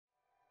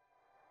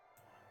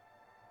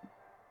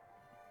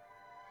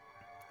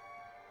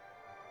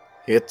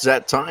It's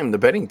that time, the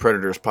Betting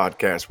Predators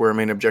podcast, where our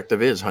main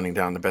objective is hunting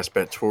down the best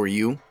bets for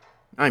you.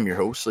 I'm your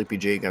host, Sleepy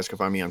J. You guys can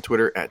find me on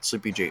Twitter at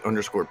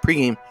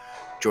SleepyJ_pregame.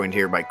 Joined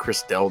here by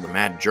Chris Dell, the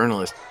mad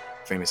journalist,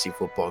 fantasy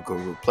football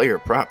guru, player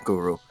prop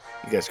guru.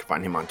 You guys can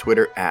find him on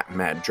Twitter at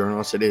Mad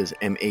Journalist. It is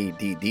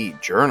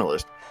MADD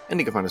Journalist. And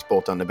you can find us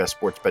both on the best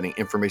sports betting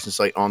information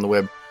site on the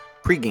web,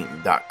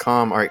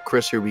 pregame.com. All right,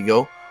 Chris, here we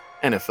go.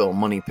 NFL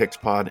Money Picks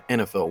Pod,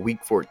 NFL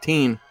Week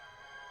 14.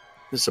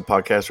 This is a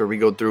podcast where we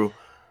go through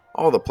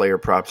all the player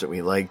props that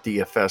we like,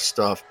 DFS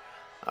stuff.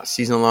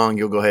 Season long,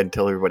 you'll go ahead and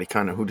tell everybody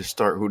kind of who to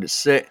start, who to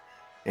sit,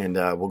 and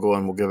we'll go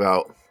and we'll give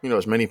out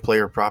as many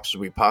player props as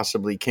we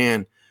possibly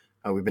can.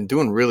 We've been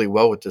doing really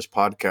well with this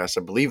podcast.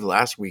 I believe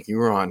last week you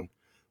were on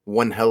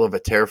one hell of a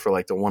tear for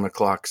like the 1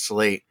 o'clock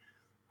slate.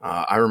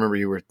 I remember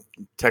you were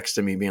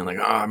texting me being like,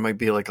 I might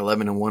be like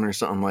 11-1 or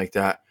something like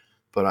that.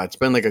 But it's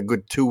been like a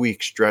good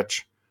 2-week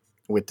stretch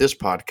with this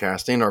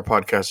podcast and our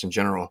podcast in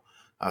general.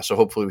 So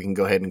hopefully we can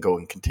go ahead and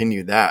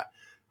continue that.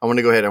 I want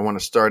to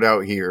start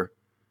out here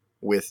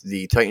with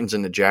the Titans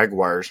and the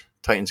Jaguars.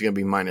 Titans going to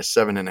be minus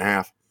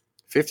 7.5,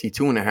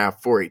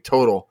 52.5 for a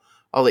total.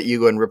 I'll let you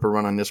go ahead and rip a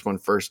run on this one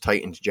first.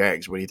 Titans,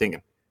 Jags. What are you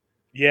thinking?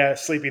 Yeah,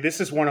 Sleepy,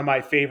 this is one of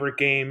my favorite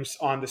games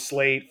on the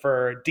slate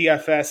for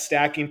DFS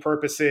stacking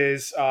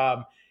purposes.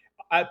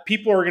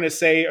 People are going to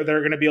say they're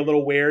going to be a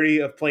little wary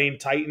of playing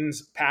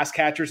Titans pass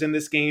catchers in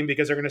this game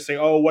because they're going to say,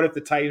 oh, what if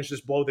the Titans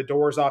just blow the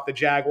doors off the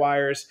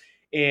Jaguars?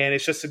 And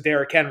it's just a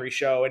Derrick Henry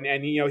show. And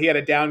he had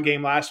a down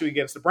game last week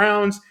against the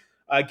Browns.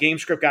 Game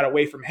script got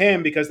away from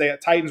him because the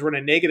Titans were in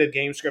a negative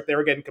game script. They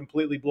were getting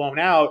completely blown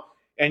out.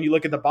 And you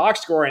look at the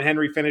box score, and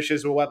Henry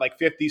finishes with, like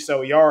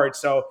 50-so yards.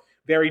 So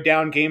very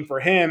down game for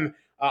him.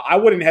 I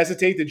wouldn't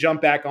hesitate to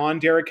jump back on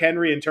Derrick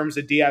Henry in terms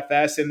of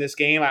DFS in this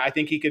game. I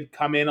think he could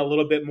come in a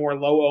little bit more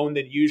low-owned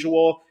than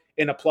usual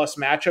in a plus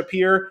matchup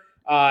here.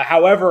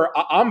 However,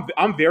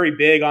 I'm very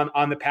big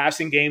on the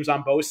passing games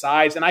on both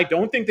sides, and I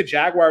don't think the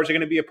Jaguars are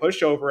going to be a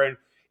pushover.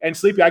 And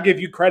Sleepy, I give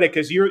you credit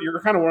because you're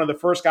kind of one of the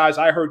first guys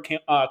I heard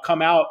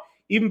come out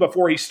even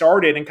before he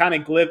started and kind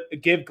of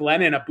give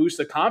Glennon a boost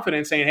of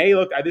confidence, saying, "Hey,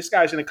 look, this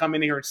guy's going to come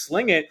in here and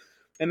sling it."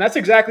 And that's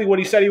exactly what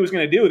he said he was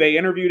going to do. They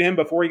interviewed him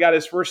before he got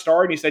his first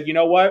start, and he said, "You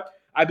know what?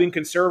 I've been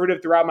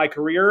conservative throughout my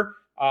career.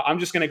 I'm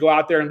just going to go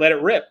out there and let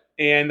it rip."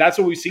 And that's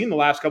what we've seen the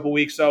last couple of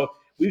weeks. So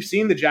we've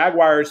seen the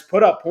Jaguars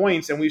put up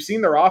points, and we've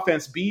seen their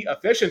offense be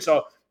efficient.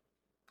 So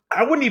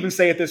I wouldn't even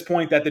say at this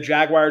point that the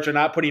Jaguars are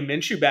not putting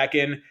Minshew back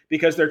in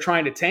because they're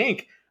trying to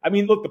tank. I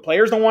mean, look, the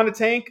players don't want to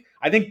tank.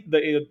 I think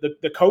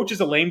the coach is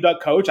a lame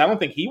duck coach. I don't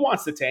think he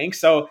wants to tank.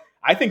 So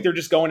I think they're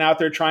just going out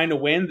there trying to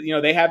win.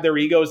 They have their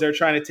egos they're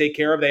trying to take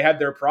care of. They have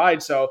their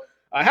pride. So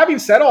having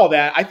said all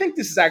that, I think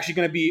this is actually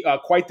going to be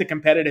quite the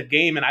competitive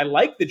game. And I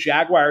like the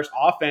Jaguars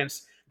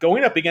offense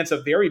going up against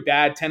a very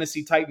bad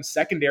Tennessee Titans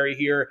secondary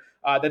here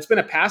that's been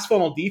a pass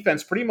funnel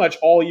defense pretty much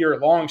all year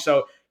long.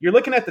 So you're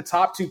looking at the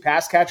top two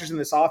pass catchers in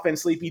this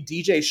offense, Sleepy,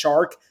 DJ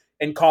Shark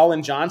and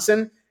Colin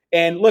Johnson.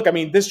 And look, I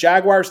mean, this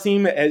Jaguars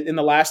team in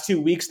the last 2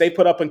 weeks, they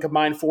put up and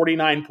combined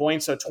 49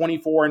 points, so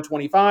 24 and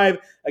 25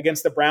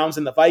 against the Browns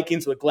and the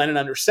Vikings with Glennon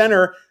under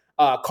center.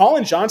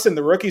 Colin Johnson,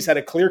 the rookies, had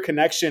a clear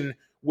connection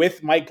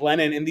with Mike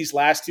Glennon in these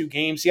last 2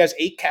 games. He has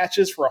 8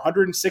 catches for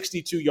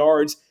 162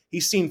 yards.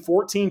 He's seen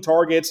 14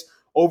 targets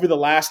over the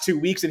last 2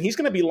 weeks, and he's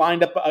going to be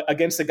lined up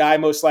against a guy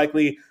most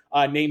likely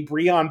named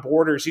Breon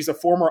Borders. He's a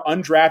former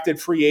undrafted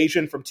free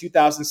agent from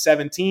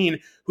 2017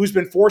 who's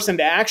been forced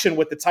into action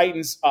with the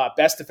Titans'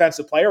 best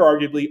defensive player,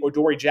 arguably,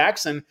 Odori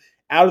Jackson,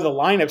 out of the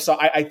lineup. So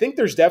I think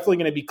there's definitely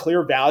going to be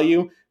clear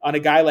value on a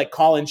guy like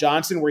Colin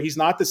Johnson where he's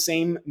not the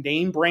same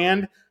name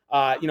brand,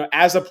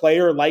 as a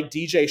player like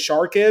DJ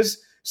Shark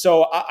is.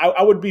 So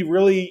I would be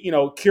really,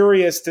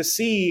 curious to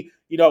see,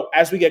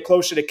 as we get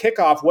closer to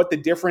kickoff, what the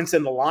difference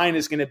in the line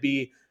is going to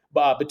be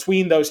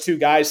between those two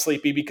guys,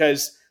 Sleepy,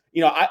 because,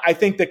 I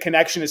think the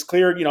connection is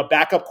clear.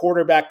 Backup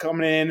quarterback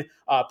coming in,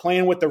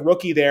 playing with the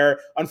rookie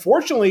there.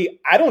 Unfortunately,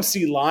 I don't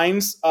see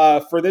lines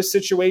for this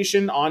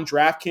situation on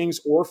DraftKings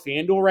or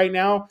FanDuel right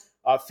now.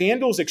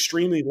 FanDuel's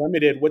extremely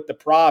limited with the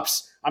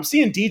props. I'm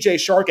seeing DJ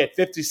Shark at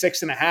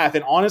 56.5,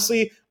 and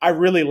honestly, I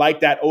really like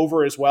that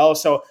over as well.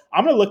 So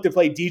I'm going to look to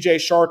play DJ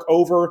Shark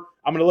over.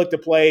 I'm going to look to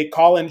play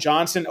Colin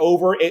Johnson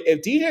over.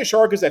 If DJ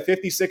Shark is at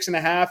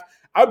 56.5,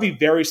 I would be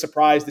very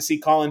surprised to see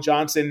Colin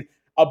Johnson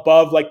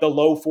above like the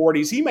low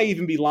 40s. He may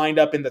even be lined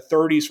up in the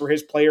 30s for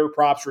his player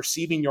props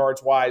receiving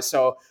yards wise.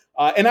 So,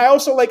 and I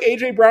also like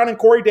A.J. Brown and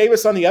Corey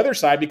Davis on the other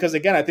side because,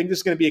 again, I think this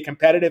is going to be a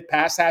competitive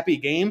pass-happy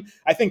game.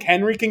 I think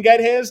Henry can get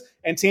his,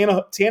 and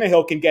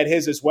Tannehill can get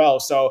his as well.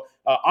 So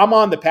I'm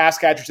on the pass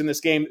catchers in this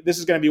game. This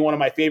is going to be one of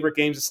my favorite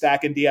games to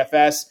stack in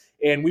DFS,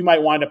 and we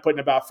might wind up putting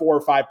about 4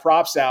 or 5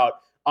 props out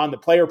on the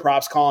player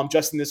props column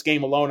just in this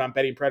game alone on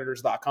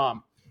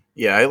bettingpredators.com.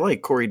 Yeah, I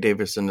like Corey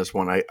Davis in this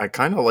one. I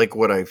kind of like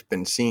what I've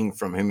been seeing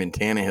from him in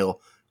Tannehill.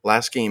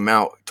 Last game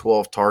out,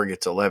 12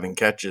 targets, 11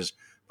 catches.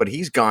 But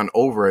he's gone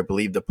over, I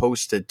believe, the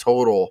posted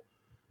total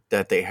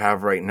that they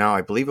have right now.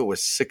 I believe it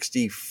was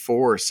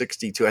 64 or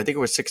 62. I think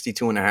it was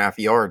 62.5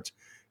 yards.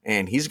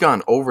 And he's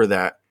gone over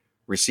that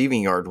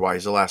receiving yard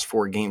wise. The last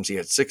 4 games, he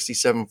had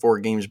 67 4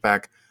 games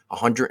back,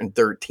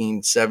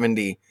 113,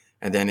 70.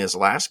 And then his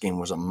last game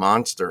was a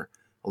monster,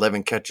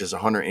 11 catches,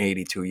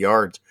 182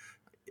 yards.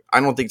 I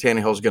don't think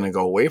Tannehill's going to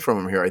go away from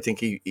him here. I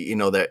think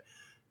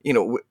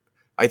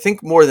I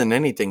think more than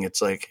anything,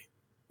 it's like,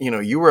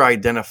 you were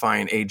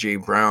identifying A.J.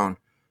 Brown,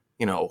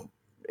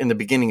 in the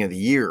beginning of the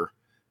year.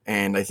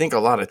 And I think a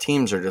lot of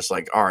teams are just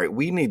like, all right,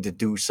 we need to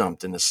do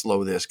something to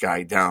slow this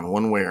guy down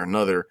one way or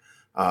another,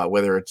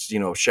 whether it's,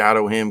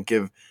 shadow him,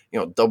 give,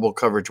 double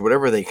coverage,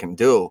 whatever they can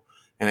do.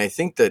 And I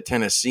think that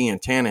Tennessee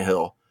and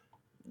Tannehill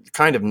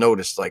kind of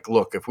noticed, like,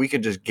 look, if we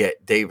could just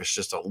get Davis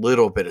just a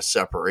little bit of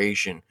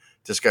separation,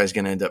 this guy's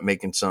going to end up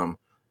making some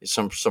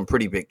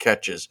pretty big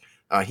catches.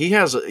 He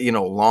has,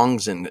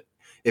 longs, and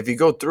if you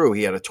go through,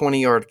 he had a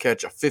 20-yard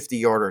catch, a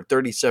 50-yarder, a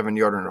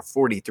 37-yarder, and a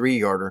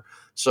 43-yarder.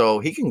 So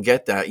he can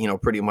get that,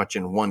 pretty much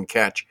in one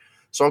catch.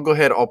 So I'll go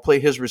ahead. I'll play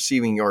his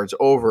receiving yards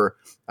over.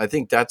 I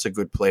think that's a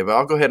good play. But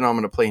I'll go ahead and I'm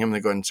going to play him to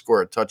go ahead and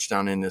score a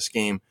touchdown in this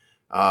game.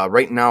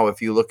 Right now,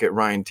 if you look at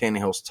Ryan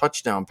Tannehill's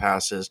touchdown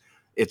passes,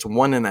 it's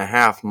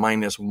 1.5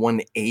 minus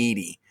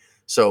 180.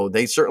 So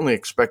they certainly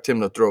expect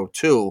him to throw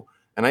 2.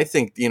 And I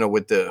think,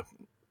 with the,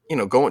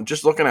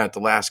 just looking at the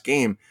last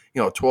game,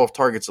 12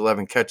 targets,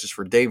 11 catches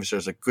for Davis,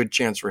 there's a good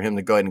chance for him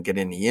to go ahead and get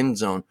in the end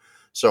zone.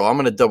 So I'm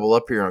going to double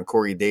up here on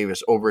Corey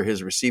Davis over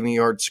his receiving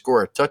yards,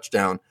 score a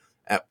touchdown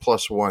at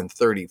plus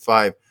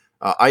 135.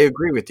 I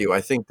agree with you. I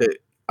think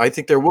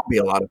there will be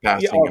a lot of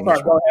passing. I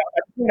just want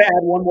to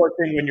add one more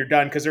thing when you're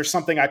done, because there's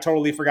something I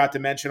totally forgot to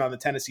mention on the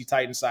Tennessee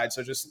Titans side.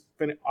 So just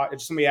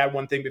let me add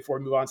one thing before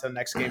we move on to the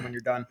next game when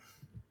you're done.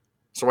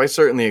 So I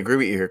certainly agree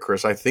with you here,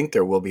 Chris. I think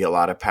there will be a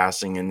lot of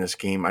passing in this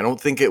game. I don't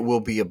think it will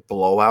be a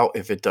blowout.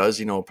 If it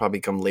does, it'll probably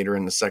come later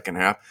in the second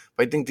half.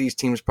 But I think these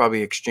teams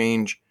probably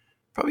exchange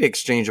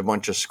a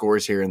bunch of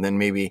scores here, and then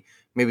maybe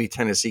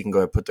Tennessee can go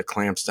ahead and put the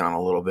clamps down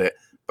a little bit.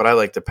 But I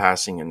like the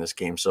passing in this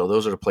game. So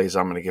those are the plays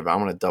I'm going to give. I'm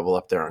going to double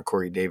up there on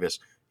Corey Davis.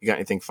 You got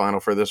anything final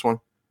for this one?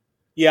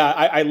 Yeah,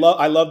 I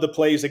love the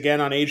plays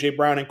again on A.J.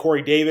 Brown and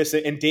Corey Davis.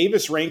 And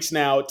Davis ranks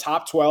now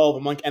top 12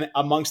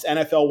 amongst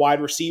NFL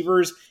wide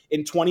receivers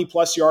in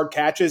 20-plus yard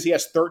catches. He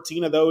has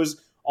 13 of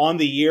those on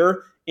the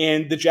year.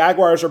 And the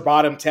Jaguars are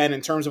bottom 10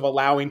 in terms of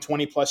allowing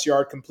 20-plus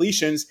yard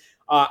completions.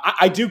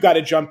 I do got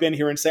to jump in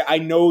here and say, I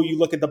know you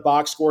look at the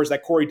box scores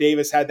that Corey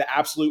Davis had the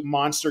absolute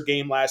monster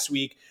game last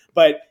week.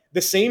 But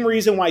the same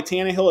reason why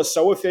Tannehill is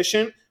so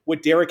efficient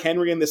with Derrick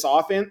Henry in this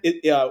offense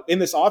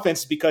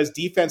is because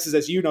defenses,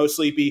 as you know,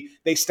 Sleepy,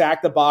 they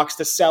stack the box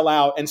to sell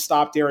out and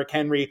stop Derrick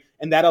Henry,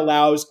 and that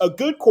allows a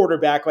good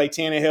quarterback like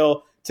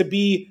Tannehill to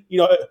be,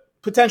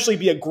 potentially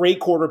be a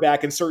great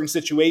quarterback in certain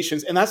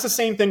situations. And that's the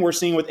same thing we're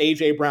seeing with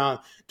A.J. Brown.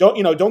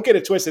 Don't get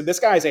it twisted. This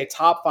guy is a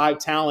top 5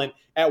 talent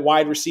at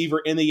wide receiver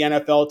in the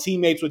NFL,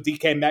 teammates with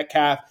DK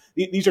Metcalf.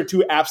 These are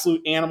 2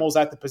 absolute animals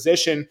at the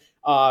position.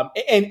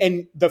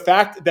 And the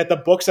fact that the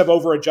books have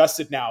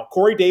over-adjusted now.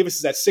 Corey Davis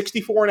is at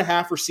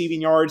 64.5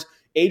 receiving yards.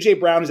 A.J.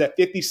 Brown is at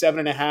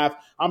 57.5.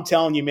 I'm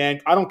telling you, man,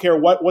 I don't care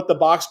what the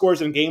box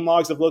scores and game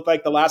logs have looked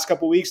like the last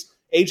couple of weeks.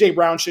 A.J.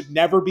 Brown should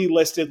never be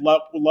listed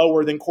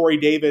lower than Corey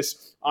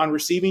Davis on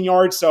receiving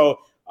yards. So,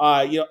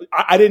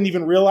 I didn't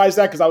even realize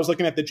that because I was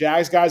looking at the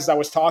Jags guys as I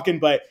was talking,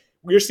 but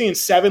we're seeing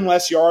 7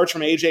 less yards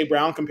from A.J.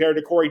 Brown compared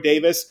to Corey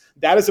Davis.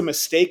 That is a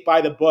mistake by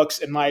the books,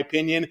 in my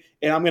opinion,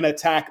 and I'm going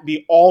to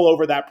be all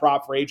over that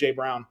prop for A.J.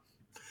 Brown.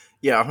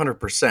 Yeah,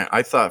 100%.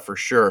 I thought for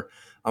sure,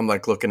 I'm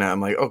like looking at him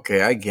like,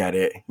 okay, I get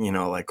it.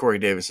 Like Corey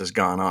Davis has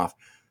gone off.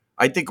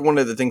 I think one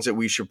of the things that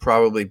we should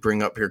probably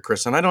bring up here,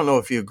 Chris, and I don't know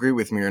if you agree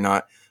with me or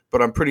not,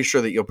 but I'm pretty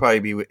sure that you'll probably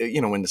be,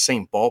 in the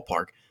same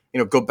ballpark.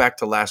 Go back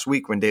to last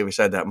week when Davis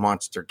had that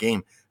monster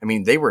game. I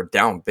mean, they were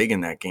down big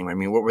in that game. I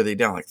mean, what were they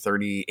down, like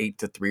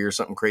 38-3 or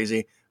something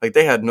crazy? Like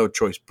they had no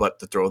choice but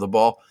to throw the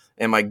ball.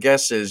 And my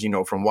guess is,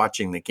 from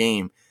watching the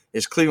game,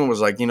 is Cleveland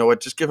was like, you know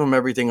what, just give him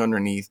everything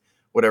underneath,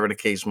 whatever the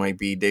case might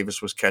be.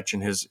 Davis was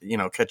catching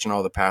catching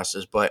all the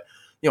passes. But,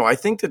 I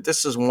think that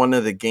this is one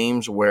of the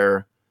games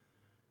where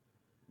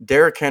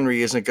Derrick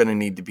Henry isn't going to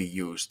need to be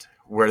used,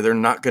 where they're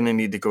not going to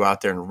need to go out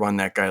there and run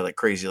that guy like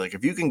crazy. Like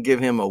if you can give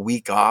him a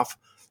week off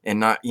and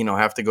not,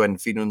 have to go ahead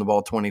and feed him the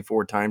ball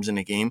 24 times in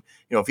a game,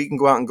 if he can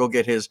go out and go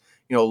get his,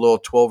 little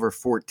 12 or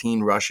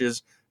 14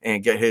 rushes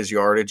and get his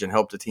yardage and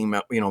help the team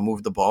out,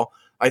 move the ball,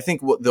 I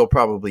think they'll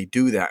probably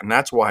do that. And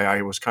that's why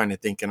I was kind of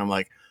thinking, I'm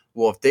like,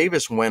 well, if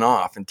Davis went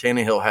off and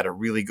Tannehill had a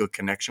really good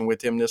connection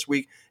with him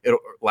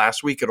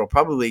last week, it'll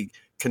probably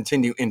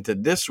continue into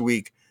this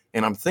week.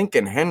 And I'm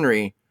thinking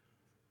Henry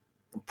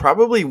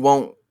probably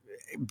won't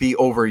be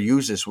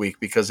overused this week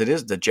because it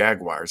is the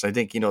Jaguars. I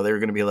think, they're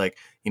going to be like,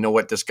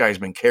 what, this guy's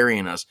been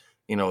carrying us.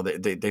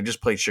 They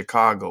just played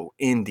Chicago,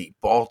 Indy,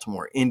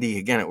 Baltimore, Indy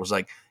again. It was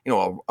like,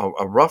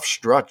 a rough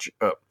stretch,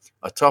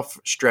 a tough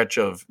stretch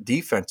of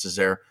defenses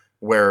there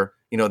where,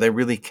 they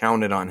really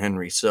counted on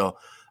Henry. So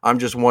I'm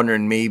just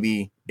wondering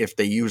maybe if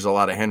they use a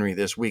lot of Henry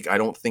this week. I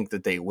don't think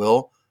that they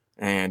will.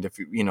 And if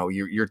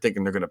you're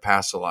thinking they're going to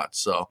pass a lot.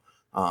 So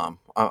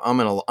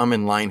I'm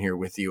in line here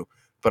with you.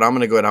 But I'm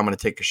going to go ahead. I'm going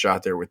to take a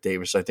shot there with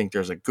Davis. I think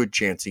there's a good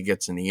chance he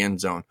gets in the end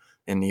zone,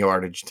 and the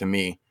yardage to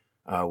me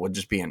would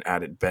just be an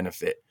added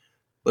benefit.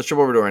 Let's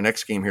jump over to our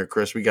next game here,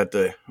 Chris. We got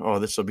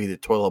this will be the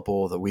toilet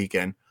bowl of the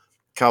weekend.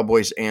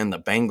 Cowboys and the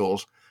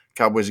Bengals.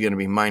 Cowboys are going to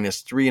be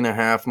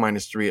 -3.5,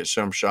 -3 at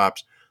some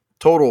shops.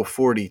 Total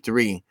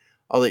 43.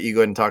 I'll let you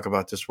go ahead and talk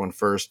about this one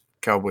first.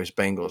 Cowboys,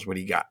 Bengals. What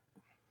do you got?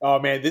 Oh,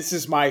 man, this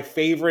is my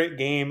favorite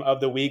game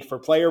of the week for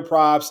player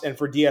props and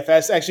for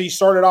DFS. Actually, you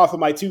started off with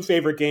my two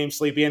favorite games,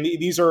 Sleepy, and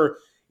these are,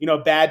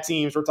 bad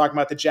teams. We're talking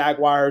about the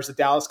Jaguars, the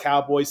Dallas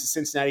Cowboys, the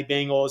Cincinnati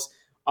Bengals.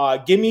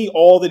 Give me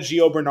all the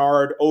Gio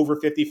Bernard over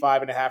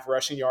 55.5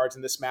 rushing yards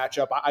in this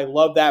matchup. I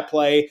love that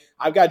play.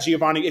 I've got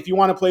Giovanni. If you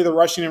want to play the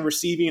rushing and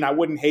receiving, I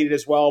wouldn't hate it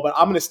as well, but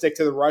I'm going to stick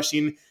to the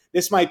rushing.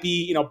 This might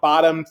be,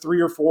 bottom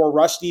 3 or 4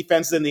 rush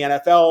defenses in the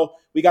NFL.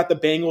 We got the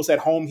Bengals at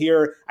home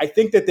here. I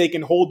think that they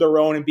can hold their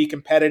own and be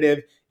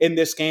competitive in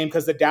this game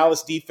because the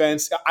Dallas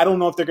defense, I don't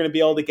know if they're going to be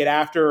able to get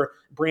after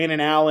Brandon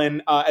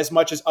Allen as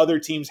much as other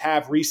teams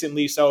have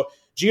recently. So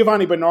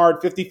Giovanni Bernard,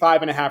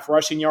 55.5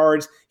 rushing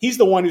yards. He's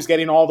the one who's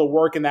getting all the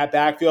work in that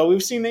backfield.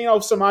 We've seen,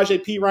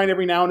 Samaje Perine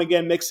every now and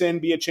again mix in,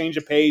 be a change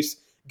of pace,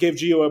 give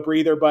Gio a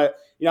breather. But,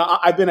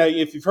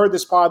 if you've heard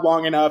this pod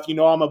long enough,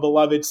 I'm a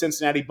beloved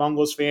Cincinnati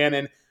Bengals fan,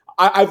 and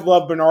I've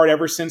loved Bernard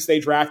ever since they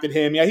drafted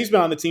him. Yeah, he's been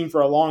on the team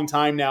for a long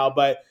time now,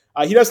 but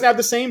he doesn't have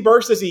the same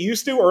burst as he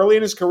used to early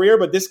in his career.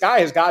 But this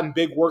guy has gotten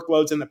big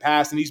workloads in the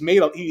past, and he's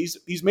made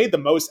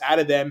the most out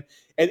of them.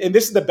 And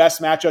this is the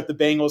best matchup the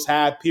Bengals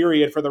have,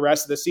 period, for the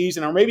rest of the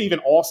season, or maybe even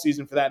all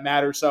season for that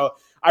matter. So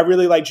I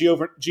really like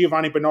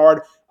Giovanni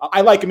Bernard.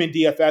 I like him in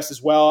DFS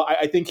as well.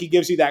 I think he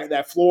gives you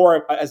that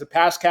floor as a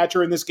pass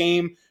catcher in this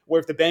game, where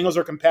if the Bengals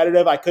are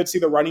competitive, I could see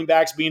the running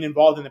backs being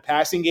involved in the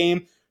passing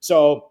game.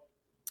 So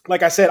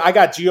like I said, I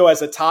got Gio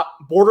as a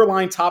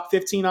borderline top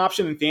 15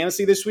 option in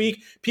fantasy this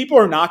week. People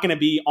are not going to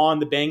be on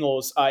the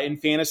Bengals in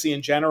fantasy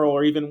in general,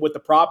 or even with the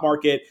prop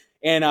market.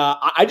 And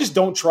I just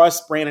don't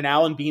trust Brandon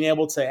Allen being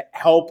able to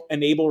help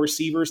enable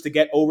receivers to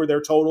get over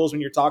their totals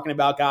when you're talking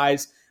about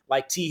guys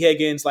like T.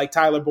 Higgins, like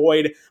Tyler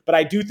Boyd. But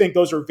I do think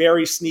those are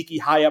very sneaky,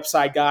 high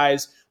upside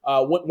guys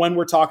when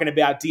we're talking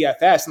about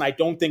DFS. And I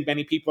don't think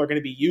many people are going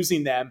to be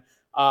using them.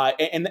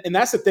 And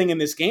that's the thing in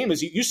this game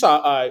is you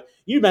saw,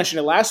 you mentioned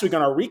it last week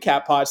on our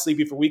recap pod,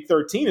 Sleepy, for week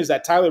 13, is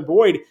that Tyler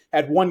Boyd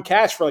had one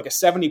catch for like a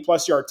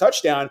 70-plus yard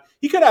touchdown.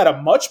 He could have had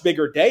a much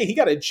bigger day. He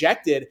got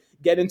ejected,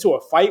 get into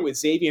a fight with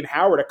Xavier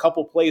Howard a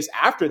couple plays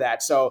after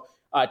that. So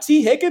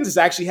T. Higgins has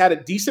actually had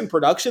a decent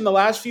production the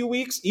last few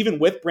weeks, even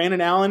with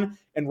Brandon Allen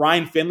and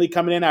Ryan Finley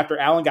coming in after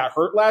Allen got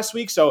hurt last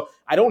week. So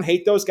I don't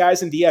hate those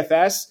guys in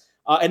DFS.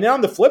 And then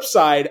on the flip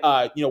side,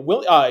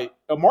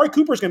 Amari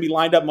Cooper is going to be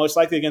lined up most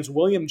likely against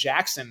William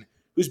Jackson,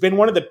 who's been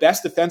one of the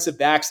best defensive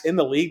backs in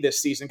the league this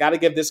season. Got to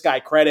give this guy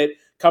credit,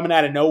 coming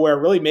out of nowhere,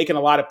 really making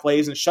a lot of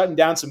plays and shutting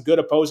down some good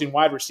opposing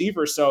wide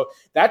receivers. So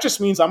that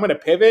just means I'm going to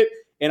pivot,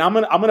 and I'm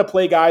going to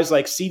play guys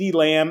like CeeDee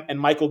Lamb and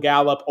Michael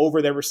Gallup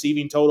over their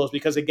receiving totals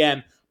because,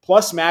 again,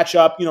 plus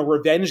matchup,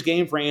 revenge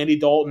game for Andy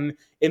Dalton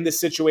in this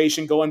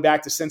situation going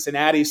back to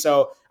Cincinnati.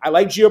 So I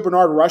like Gio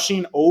Bernard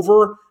rushing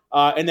over.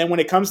 And then when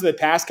it comes to the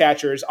pass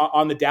catchers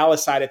on the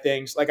Dallas side of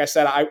things, like I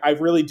said, I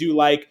really do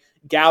like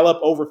Gallup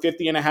over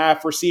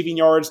 50.5 receiving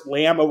yards,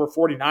 Lamb over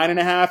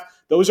 49.5.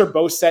 Those are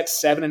both set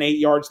 7 and 8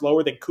 yards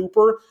lower than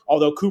Cooper,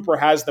 although Cooper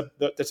has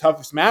the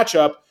toughest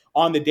matchup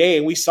on the day.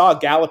 And we saw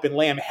Gallup and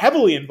Lamb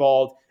heavily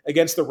involved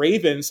against the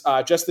Ravens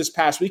just this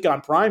past week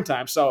on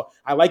primetime. So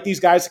I like these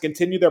guys to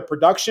continue their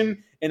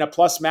production in a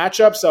plus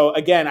matchup. So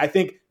again, I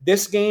think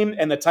this game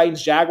and the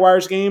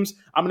Titans-Jaguars games,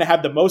 I'm going to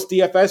have the most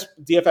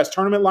DFS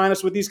tournament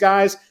lineups with these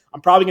guys.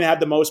 I'm probably going to have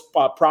the most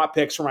prop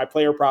picks for my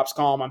player props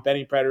column on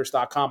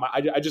bettingpredators.com.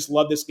 I just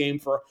love this game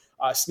for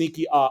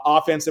sneaky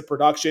offensive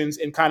productions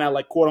and kind of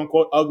like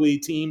quote-unquote ugly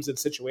teams and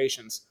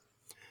situations.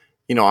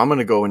 I'm going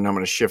to go and I'm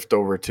going to shift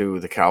over to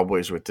the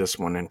Cowboys with this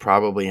one and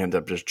probably end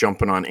up just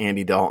jumping on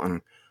Andy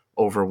Dalton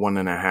over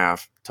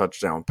 1.5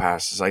 touchdown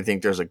passes. I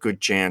think there's a good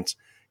chance,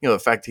 the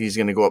fact that he's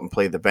going to go up and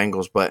play the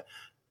Bengals, but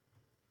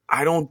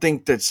I don't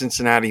think that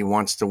Cincinnati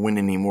wants to win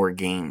any more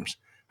games.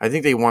 I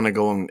think they want to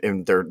go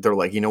and they're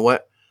like, you know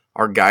what?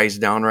 Our guy's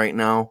down right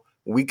now.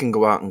 We can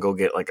go out and go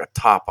get like a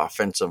top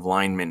offensive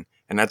lineman,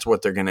 and that's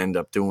what they're going to end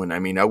up doing. I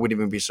mean, I wouldn't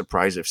even be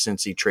surprised if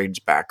Cincy trades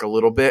back a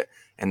little bit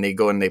and they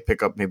go and they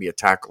pick up maybe a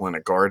tackle and a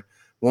guard.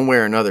 One way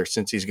or another,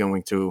 Cincy's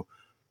going to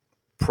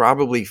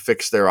probably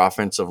fix their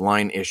offensive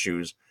line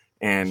issues.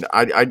 And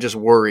I just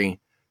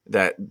worry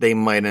that they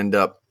might end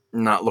up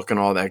not looking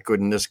all that good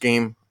in this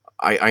game.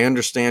 I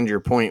understand your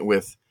point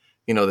with,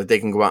 that they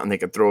can go out and they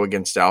can throw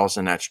against Dallas,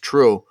 and that's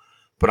true.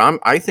 But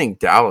I think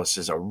Dallas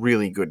is a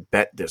really good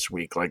bet this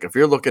week. Like if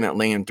you're looking at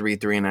laying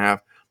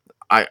 3.5,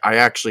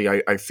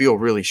 I feel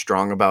really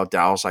strong about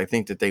Dallas. I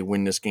think that they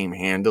win this game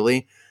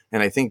handily,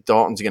 and I think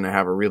Dalton's going to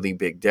have a really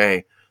big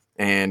day.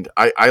 And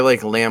I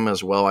like Lamb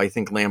as well. I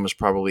think Lamb is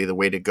probably the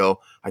way to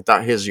go. I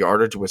thought his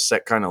yardage was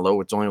set kind of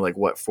low. It's only like,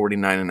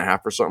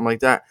 49.5 or something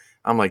like that.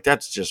 I'm like,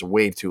 that's just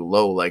way too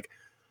low. Like,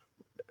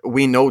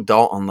 we know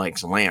Dalton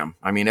likes Lamb.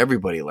 I mean,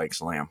 everybody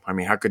likes Lamb. I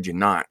mean, how could you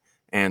not?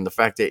 And the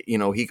fact that,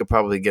 he could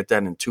probably get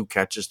that in 2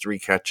 catches, 3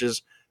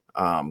 catches,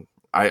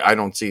 I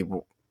don't see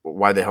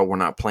why the hell we're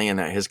not playing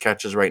that. His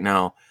catches right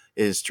now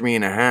is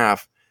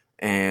 3.5,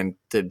 and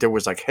there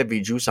was like heavy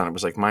juice on it. It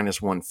was like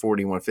minus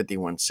 140, 150,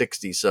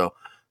 160. So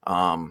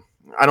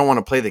I don't want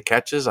to play the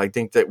catches. I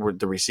think that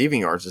the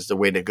receiving yards is the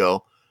way to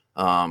go.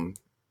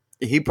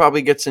 He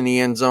probably gets in the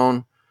end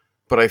zone,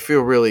 but I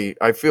feel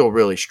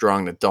really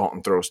strong that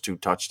Dalton throws 2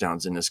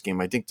 touchdowns in this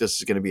game. I think this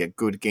is going to be a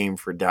good game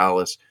for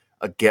Dallas,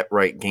 a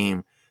get-right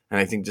game, and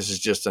I think this is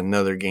just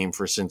another game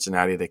for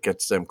Cincinnati that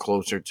gets them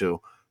closer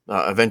to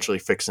eventually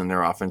fixing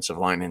their offensive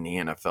line in the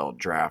NFL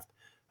draft.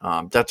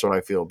 That's what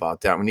I feel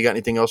about that one. You got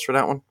anything else for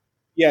that one?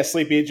 Yeah,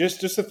 Sleepy.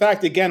 Just the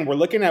fact, again, we're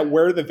looking at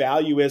where the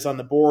value is on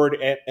the board,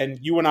 and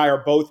you and I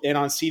are both in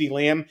on CeeDee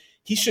Lamb.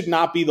 He should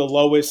not be the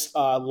lowest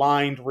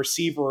lined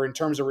receiver in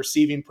terms of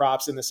receiving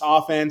props in this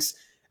offense.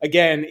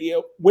 Again,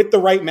 with the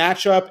right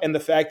matchup and the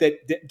fact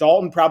that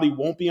Dalton probably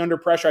won't be under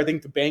pressure, I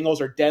think the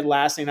Bengals are dead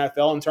last in the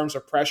NFL in terms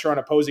of pressure on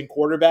opposing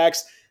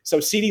quarterbacks. So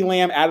CeeDee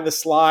Lamb out of the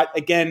slot.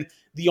 Again,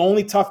 the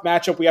only tough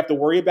matchup we have to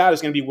worry about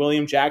is going to be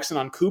William Jackson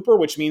on Cooper,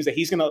 which means that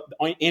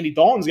Andy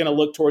Dalton's going to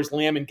look towards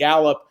Lamb and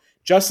Gallup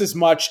just as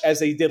much as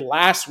they did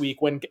last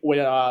week when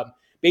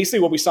basically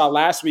what we saw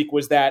last week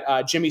was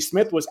that Jimmy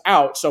Smith was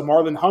out. So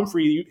Marlon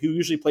Humphrey, who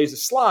usually plays the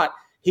slot,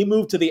 he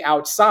moved to the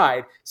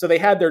outside. So they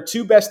had their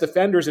 2 best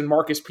defenders in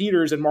Marcus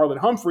Peters and Marlon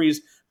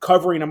Humphreys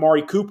covering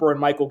Amari Cooper and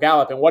Michael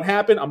Gallup. And what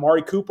happened?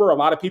 Amari Cooper, a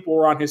lot of people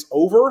were on his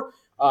over.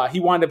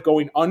 He wound up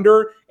going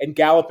under, and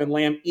Gallup and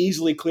Lamb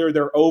easily cleared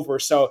their over.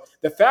 So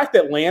the fact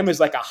that Lamb is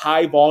like a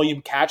high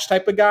volume catch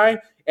type of guy,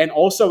 and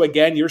also,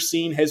 again, you're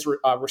seeing his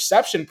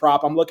reception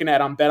prop I'm looking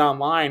at on Bet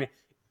Online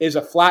is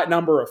a flat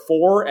number of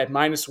 4 at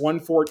minus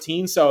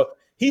 114. So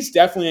he's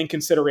definitely in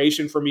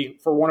consideration for me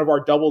for one of our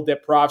double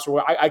dip props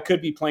where I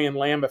could be playing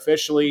Lamb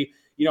officially,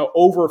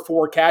 over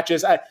 4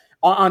 catches.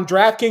 On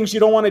DraftKings, you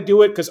don't want to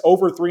do it because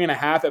over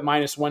 3.5 at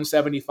minus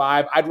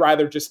 175. I'd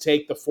rather just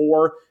take the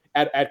 4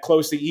 at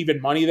close to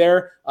even money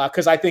there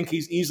because I think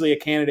he's easily a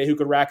candidate who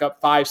could rack up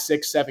 5,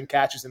 6, 7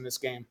 catches in this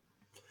game.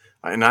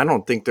 And I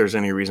don't think there's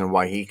any reason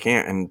why he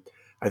can't. And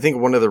I think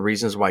one of the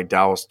reasons why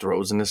Dallas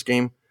throws in this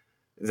game,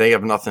 they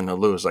have nothing to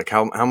lose. Like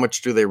how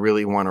much do they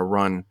really want to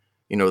run,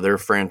 their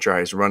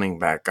franchise running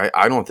back?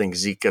 I don't think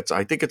Zeke gets –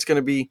 I think it's going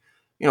to be,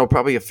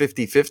 probably a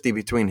 50-50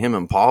 between him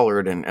and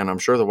Pollard, and I'm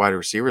sure the wide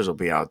receivers will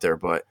be out there.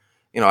 But,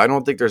 I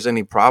don't think there's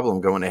any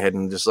problem going ahead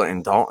and just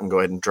letting Dalton go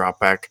ahead and drop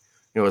back,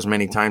 as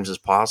many times as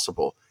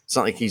possible. It's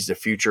not like he's the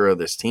future of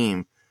this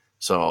team.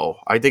 So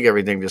I think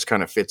everything just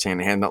kind of fits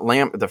hand in hand.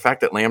 The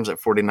fact that Lamb's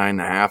at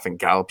 49.5 and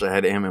Gallup's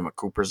ahead of him and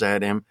Cooper's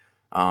ahead of him,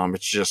 I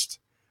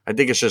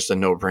think it's just a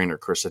no-brainer,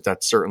 Chris,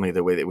 that's certainly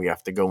the way that we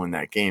have to go in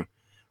that game.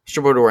 Let's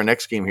jump over to our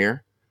next game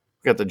here.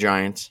 We got the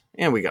Giants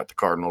and we got the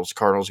Cardinals.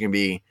 Cardinals going to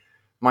be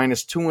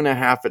minus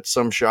 2.5 at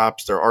some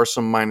shops. There are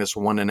some minus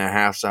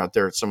 1.5s out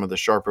there at some of the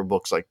sharper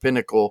books like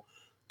Pinnacle.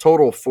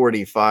 Total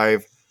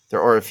 45.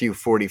 There are a few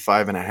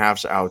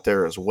 45.5s out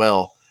there as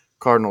well.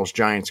 Cardinals,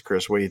 Giants,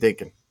 Chris, what are you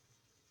thinking?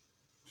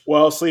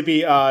 Well,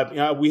 Sleepy,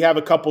 we have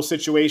a couple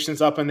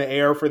situations up in the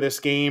air for this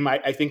game.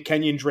 I think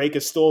Kenyon Drake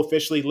is still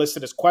officially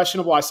listed as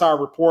questionable. I saw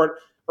a report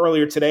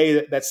earlier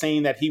today that's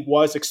saying that he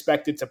was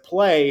expected to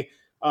play,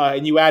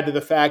 and you add to the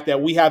fact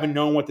that we haven't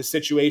known what the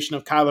situation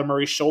of Kyler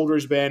Murray's shoulder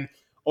has been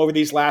over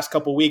these last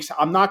couple weeks.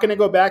 I'm not going to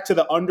go back to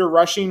the under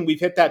rushing. We've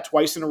hit that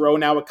twice in a row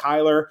now with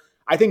Kyler.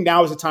 I think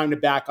now is the time to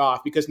back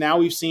off because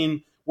now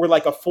we're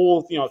like a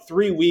full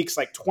 3 weeks,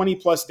 like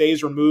 20-plus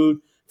days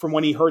removed from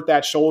when he hurt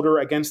that shoulder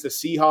against the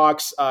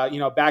Seahawks,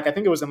 back, I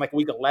think it was in like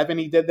week 11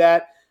 he did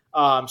that.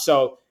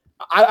 So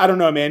I don't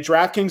know, man.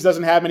 DraftKings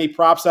doesn't have any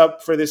props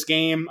up for this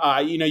game.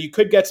 You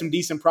could get some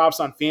decent props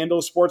on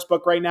FanDuel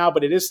Sportsbook right now,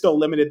 but it is still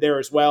limited there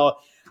as well.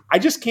 I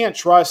just can't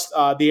trust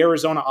the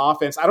Arizona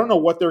offense. I don't know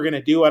what they're going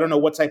to do. I don't know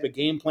what type of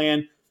game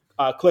plan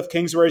Cliff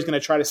Kingsbury is going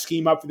to try to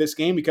scheme up for this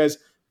game because,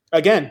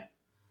 again,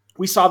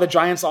 we saw the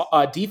Giants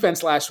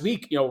defense last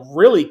week,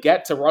 really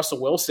get to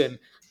Russell Wilson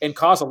and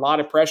cause a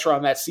lot of pressure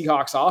on that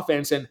Seahawks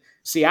offense. And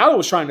Seattle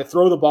was trying to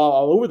throw the ball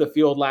all over the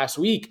field last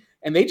week,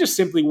 and they just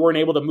simply weren't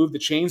able to move the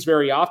chains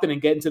very often and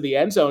get into the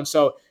end zone.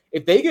 So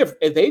if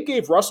they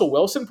gave Russell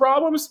Wilson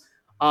problems,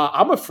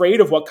 I'm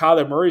afraid of what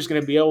Kyler Murray is going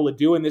to be able to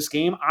do in this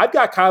game. I've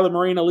got Kyler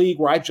Murray in a league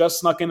where I just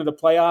snuck into the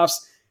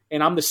playoffs,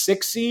 and I'm the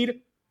 6th seed.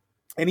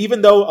 And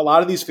even though a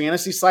lot of these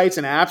fantasy sites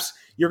and apps,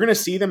 you're going to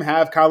see them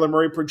have Kyler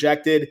Murray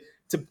projected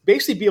to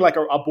basically be like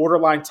a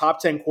borderline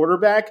top 10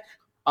 quarterback,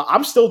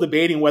 I'm still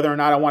debating whether or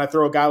not I want to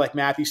throw a guy like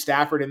Matthew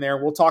Stafford in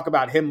there. We'll talk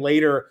about him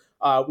later.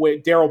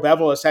 With Darrell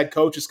Bevell as head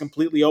coach has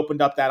completely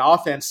opened up that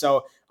offense.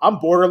 So I'm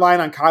borderline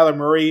on Kyler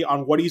Murray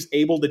on what he's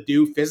able to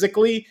do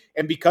physically.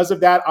 And because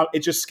of that, it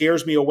just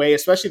scares me away,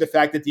 especially the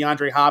fact that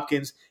DeAndre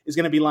Hopkins is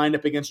going to be lined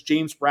up against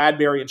James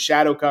Bradberry in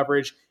shadow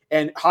coverage.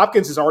 And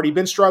Hopkins has already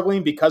been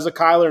struggling because of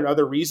Kyler and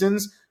other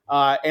reasons.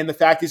 And the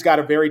fact he's got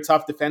a very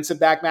tough defensive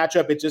back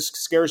matchup, it just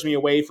scares me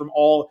away from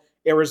all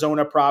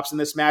Arizona props in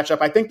this matchup.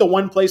 I think the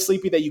one place,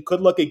 Sleepy, that you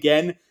could look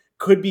again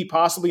could be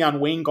possibly on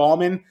Wayne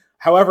Gallman.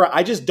 However,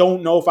 I just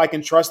don't know if I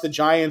can trust the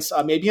Giants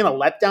maybe in a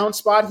letdown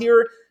spot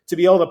here to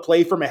be able to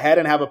play from ahead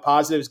and have a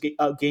positive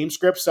game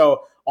script.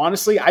 So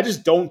honestly, I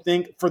just don't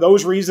think, for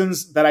those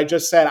reasons that I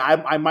just said,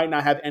 I might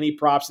not have any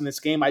props in this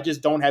game. I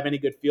just don't have any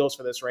good feels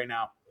for this right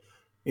now.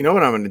 You know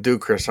what I'm going to do,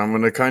 Chris? I'm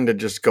going to kind of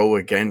just go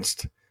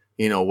against,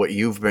 what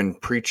you've been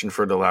preaching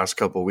for the last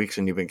couple of weeks,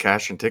 and you've been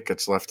cashing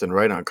tickets left and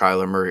right on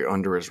Kyler Murray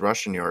under his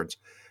rushing yards.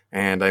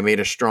 And I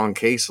made a strong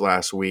case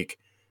last week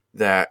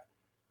that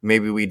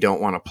maybe we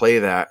don't want to play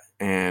that.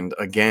 And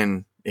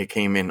again, it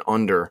came in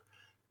under.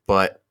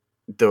 But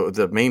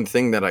the main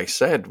thing that I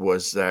said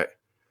was that,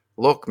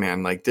 look,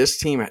 man, like this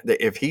team,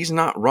 if he's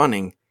not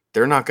running,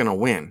 they're not going to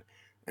win.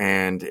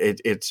 And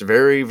it's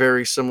very,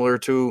 very similar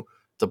to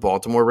the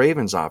Baltimore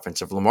Ravens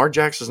offense. If Lamar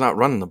Jackson's not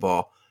running the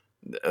ball,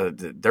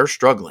 they're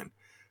struggling.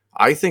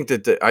 I think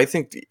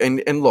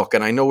and look,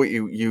 and I know what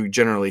you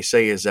generally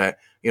say is that,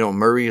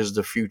 Murray is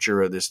the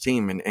future of this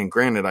team. And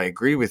granted, I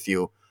agree with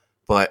you,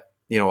 but,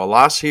 a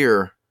loss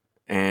here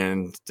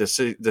and the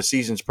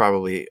season's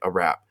probably a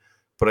wrap.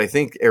 But I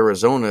think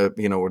Arizona,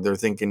 they're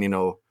thinking,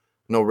 no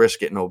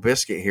risk it, no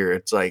biscuit here.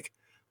 It's like,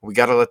 we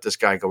got to let this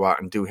guy go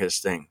out and do his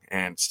thing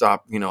and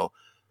stop,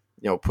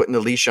 putting the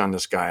leash on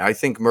this guy. I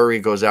think Murray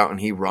goes out and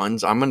he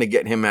runs. I'm going to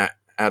get him at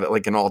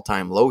like an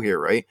all-time low here,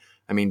 right?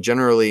 I mean,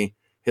 generally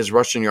his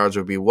rushing yards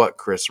would be what,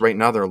 Chris? Right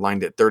now they're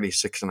lined at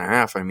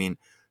 36.5. I mean,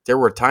 there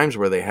were times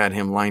where they had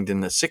him lined in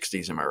the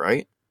 60s. Am I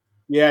right?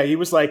 Yeah, he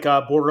was like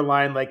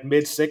borderline like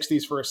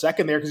mid-60s for a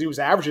second there because he was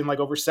averaging like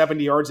over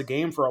 70 yards a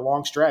game for a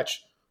long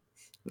stretch.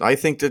 I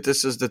think that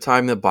this is the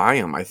time to buy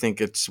him. I think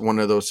it's one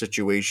of those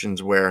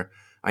situations where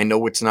I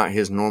know it's not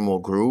his normal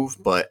groove,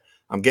 but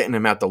I'm getting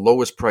him at the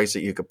lowest price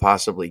that you could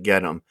possibly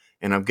get him.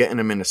 And I'm getting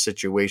him in a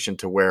situation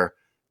to where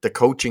the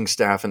coaching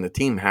staff and the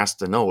team has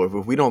to know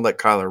if we don't let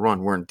Kyler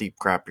run, we're in deep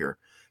crap here.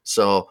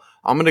 So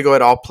I'm going to go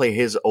ahead. I'll play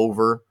his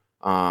over.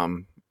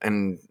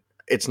 And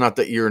it's not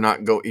that you're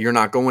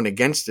not going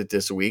against it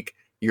this week.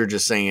 You're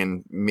just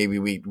saying maybe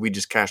we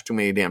just cashed too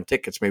many damn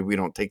tickets. Maybe we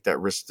don't take that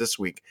risk this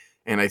week.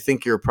 And I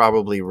think you're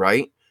probably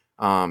right.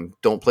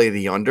 Don't play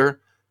the under,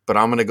 but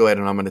I'm going to go ahead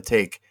and I'm going to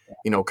take,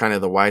 kind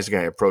of the wise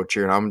guy approach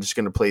here. And I'm just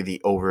going to play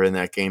the over in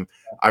that game.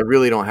 I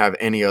really don't have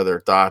any other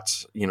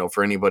thoughts,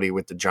 for anybody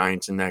with the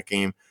Giants in that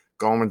game.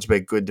 Gallman's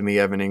been good to me.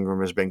 Evan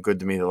Ingram has been good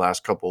to me the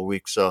last couple of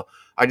weeks. So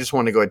I just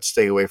want to go ahead and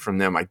stay away from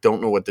them. I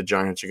don't know what the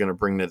Giants are going to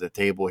bring to the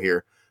table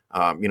here,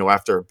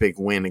 after a big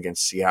win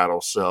against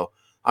Seattle. So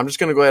I'm just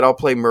going to go ahead. I'll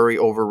play Murray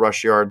over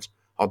rush yards.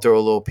 I'll throw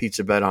a little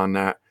pizza bet on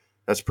that.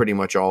 That's pretty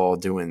much all I'll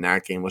do in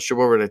that game. Let's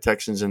jump over to the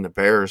Texans and the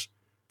Bears.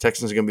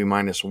 Texans are going to be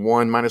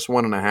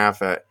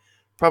 -1.5 at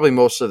probably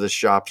most of the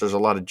shops. There's a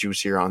lot of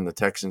juice here on the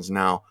Texans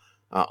now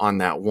on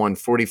that one.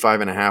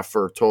 45.5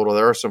 for a total.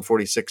 There are some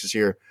 46s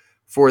here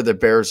for the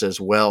Bears as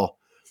well.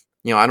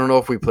 I don't know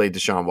if we play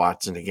Deshaun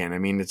Watson again. I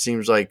mean, it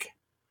seems like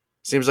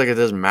it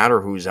doesn't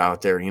matter who's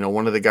out there.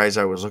 One of the guys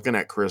I was looking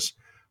at, Chris,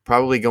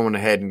 probably going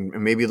ahead and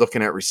maybe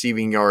looking at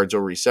receiving yards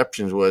or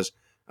receptions was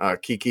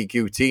Kiki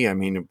QT. I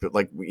mean,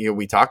 like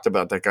we talked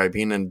about that guy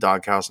being in the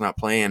doghouse, not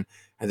playing,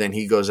 and then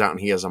he goes out and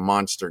he has a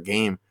monster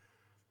game.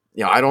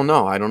 I don't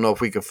know. I don't know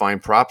if we could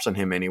find props on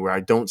him anywhere.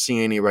 I don't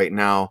see any right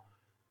now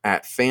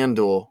at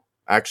FanDuel.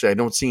 Actually, I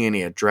don't see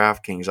any at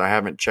DraftKings. I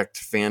haven't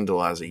checked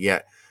FanDuel as of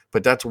yet,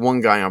 but that's one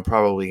guy I'm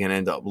probably going to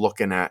end up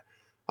looking at.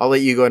 I'll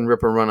let you go ahead and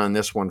rip and run on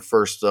this one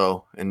first,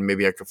 though, and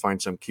maybe I could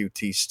find some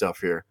QT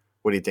stuff here.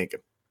 What are you thinking?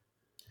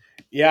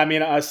 Yeah, I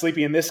mean,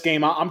 Sleepy, in this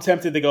game, I'm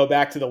tempted to go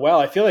back to the well.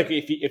 I feel like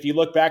if you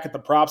look back at the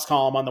props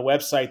column on the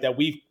website, that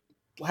we've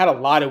had a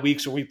lot of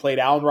weeks where we played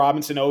Allen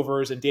Robinson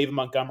overs and David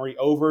Montgomery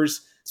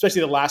overs,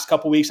 especially the last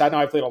couple weeks. I know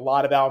I played a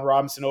lot of Allen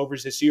Robinson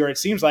overs this year. It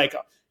seems like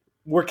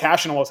we're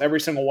cashing almost every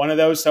single one of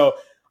those. So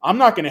I'm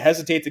not going to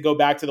hesitate to go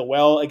back to the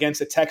well against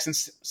the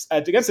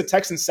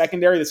Texans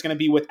secondary that's going to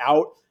be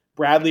without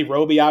Bradley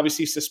Roby,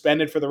 obviously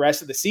suspended for the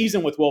rest of the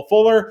season with Will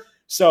Fuller.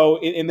 So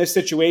in this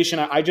situation,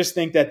 I just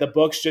think that the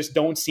books just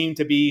don't seem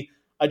to be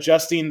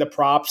adjusting the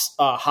props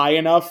high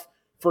enough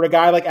for a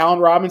guy like Allen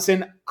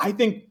Robinson. I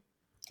think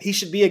he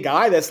should be a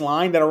guy that's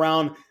lined at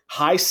around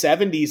high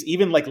 70s,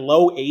 even like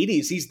low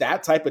 80s. He's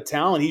that type of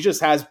talent. He just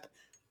has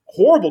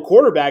horrible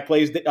quarterback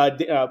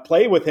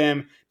play with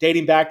him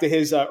dating back to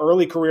his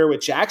early career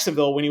with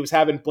Jacksonville when he was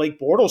having Blake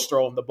Bortles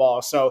throw him the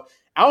ball. So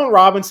Allen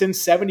Robinson,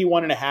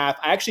 71.5. I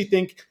actually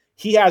think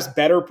he has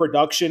better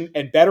production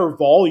and better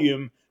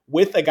volume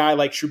with a guy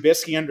like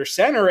Trubisky under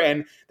center.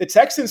 And the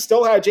Texans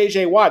still have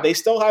J.J. Watt. They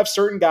still have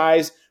certain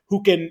guys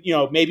who can,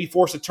 maybe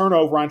force a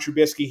turnover on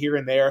Trubisky here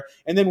and there.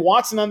 And then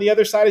Watson on the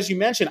other side, as you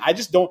mentioned, I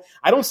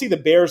don't see the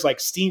Bears like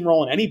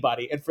steamrolling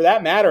anybody. And for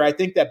that matter, I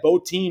think that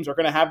both teams are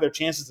going to have their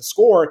chances to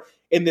score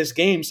in this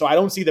game. So I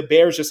don't see the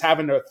Bears just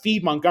having to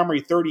feed Montgomery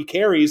 30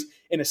 carries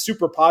in a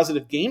super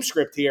positive game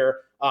script here.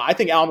 I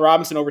think Allen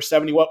Robinson over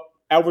 70. Well,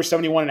 over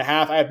 71.5.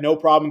 I have no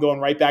problem going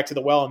right back to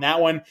the well in that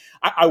one.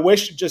 I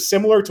wish, just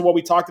similar to what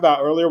we talked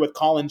about earlier with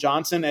Colin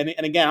Johnson. And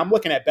again, I'm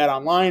looking at Bet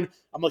Online.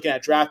 I'm looking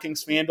at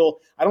DraftKings, FanDuel.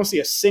 I don't see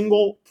a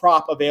single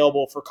prop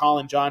available for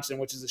Colin Johnson,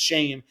 which is a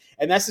shame.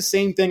 And that's the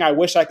same thing I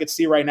wish I could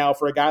see right now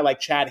for a guy like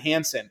Chad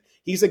Hansen.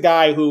 He's a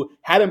guy who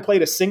hadn't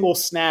played a single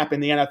snap in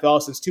the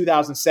NFL since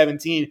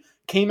 2017,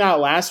 came out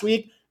last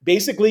week,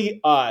 basically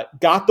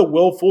got the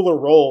Will Fuller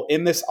role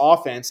in this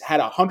offense,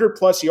 had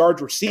 100-plus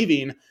yards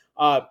receiving,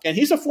 and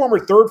he's a former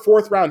third,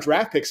 fourth-round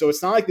draft pick, so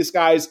it's not like this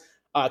guy's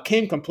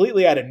came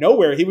completely out of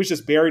nowhere. He was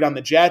just buried on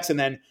the Jets and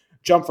then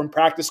jumped from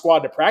practice squad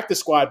to practice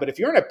squad. But if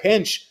you're in a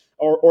pinch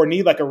or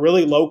need like a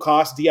really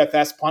low-cost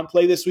DFS punt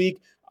play this week,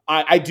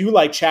 I do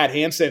like Chad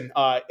Hansen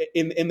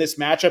in this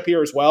matchup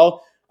here as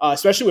well.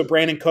 Especially with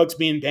Brandon Cooks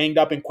being banged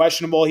up and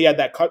questionable. He had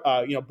that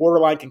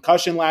borderline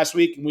concussion last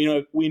week, and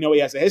we know he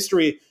has a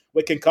history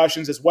with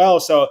concussions as well.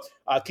 So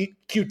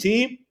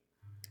QT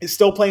is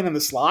still playing in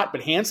the slot,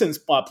 but Hansen's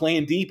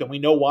playing deep, and we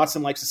know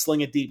Watson likes to sling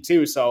it deep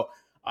too. So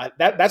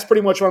that's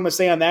pretty much what I'm going to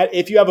say on that.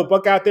 If you have a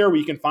book out there where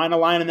you can find a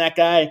line in that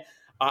guy,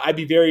 I'd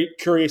be very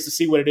curious to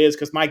see what it is,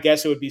 because my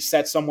guess it would be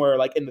set somewhere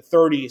like in the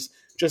 30s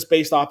just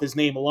based off his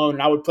name alone,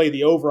 and I would play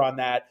the over on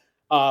that.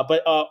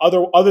 But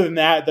other than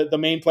that, the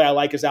main play I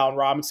like is Allen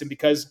Robinson,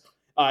 because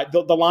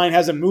the line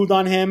hasn't moved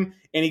on him,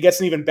 and he gets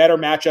an even better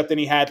matchup than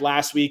he had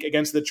last week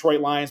against the Detroit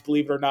Lions,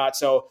 believe it or not.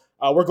 So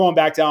we're going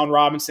back to Allen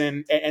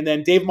Robinson. And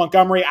then Dave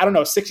Montgomery, I don't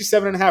know,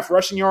 67.5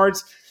 rushing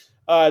yards.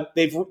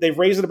 They've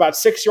raised it about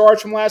 6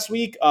 yards from last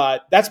week.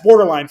 That's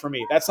borderline for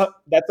me. That's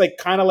like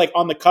kind of like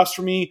on the cusp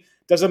for me.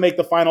 Doesn't make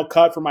the final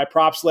cut for my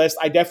props list.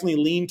 I definitely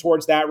lean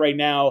towards that right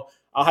now.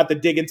 I'll have to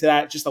dig into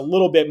that just a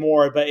little bit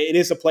more, but it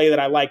is a play that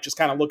I like, just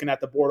kind of looking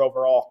at the board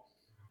overall.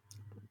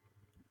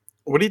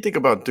 What do you think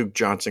about Duke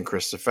Johnson,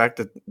 Chris? The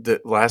fact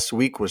that last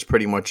week was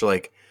pretty much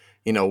like,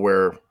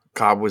 where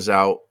Cobb was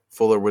out,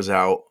 Fuller was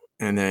out,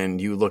 and then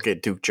you look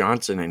at Duke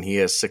Johnson and he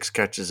has 6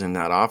 catches in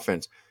that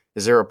offense.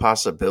 Is there a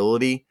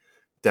possibility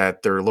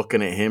that they're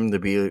looking at him to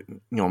be,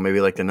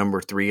 maybe like the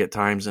number 3 at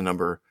times, the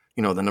number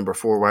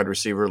 4 wide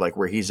receiver, like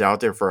where he's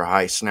out there for a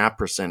high snap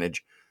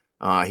percentage?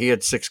 He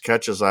had 6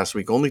 catches last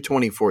week, only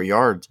 24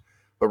 yards.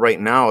 But right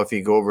now, if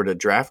you go over to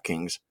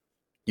DraftKings,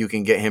 you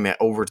can get him at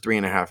over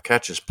 3.5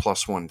 catches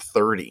plus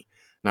 130.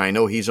 Now, I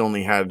know he's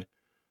only had,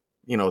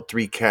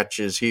 3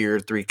 catches here,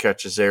 3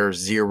 catches there,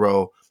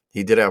 0.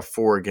 He did have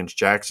 4 against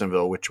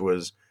Jacksonville, which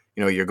was,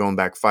 you're going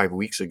back 5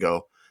 weeks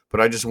ago.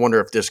 But I just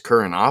wonder if this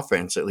current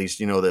offense, at least,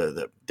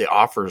 the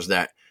offers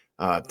that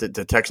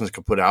the Texans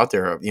could put out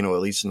there, at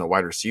least in the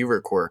wide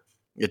receiver core,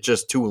 it's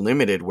just too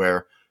limited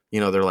where,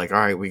 they're like, all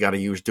right, we got to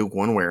use Duke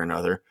one way or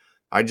another.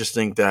 I just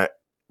think that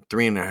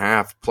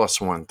 3.5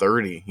 plus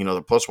 130,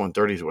 the plus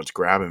 130 is what's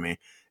grabbing me.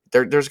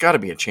 There's got to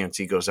be a chance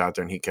he goes out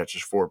there and he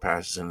catches 4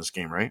 passes in this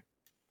game, right?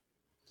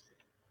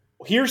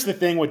 Here's the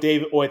thing with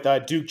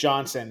Duke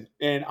Johnson,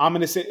 and I'm going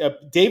to say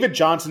David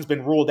Johnson's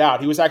been ruled out.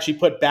 He was actually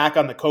put back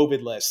on the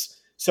COVID list.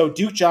 So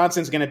Duke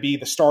Johnson's going to be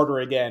the starter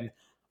again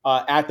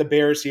at the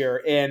Bears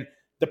here. And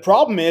the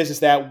problem is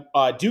that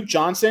Duke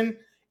Johnson,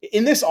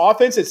 in this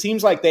offense, it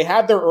seems like they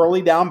have their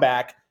early down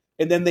back,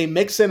 and then they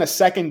mix in a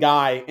second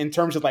guy in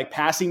terms of like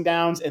passing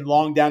downs and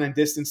long down and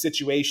distance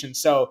situations.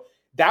 So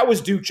that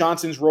was Duke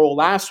Johnson's role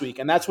last week,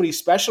 and that's what he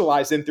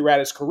specialized in throughout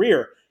his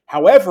career.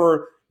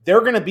 However,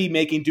 they're going to be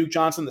making Duke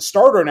Johnson the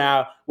starter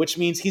now, which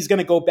means he's going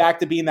to go back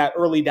to being that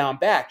early down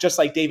back, just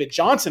like David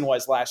Johnson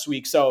was last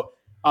week. So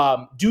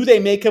do they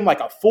make him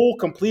like a full,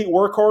 complete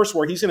workhorse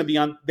where he's going to be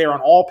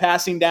on all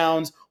passing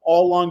downs,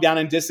 all long down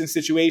and distance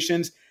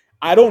situations?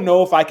 I don't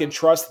know if I can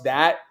trust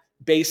that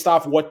based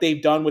off what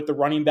they've done with the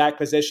running back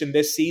position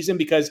this season,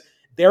 because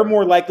they're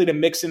more likely to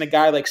mix in a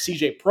guy like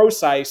CJ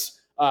Prosise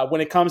when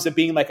it comes to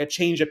being like a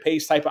change of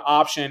pace type of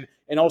option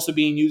and also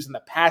being used in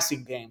the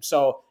passing game.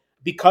 So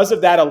because of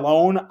that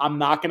alone, I'm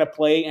not going to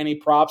play any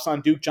props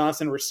on Duke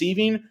Johnson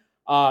receiving.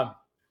 I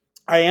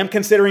am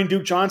considering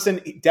Duke Johnson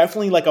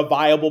definitely like a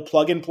viable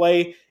plug and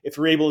play. If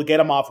you're able to get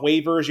him off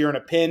waivers, you're in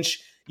a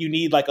pinch, you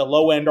need like a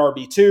low end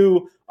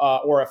RB2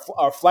 or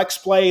a flex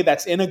play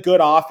that's in a good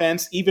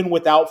offense. Even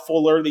without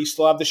Fuller, they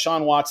still have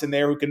Deshaun Watson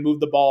there who can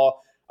move the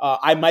ball.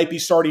 I might be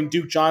starting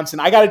Duke Johnson.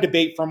 I got a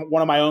debate from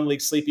one of my own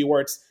leagues, Sleepy,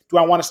 where it's, do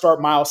I want to start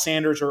Miles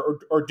Sanders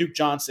or Duke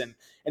Johnson?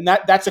 And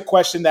that's a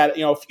question that,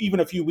 even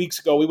a few weeks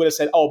ago, we would have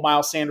said, oh,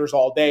 Miles Sanders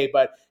all day.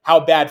 But how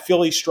bad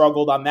Philly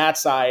struggled on that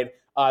side,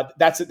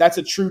 that's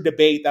a true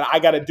debate that I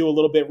got to do a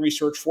little bit of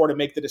research for to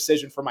make the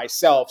decision for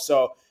myself.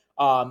 So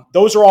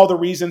those are all the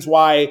reasons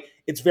why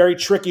it's very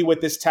tricky with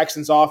this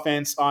Texans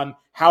offense on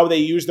how they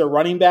use their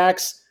running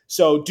backs.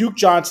 So Duke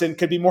Johnson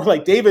could be more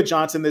like David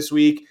Johnson this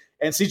week,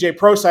 and CJ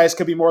Prosise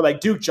could be more like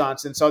Duke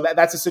Johnson. So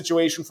that's a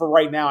situation for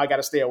right now I got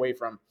to stay away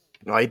from.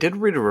 I did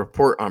read a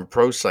report on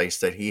Prosise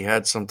that he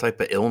had some type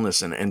of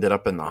illness and ended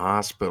up in the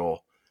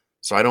hospital.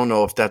 So I don't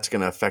know if that's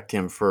going to affect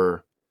him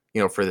for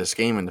this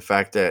game, and the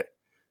fact that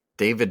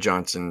David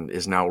Johnson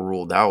is now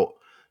ruled out.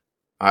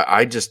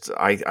 I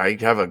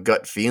have a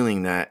gut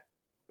feeling that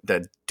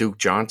Duke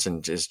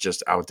Johnson is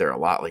just out there a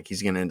lot. Like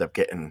he's going to end up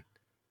getting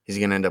he's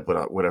going to end up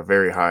with a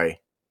very high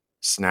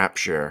snap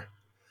share.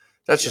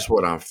 That's just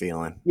what I'm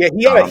feeling.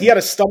 Yeah, he had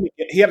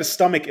a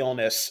stomach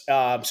illness.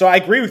 So I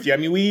agree with you. I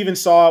mean, we even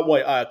saw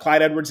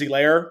Clyde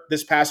Edwards-Helaire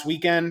this past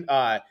weekend.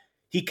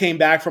 He came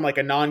back from like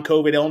a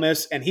non-COVID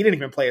illness, and he didn't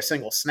even play a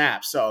single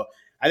snap. So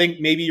I think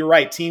maybe you're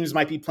right. Teams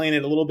might be playing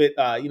it a little bit,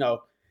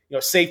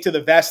 safe to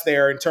the vest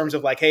there in terms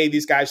of like, hey,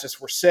 these guys just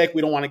were sick.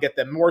 We don't want to get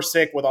them more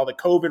sick with all the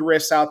COVID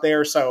risks out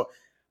there. So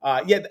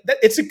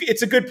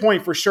it's a good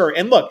point for sure.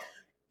 And look,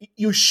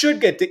 you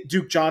should get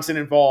Duke Johnson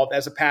involved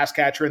as a pass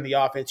catcher in the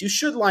offense. You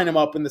should line him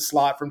up in the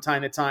slot from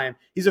time to time.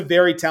 He's a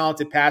very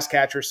talented pass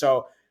catcher.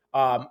 So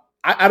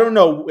I don't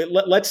know.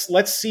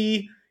 Let's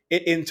see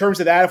in terms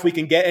of that if we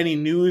can get any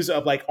news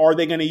of like, are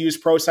they going to use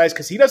ProSize?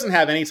 Because he doesn't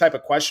have any type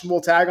of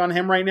questionable tag on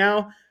him right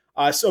now.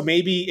 So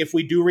maybe if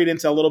we do read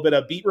into a little bit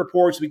of beat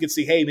reports, we could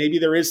see, hey, maybe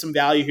there is some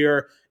value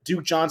here.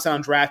 Duke Johnson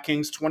on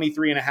DraftKings,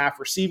 23.5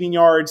 receiving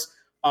yards.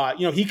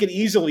 He could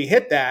easily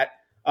hit that.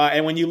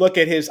 And when you look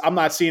at his, I'm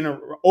not seeing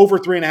over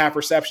 3.5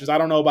 receptions. I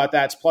don't know about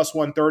that. It's plus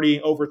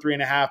 130, over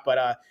 3.5,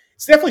 but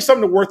it's definitely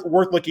something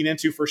worth looking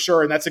into for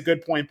sure. And that's a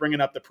good point, bringing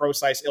up the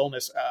ProSize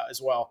illness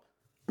as well.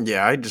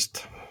 Yeah, I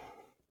don't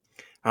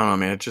know,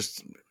 man.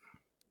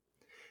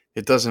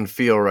 It doesn't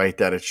feel right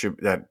that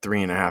that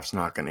 3.5 is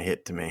not going to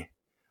hit to me.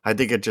 I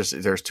think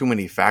there's too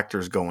many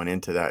factors going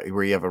into that,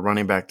 where you have a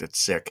running back that's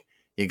sick,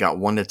 you got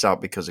one that's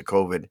out because of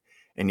COVID,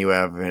 and you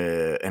have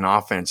an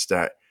offense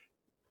that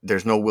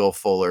there's no Will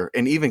Fuller,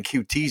 and even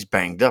QT's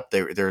banged up.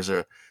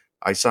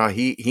 I saw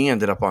he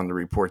ended up on the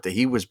report that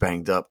he was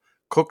banged up.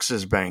 Cooks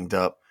is banged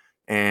up,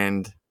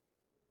 and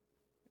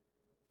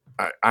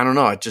I don't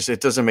know.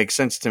 It doesn't make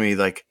sense to me,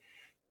 like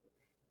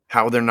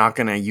how they're not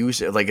going to use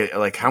it.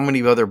 Like how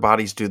many other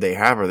bodies do they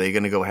have? Are they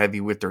going to go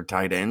heavy with their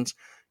tight ends?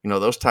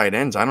 Those tight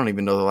ends, I don't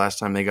even know the last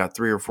time they got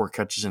 3 or 4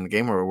 catches in the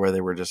game or where they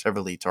were just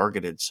heavily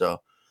targeted.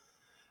 So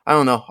I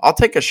don't know. I'll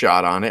take a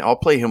shot on it. I'll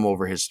play him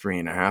over his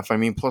 3.5. I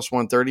mean, plus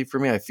 130 for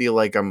me. I feel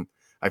like I'm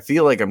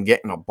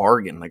getting a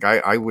bargain. Like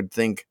I would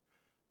think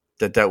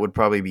that would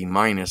probably be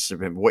minus.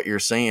 What you're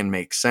saying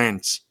makes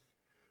sense,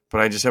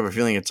 but I just have a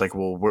feeling it's like,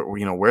 well,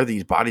 where are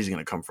these bodies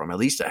going to come from? At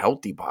least the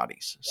healthy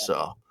bodies. Yeah.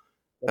 So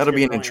that'll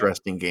be an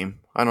interesting game.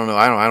 I don't know.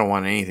 I don't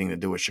want anything to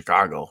do with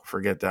Chicago.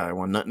 Forget that. I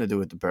want nothing to do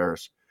with the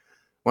Bears.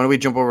 Why don't we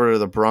jump over to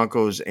the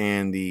Broncos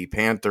and the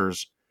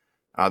Panthers?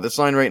 This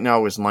line right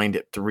now is lined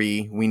at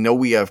 3. We know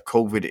we have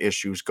COVID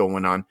issues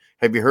going on.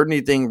 Have you heard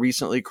anything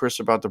recently, Chris,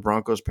 about the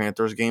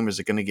Broncos-Panthers game? Is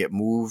it going to get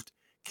moved,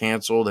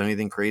 canceled,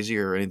 anything crazy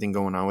or anything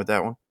going on with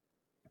that one?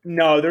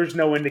 No, there's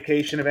no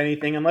indication of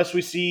anything unless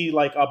we see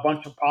like a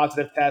bunch of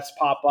positive tests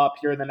pop up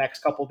here in the next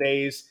couple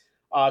days.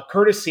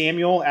 Curtis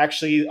Samuel,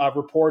 actually,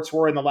 reports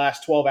were in the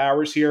last 12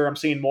 hours here. I'm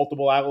seeing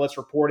multiple outlets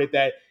reported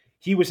that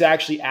he was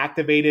actually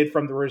activated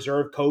from the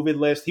reserve COVID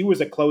list. He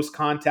was a close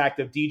contact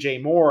of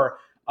DJ Moore.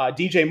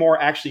 DJ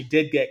Moore actually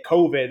did get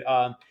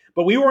COVID,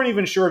 but we weren't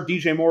even sure if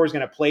DJ Moore was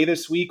going to play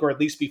this week or at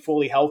least be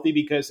fully healthy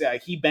because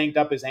he banged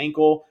up his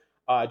ankle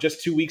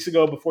just 2 weeks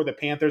ago before the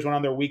Panthers went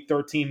on their Week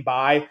 13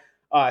 bye.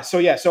 So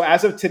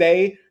as of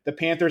today, the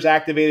Panthers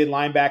activated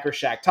linebacker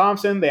Shaq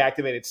Thompson. They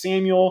activated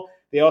Samuel.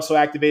 They also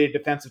activated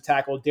defensive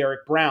tackle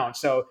Derek Brown.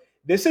 So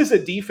this is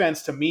a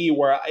defense to me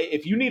where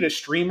if you need a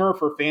streamer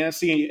for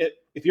fantasy,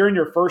 if you're in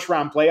your first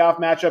round playoff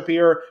matchup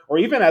here, or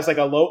even as like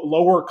a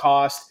lower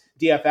cost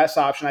DFS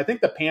option, I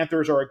think the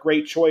Panthers are a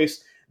great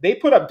choice. They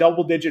put up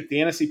double-digit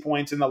fantasy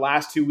points in the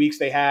last 2 weeks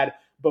they had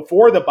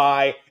before the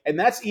bye, and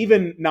that's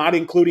even not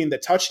including the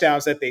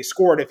touchdowns that they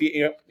scored.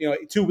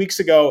 If 2 weeks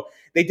ago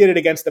they did it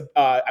against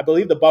I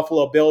believe the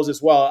Buffalo Bills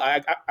as well.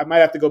 I might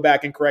have to go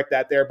back and correct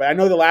that there, but I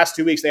know the last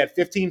 2 weeks they had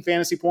 15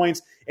 fantasy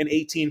points and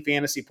 18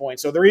 fantasy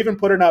points. So they're even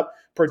putting up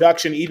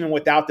production even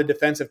without the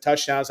defensive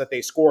touchdowns that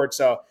they scored.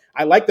 So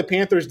I like the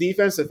Panthers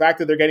defense, the fact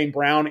that they're getting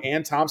Brown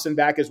and Thompson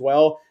back as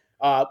well.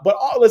 But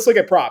let's look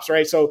at props,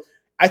 right? So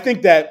I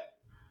think that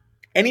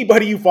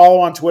anybody you follow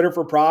on Twitter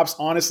for props,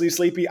 honestly,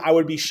 Sleepy, I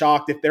would be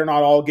shocked if they're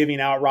not all giving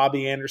out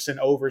Robbie Anderson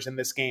overs in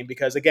this game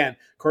because, again,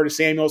 Curtis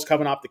Samuel's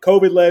coming off the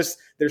COVID list.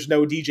 There's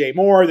no DJ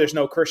Moore. There's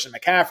no Christian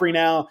McCaffrey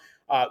now.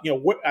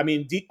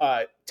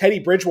 Teddy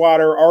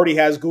Bridgewater already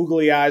has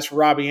googly eyes for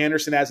Robbie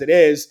Anderson as it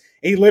is.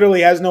 He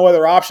literally has no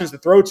other options to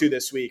throw to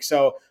this week.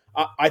 So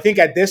I think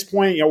at this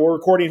point, we're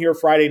recording here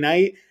Friday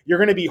night. You're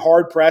going to be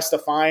hard-pressed to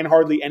find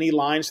hardly any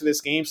lines to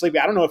this game. Sleepy,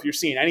 I don't know if you're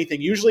seeing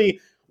anything.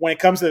 Usually when it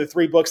comes to the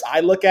 3 books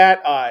I look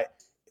at, I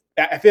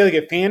feel like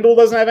if FanDuel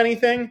doesn't have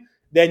anything,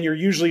 then you're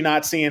usually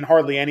not seeing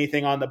hardly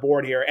anything on the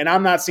board here. And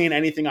I'm not seeing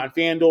anything on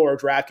FanDuel or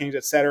DraftKings,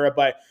 et cetera.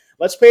 But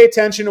let's pay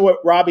attention to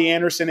what Robbie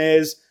Anderson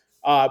is,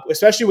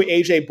 especially with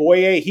A.J.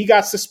 Boye. He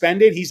got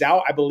suspended. He's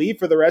out, I believe,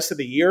 for the rest of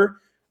the year.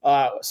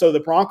 So the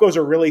Broncos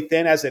are really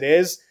thin as it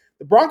is.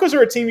 The Broncos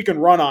are a team you can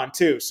run on,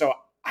 too. So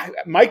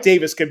Mike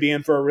Davis could be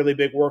in for a really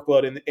big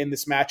workload in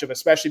this matchup,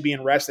 especially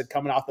being rested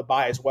coming off the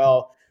bye as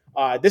well.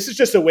 This is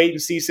just a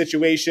wait-and-see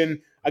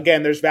situation.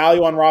 Again, there's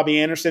value on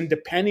Robbie Anderson.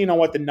 Depending on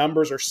what the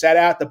numbers are set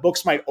at, the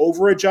books might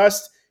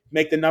over-adjust,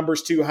 make the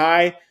numbers too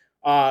high.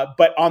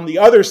 But on the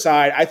other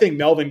side, I think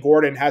Melvin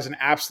Gordon has an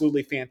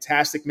absolutely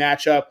fantastic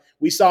matchup.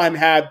 We saw him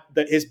have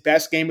his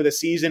best game of the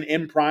season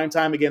in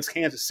primetime against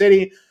Kansas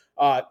City.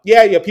 People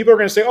are going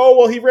to say, oh,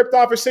 well, he ripped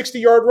off a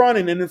 60-yard run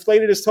and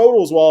inflated his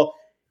totals. Well,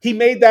 he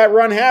made that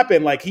run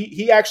happen. Like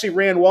he actually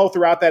ran well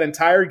throughout that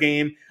entire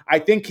game. I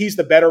think he's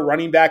the better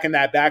running back in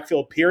that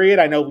backfield, period.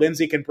 I know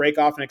Lindsey can break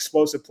off an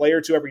explosive play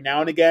or two every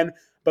now and again,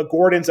 but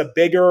Gordon's a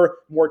bigger,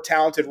 more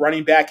talented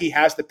running back. He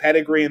has the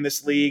pedigree in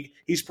this league.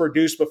 He's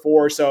produced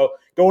before. So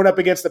going up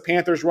against the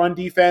Panthers' run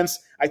defense,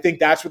 I think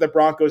that's where the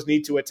Broncos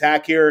need to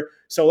attack here.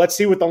 So let's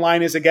see what the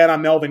line is again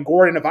on Melvin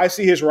Gordon. If I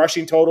see his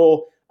rushing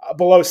total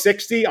below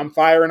 60, I'm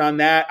firing on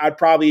that. I'd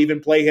probably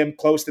even play him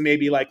close to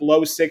maybe like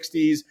low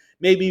 60s,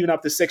 maybe even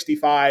up to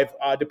 65,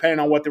 depending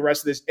on what the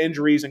rest of his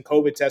injuries and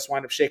COVID tests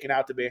wind up shaking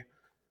out to be.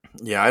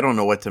 Yeah, I don't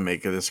know what to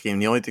make of this game.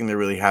 The only thing they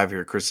really have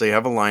here, Chris, they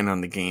have a line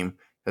on the game.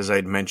 As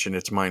I'd mentioned,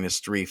 it's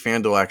 -3.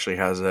 FanDuel actually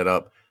has that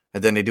up.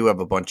 And then they do have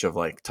a bunch of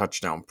like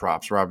touchdown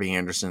props. Robbie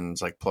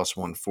Anderson's like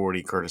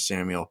 +140, Curtis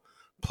Samuel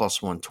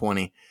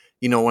 +120.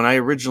 When I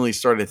originally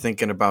started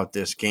thinking about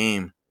this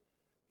game,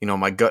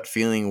 my gut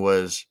feeling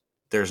was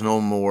there's no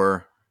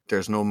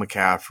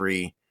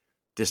McCaffrey.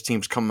 This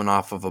team's coming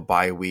off of a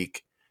bye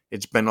week.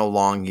 It's been a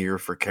long year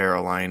for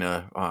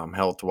Carolina,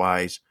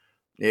 health-wise.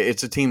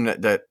 It's a team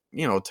that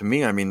to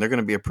me, I mean, they're going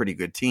to be a pretty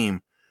good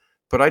team.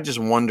 But I just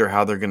wonder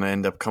how they're going to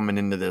end up coming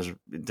into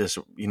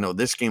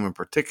this game in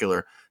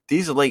particular.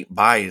 These late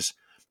buys,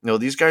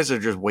 these guys are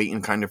just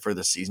waiting kind of for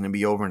the season to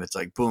be over, and it's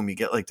like, boom, you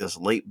get like this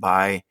late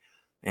buy,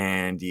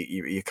 and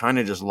you kind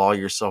of just lull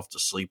yourself to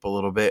sleep a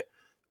little bit.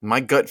 My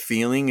gut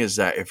feeling is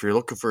that if you're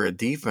looking for a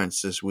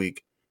defense this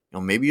week,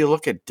 maybe you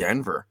look at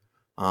Denver.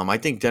 I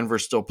think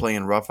Denver's still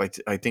playing rough.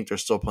 I think they're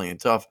still playing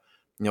tough.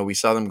 We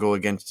saw them go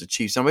against the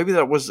Chiefs. Now maybe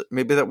that was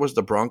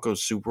the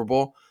Broncos Super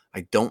Bowl.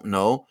 I don't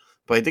know.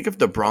 But I think if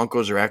the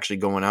Broncos are actually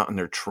going out and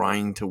they're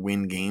trying to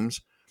win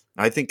games,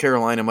 I think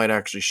Carolina might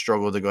actually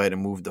struggle to go ahead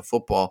and move the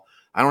football.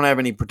 I don't have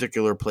any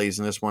particular plays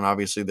in this one.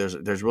 Obviously,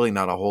 there's really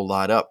not a whole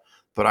lot up.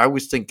 But I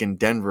was thinking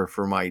Denver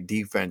for my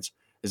defense.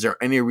 Is there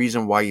any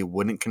reason why you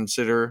wouldn't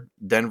consider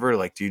Denver?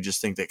 Like, do you just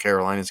think that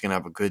Carolina's going to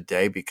have a good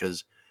day?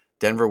 Because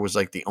Denver was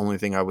like the only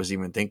thing I was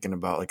even thinking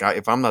about. Like,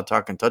 if I'm not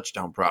talking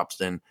touchdown props,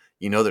 then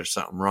there's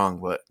something wrong.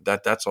 But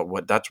that's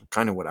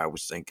kind of what I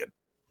was thinking.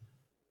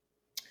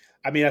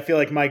 I mean, I feel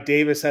like Mike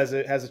Davis has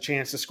a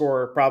chance to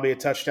score probably a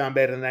touchdown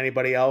better than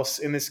anybody else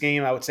in this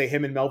game. I would say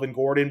him and Melvin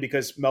Gordon,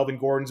 because Melvin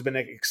Gordon's been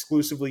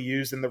exclusively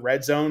used in the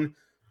red zone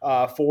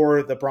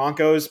for the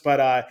Broncos.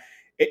 But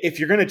if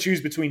you're going to choose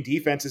between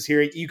defenses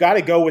here, you got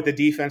to go with the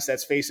defense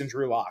that's facing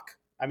Drew Lock.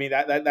 I mean,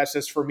 that's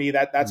just for me.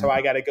 That's how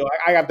I got to go.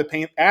 I have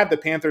the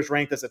Panthers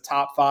ranked as a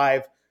top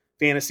 5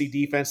 fantasy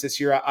defense this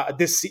year.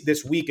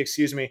 This week,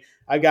 excuse me.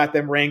 I got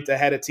them ranked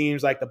ahead of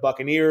teams like the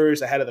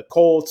Buccaneers, ahead of the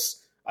Colts,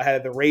 ahead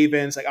of the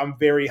Ravens. Like, I'm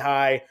very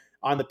high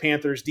on the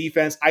Panthers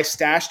defense. I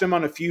stashed them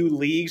on a few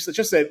leagues. It's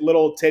just a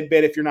little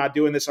tidbit if you're not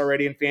doing this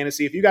already in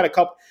fantasy. If you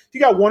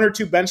got 1 or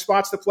 2 bench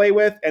spots to play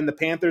with and the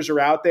Panthers are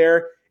out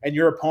there and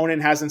your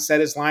opponent hasn't set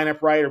his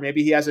lineup right, or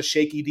maybe he has a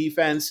shaky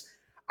defense,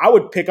 I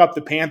would pick up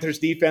the Panthers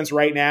defense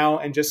right now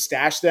and just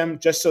stash them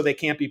just so they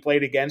can't be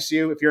played against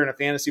you if you're in a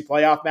fantasy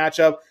playoff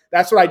matchup.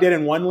 That's what I did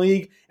in one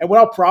league. And what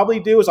I'll probably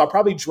do is I'll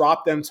probably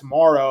drop them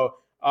tomorrow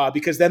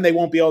because then they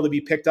won't be able to be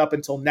picked up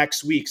until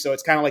next week. So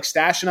it's kind of like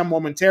stashing them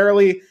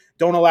momentarily.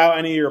 Don't allow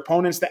any of your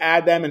opponents to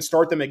add them and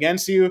start them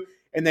against you.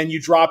 And then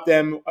you drop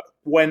them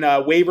when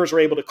waivers are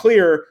able to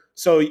clear,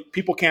 so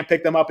people can't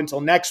pick them up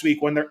until next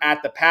week when they're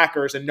at the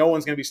Packers, and no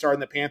one's going to be starting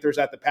the Panthers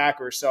at the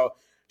Packers. So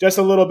just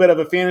a little bit of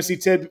a fantasy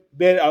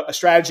tidbit, a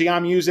strategy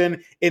I'm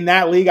using. In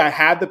that league, I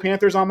had the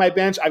Panthers on my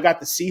bench. I've got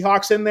the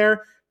Seahawks in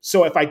there.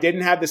 So if I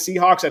didn't have the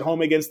Seahawks at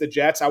home against the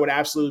Jets, I would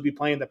absolutely be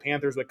playing the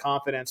Panthers with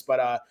confidence.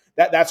 But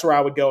that's where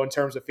I would go in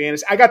terms of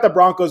fantasy. I got the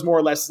Broncos more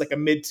or less as like a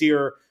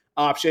mid-tier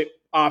option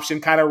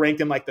kind of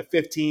ranked in like the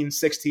 15,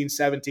 16,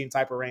 17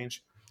 type of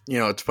range.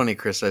 It's funny,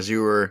 Chris,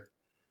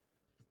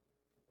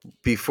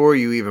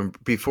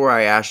 before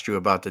I asked you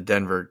about the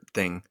Denver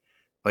thing,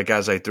 like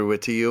as I threw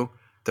it to you,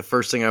 the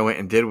first thing I went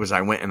and did was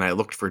I went and I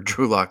looked for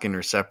Drew Lock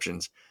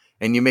interceptions.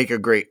 And you make a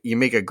great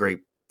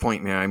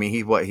point, man. I mean,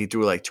 he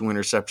threw like 2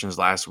 interceptions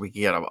last week.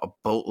 He had a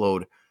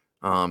boatload,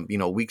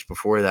 weeks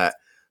before that.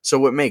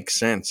 So it makes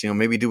sense.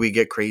 Maybe do we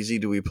get crazy?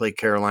 Do we play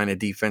Carolina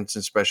defense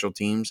and special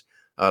teams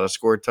to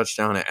score a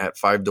touchdown at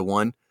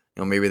 5-1?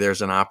 Maybe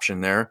there's an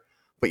option there.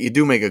 But you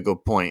do make a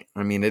good point.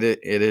 I mean, it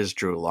is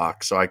Drew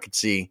Lock, so I could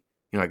see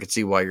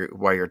why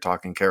you're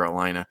talking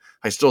Carolina.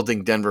 I still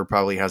think Denver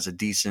probably has a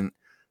decent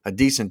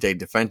day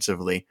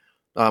defensively.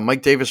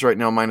 Mike Davis right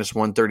now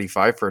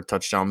 -135 for a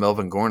touchdown.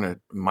 Melvin Gordon at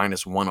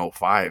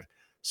 -105.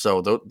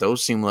 So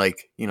those seem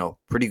like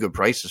pretty good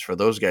prices for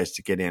those guys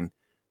to get in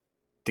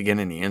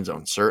the end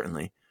zone.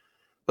 Certainly.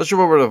 Let's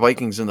jump over to the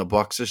Vikings and the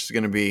Bucks. This is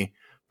going to be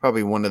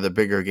probably one of the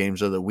bigger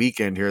games of the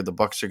weekend here. The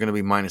Bucks are going to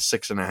be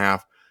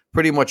 -6.5.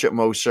 Pretty much at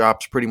most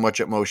shops.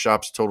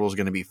 Total is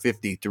going to be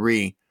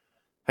 53.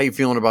 How you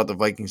feeling about the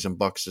Vikings and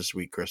Bucks this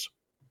week, Chris?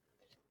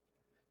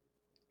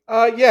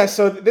 Yeah,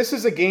 so this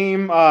is a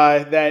game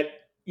that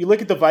you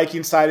look at the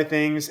Vikings side of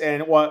things,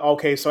 and well,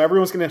 okay, so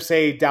everyone's going to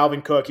say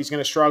Dalvin Cook, he's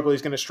going to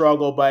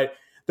struggle, but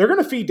they're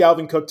going to feed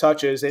Dalvin Cook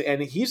touches,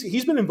 and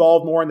he's been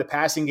involved more in the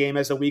passing game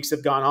as the weeks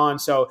have gone on.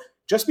 So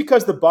just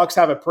because the Bucks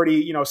have a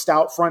pretty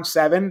stout front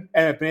seven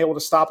and have been able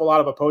to stop a lot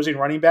of opposing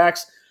running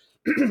backs,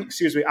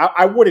 excuse me,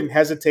 I wouldn't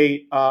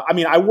hesitate.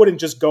 I wouldn't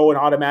just go and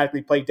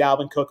automatically play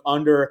Dalvin Cook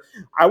under.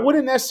 I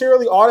wouldn't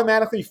necessarily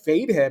automatically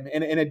fade him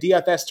in a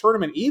DFS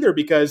tournament either,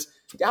 because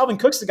Dalvin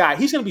Cook's the guy.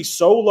 He's going to be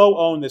so low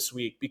owned this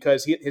week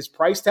because his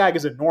price tag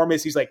is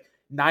enormous. He's like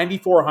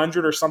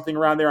 9,400 or something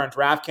around there on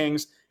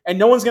DraftKings, and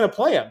no one's going to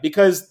play him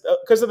because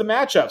of the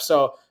matchup.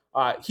 So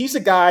he's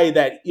a guy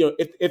that,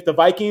 if the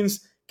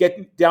Vikings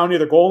get down near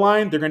the goal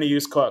line, they're going to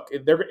use Cook.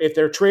 If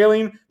they're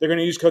trailing, they're going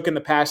to use Cook in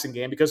the passing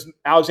game, because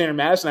Alexander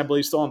Madison, I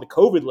believe, is still on the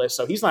COVID list,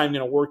 so he's not even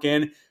going to work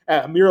in.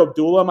 Amir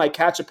Abdullah might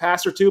catch a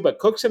pass or two, but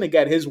Cook's going to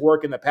get his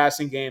work in the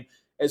passing game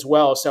as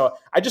well. So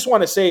I just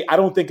want to say I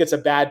don't think it's a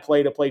bad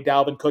play to play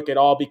Dalvin Cook at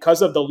all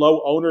because of the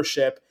low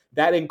ownership.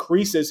 That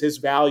increases his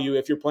value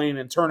if you're playing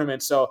in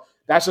tournaments. So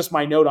that's just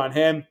my note on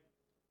him.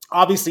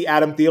 Obviously,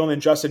 Adam Thielen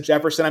and Justin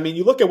Jefferson. I mean,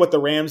 you look at what the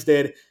Rams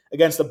did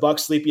against the Bucs,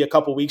 Sleepy, a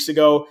couple weeks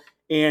ago,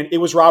 and it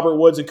was Robert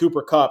Woods and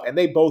Cooper Kupp, and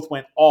they both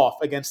went off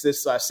against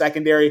this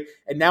secondary.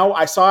 And now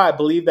I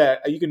believe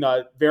that you can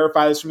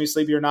verify this for me,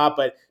 Sleepy, or not,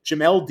 but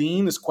Jamel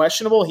Dean is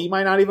questionable. He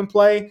might not even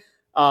play.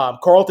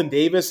 Carlton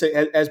Davis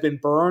has been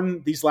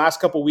burned these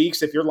last couple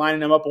weeks. If you're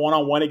lining him up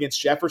one-on-one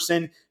against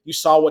Jefferson, you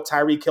saw what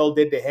Tyreek Hill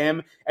did to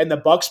him. And the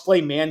Bucs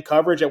play man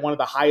coverage at one of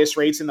the highest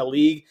rates in the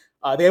league.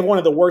 They have one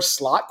of the worst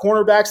slot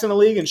cornerbacks in the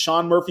league in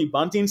Sean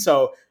Murphy-Bunting.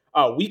 So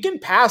we can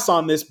pass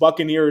on this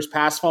Buccaneers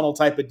pass funnel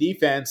type of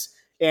defense.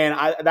 And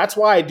that's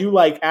why I do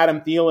like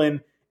Adam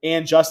Thielen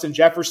and Justin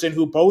Jefferson,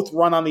 who both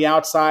run on the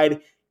outside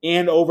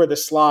and over the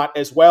slot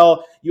as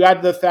well. You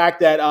add the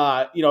fact that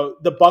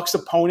the Bucs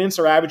opponents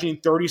are averaging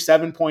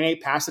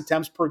 37.8 pass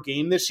attempts per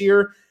game this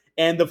year,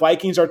 and the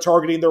Vikings are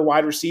targeting their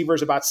wide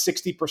receivers about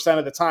 60%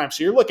 of the time.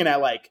 So you're looking at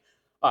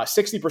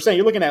 60%.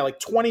 You're looking at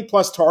 20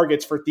 plus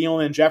targets for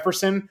Thielen and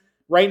Jefferson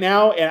right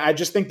now, and I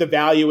just think the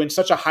value in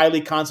such a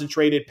highly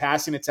concentrated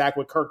passing attack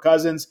with Kirk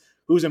Cousins,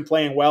 who's been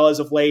playing well as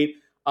of late.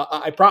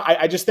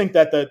 I just think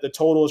that the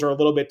totals are a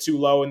little bit too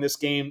low in this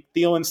game.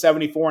 Thielen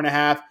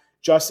 74.5,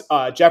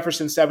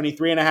 Jefferson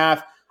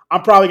 73.5.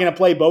 I'm probably going to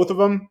play both of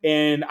them,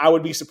 and I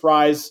would be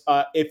surprised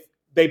if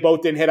they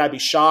both didn't hit. I'd be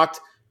shocked.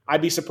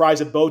 I'd be surprised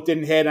if both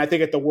didn't hit, and I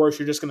think at the worst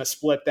you're just going to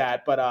split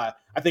that. But I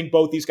think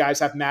both these guys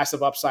have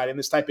massive upside in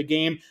this type of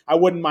game. I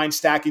wouldn't mind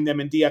stacking them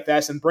in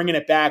DFS and bringing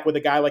it back with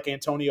a guy like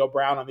Antonio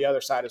Brown on the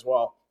other side as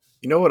well.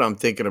 You know what I'm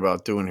thinking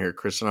about doing here,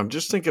 Chris? And I'm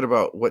just thinking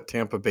about what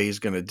Tampa Bay is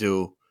going to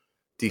do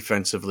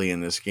defensively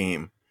in this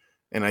game.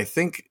 And I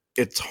think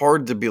it's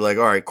hard to be like,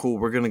 all right, cool,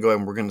 we're going to go ahead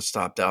and we're going to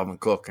stop Dalvin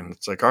Cook. And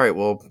it's like, all right,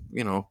 well,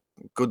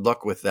 good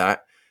luck with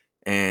that.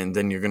 And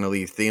then you're going to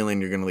leave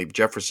Thielen, you're going to leave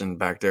Jefferson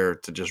back there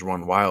to just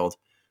run wild.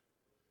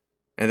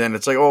 And then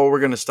it's like, oh, we're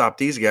going to stop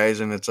these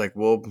guys. And it's like,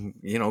 well, go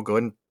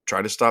ahead and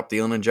try to stop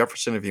Thielen and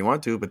Jefferson if you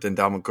want to, but then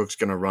Dalvin Cook's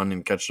going to run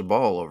and catch the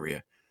ball over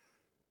you.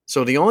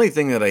 So the only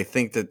thing that I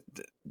think that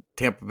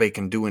Tampa Bay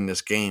can do in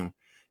this game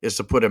is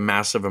to put a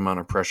massive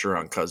amount of pressure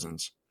on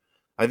Cousins.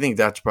 I think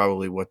that's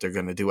probably what they're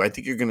going to do. I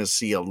think you're going to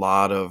see a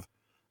lot of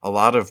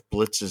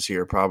blitzes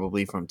here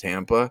probably from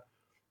Tampa.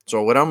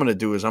 So what I'm going to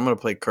do is I'm going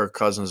to play Kirk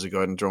Cousins to go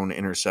ahead and throw an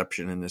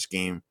interception in this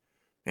game.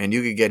 And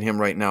you could get him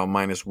right now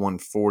minus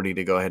 140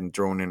 to go ahead and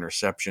throw an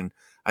interception.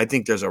 I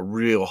think there's a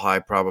real high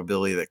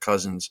probability that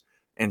Cousins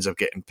ends up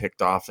getting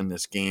picked off in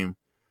this game.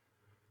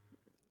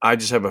 I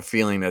just have a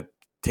feeling that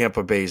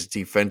Tampa Bay's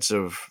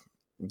defensive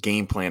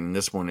game plan in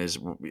this one is,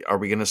 are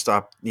we going to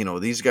stop,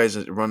 these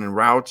guys running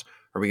routes?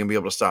 Are we going to be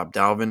able to stop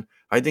Dalvin?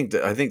 I think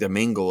the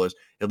main goal is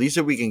at least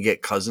if we can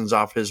get Cousins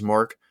off his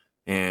mark,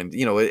 and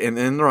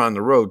and they're on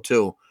the road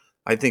too.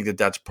 I think that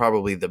that's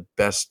probably the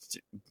best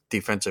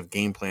defensive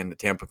game plan that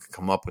Tampa can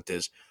come up with,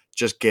 is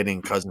just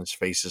getting Cousins'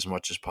 face as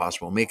much as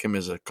possible, make him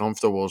as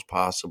comfortable as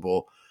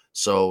possible,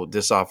 so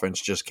this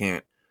offense just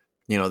can't,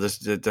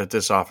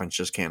 this offense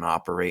just can't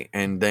operate.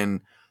 And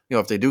then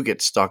if they do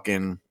get stuck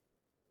in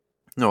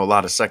a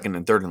lot of second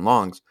and third and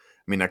longs,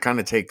 I mean, that kind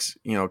of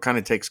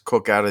takes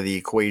Cook out of the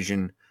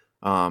equation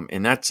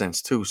in that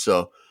sense too.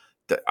 So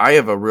I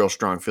have a real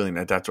strong feeling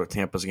that that's what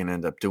Tampa's going to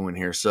end up doing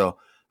here. So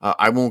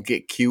I won't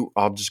get cute.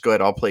 I'll just go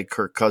ahead. I'll play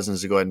Kirk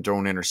Cousins to go ahead and throw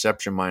an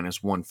interception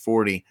minus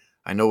 140.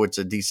 I know it's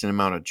a decent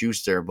amount of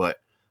juice there, but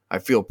I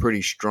feel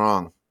pretty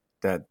strong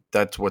that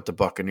that's what the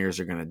Buccaneers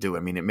are going to do. I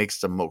mean, it makes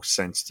the most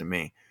sense to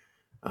me.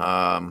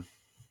 All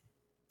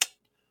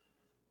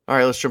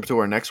right, let's jump to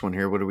our next one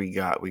here. What do we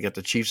got? We got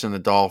the Chiefs and the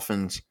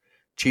Dolphins.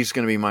 Chiefs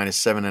going to be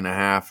minus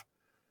 7.5.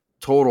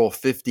 Total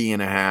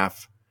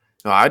 50.5.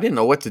 Now, I didn't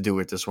know what to do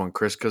with this one,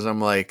 Chris, because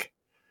I'm like,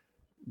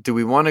 do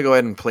we want to go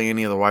ahead and play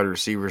any of the wide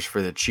receivers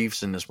for the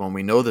Chiefs in this one?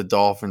 We know the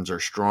Dolphins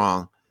are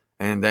strong.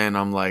 And then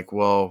I'm like,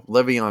 well,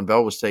 Le'Veon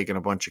Bell was taking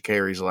a bunch of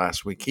carries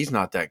last week. He's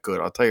not that good.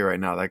 I'll tell you right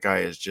now, that guy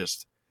is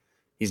just,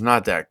 he's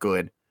not that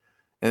good.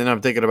 And then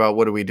I'm thinking about,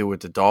 what do we do with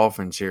the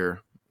Dolphins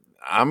here?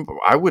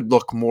 I would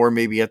look more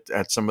maybe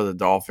at some of the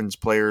Dolphins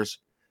players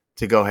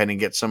to go ahead and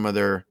get some of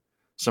their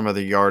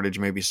yardage,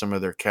 maybe some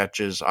of their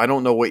catches. I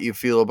don't know what you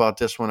feel about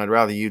this one. I'd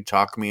rather you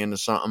talk me into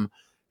something.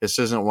 This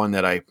isn't one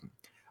that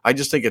I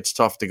just think it's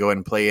tough to go ahead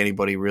and play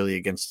anybody really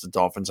against the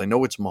Dolphins. I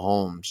know it's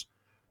Mahomes.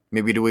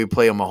 Maybe do we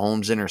play a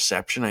Mahomes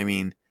interception? I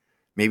mean,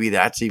 maybe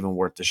that's even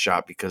worth the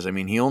shot because, I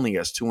mean, he only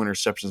has 2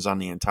 interceptions on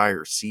the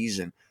entire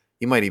season.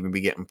 He might even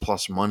be getting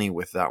plus money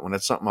with that one.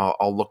 That's something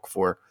I'll look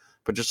for.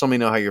 But just let me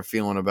know how you're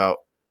feeling about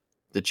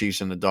the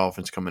Chiefs and the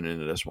Dolphins coming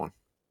into this one.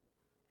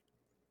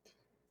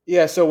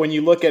 Yeah, so when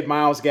you look at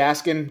Myles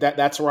Gaskin,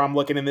 that's where I'm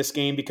looking in this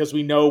game because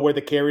we know where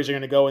the carries are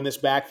going to go in this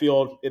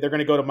backfield. They're going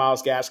to go to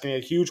Myles Gaskin. He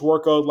had a huge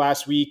workload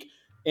last week,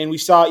 and we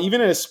saw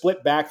even in a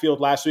split backfield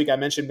last week, I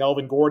mentioned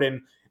Melvin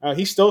Gordon.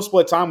 He still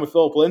split time with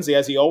Phillip Lindsay,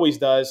 as he always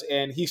does,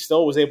 and he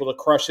still was able to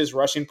crush his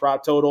rushing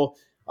prop total.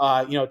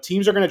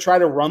 Teams are going to try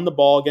to run the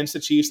ball against the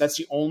Chiefs. That's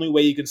the only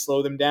way you can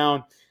slow them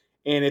down.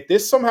 And if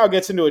this somehow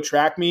gets into a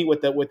track meet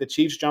with the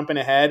Chiefs jumping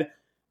ahead,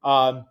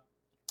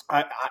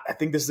 I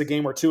think this is a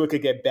game where Tua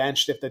could get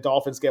benched if the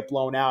Dolphins get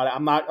blown out.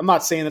 I'm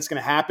not saying that's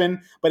going to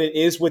happen, but it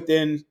is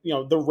within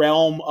the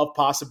realm of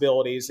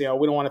possibilities. We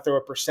don't want to throw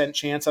a percent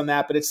chance on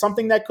that, but it's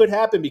something that could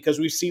happen because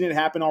we've seen it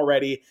happen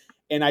already.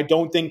 And I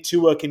don't think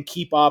Tua can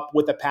keep up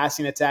with a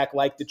passing attack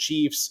like the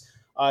Chiefs,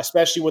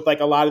 especially with like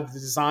a lot of the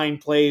design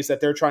plays that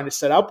they're trying to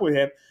set up with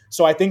him.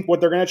 So I think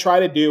what they're going to try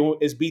to do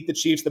is beat the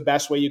Chiefs the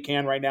best way you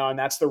can right now, and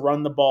that's to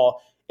run the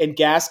ball. And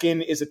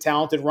Gaskin is a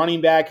talented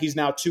running back. He's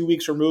now 2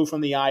 weeks removed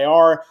from the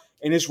IR,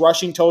 and his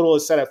rushing total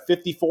is set at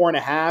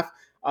 54.5.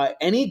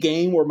 Any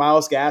game where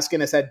Myles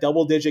Gaskin has had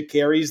double-digit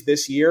carries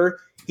this year,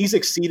 he's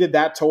exceeded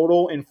that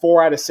total in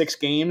 4 out of 6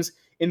 games.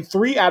 In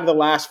 3 out of the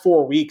last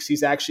 4 weeks,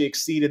 he's actually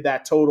exceeded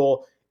that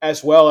total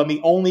as well. And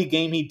the only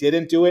game he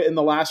didn't do it in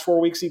the last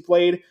 4 weeks he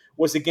played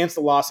was against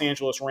the Los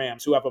Angeles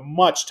Rams, who have a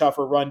much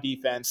tougher run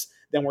defense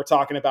than we're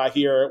talking about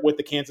here with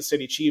the Kansas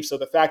City Chiefs. So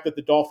the fact that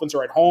the Dolphins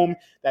are at home,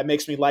 that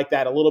makes me like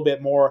that a little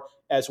bit more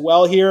as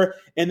well here.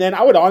 And then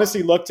I would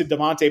honestly look to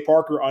Devontae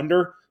Parker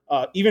under.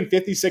 Even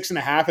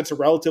 56.5, it's a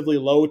relatively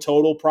low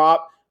total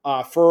prop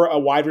for a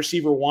wide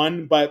receiver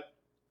one. But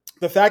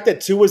the fact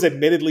that Tua has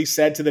admittedly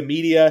said to the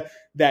media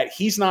that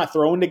he's not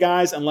throwing to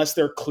guys unless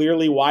they're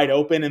clearly wide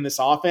open in this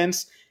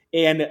offense,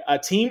 and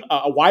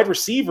a wide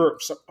receiver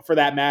for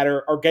that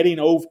matter, are getting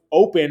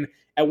open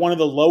at one of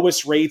the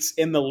lowest rates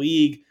in the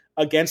league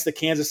against the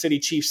Kansas City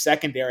Chiefs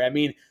secondary. I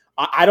mean,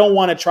 I don't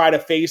want to try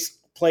to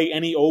play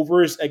any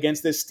overs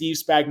against this Steve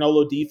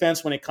Spagnuolo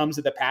defense when it comes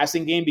to the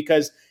passing game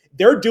because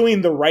they're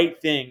doing the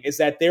right thing, is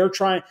that they're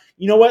trying,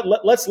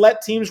 let's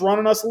let teams run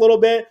on us a little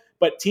bit,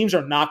 but teams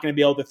are not going to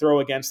be able to throw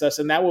against us.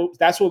 And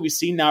that's what we've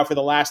seen now for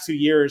the last 2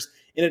 years.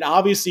 And it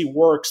obviously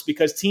works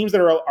because teams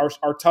that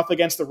are tough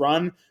against the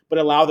run but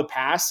allow the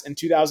pass in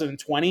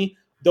 2020,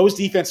 those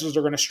defenses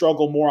are going to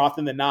struggle more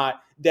often than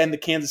not than the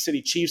Kansas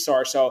City Chiefs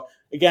are. So,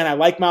 again, I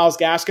like Myles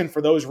Gaskin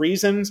for those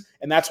reasons,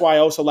 and that's why I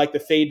also like to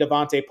fade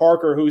Devontae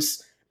Parker,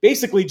 who's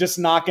basically just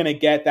not going to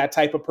get that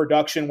type of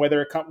production when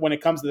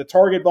it comes to the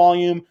target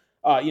volume,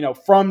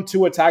 from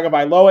Tua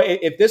Tagovailoa.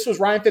 If this was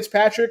Ryan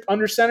Fitzpatrick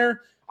under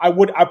center, I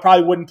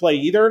probably wouldn't play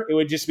either. It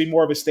would just be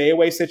more of a stay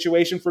away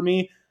situation for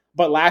me.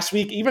 But last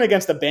week, even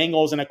against the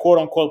Bengals in a quote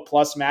unquote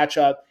plus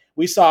matchup,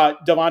 we saw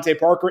Devontae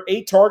Parker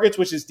 8 targets,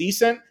 which is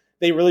decent.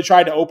 They really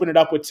tried to open it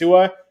up with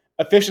Tua.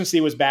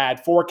 Efficiency was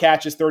bad. 4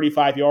 catches,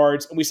 35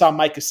 yards. And we saw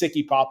Mike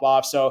Gesicki pop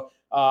off. So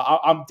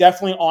I'm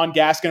definitely on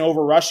Gaskin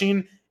over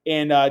rushing.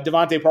 And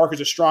Devontae Parker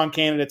is a strong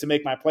candidate to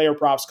make my player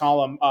props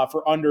column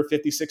for under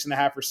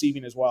 56.5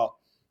 receiving as well.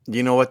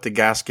 You know what? The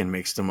Gaskin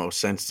makes the most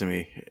sense to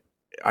me.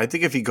 I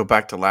think if you go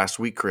back to last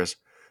week, Chris,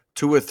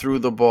 Tua threw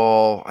the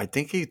ball. I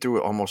think he threw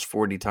it almost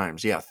 40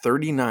 times. Yeah,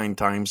 39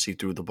 times he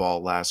threw the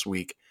ball last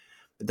week.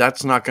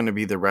 That's not going to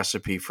be the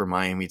recipe for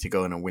Miami to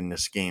go in and win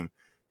this game.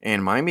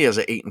 And Miami has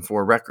an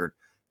 8-4 record.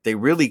 They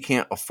really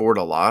can't afford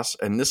a loss.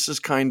 And this is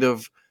kind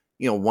of,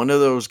 one of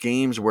those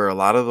games where a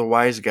lot of the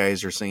wise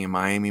guys are saying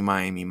Miami,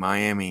 Miami,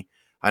 Miami.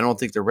 I don't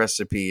think the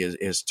recipe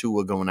is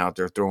Tua going out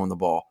there throwing the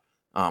ball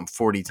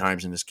 40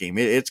 times in this game.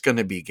 It's going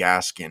to be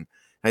Gaskin.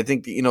 I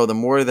think, the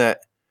more that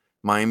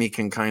Miami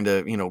can kind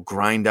of,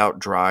 grind out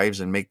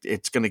drives and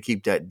it's going to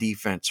keep that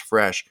defense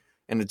fresh,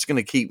 and it's going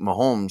to keep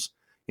Mahomes,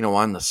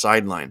 on the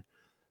sideline.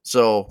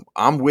 So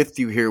I'm with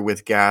you here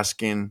with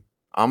Gaskin.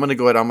 I'm going to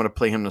go ahead. I'm going to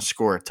play him to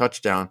score a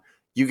touchdown.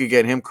 You could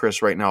get him,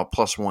 Chris, right now,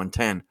 plus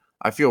 110.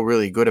 I feel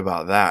really good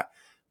about that.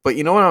 But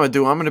you know what I'm going to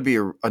do? I'm going to be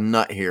a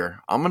nut here.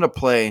 I'm going to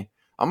play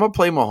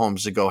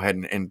Mahomes to go ahead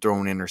and throw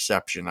an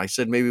interception. I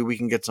said maybe we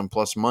can get some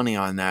plus money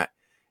on that,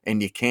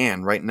 and you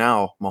can. Right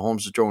now, Mahomes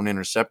is throwing an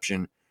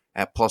interception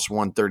at plus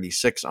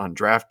 136 on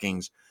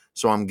DraftKings.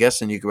 So I'm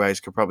guessing you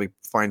guys could probably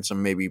find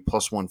some maybe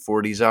plus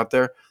 140s out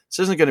there. This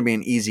isn't going to be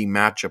an easy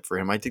matchup for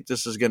him. I think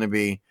this is going to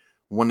be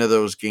one of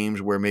those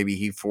games where maybe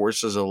he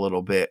forces a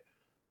little bit.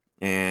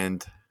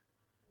 And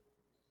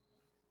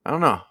I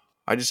don't know.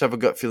 I just have a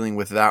gut feeling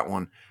with that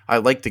one. I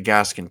like the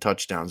Gaskin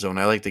touchdown zone.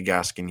 I like the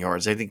Gaskin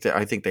yards. I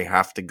think they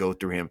have to go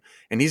through him,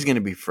 and he's going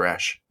to be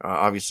fresh.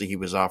 Obviously, he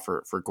was off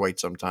for quite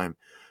some time.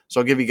 So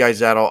I'll give you guys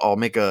that. I'll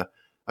make a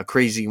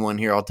crazy one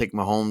here. I'll take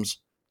Mahomes,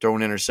 throw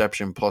an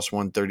interception plus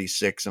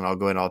 136, and I'll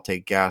go ahead and I'll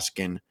take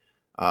Gaskin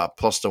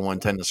plus the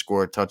 110 to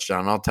score a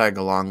touchdown. I'll tag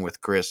along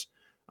with Chris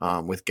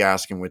with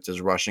Gaskin with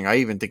his rushing. I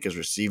even think his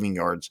receiving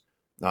yards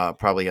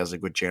probably has a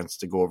good chance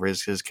to go over.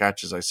 His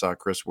catches I saw,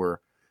 Chris,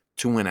 were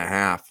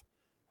 2.5,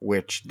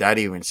 which that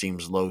even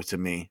seems low to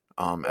me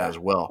as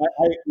well.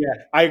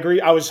 I agree.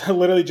 I was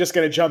literally just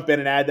going to jump in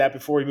and add that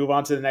before we move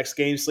on to the next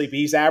game, Sleepy.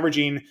 He's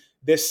averaging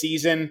this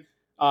season,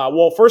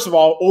 well, first of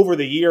all, over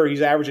the year,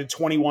 he's averaging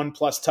 21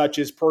 plus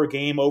touches per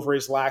game over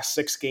his last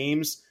 6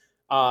 games.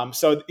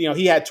 So,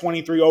 he had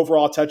 23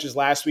 overall touches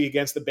last week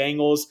against the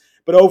Bengals,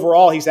 but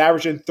overall, he's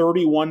averaging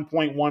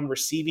 31.1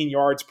 receiving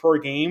yards per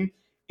game,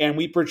 and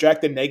we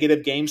project a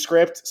negative game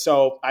script.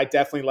 So I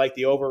definitely like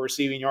the over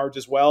receiving yards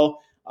as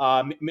well.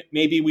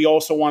 Maybe we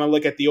also want to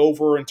look at the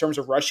over in terms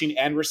of rushing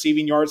and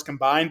receiving yards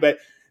combined. But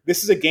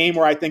this is a game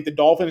where I think the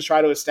Dolphins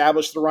try to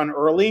establish the run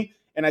early,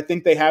 and I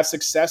think they have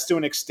success to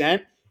an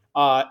extent.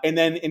 And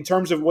then in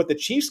terms of what the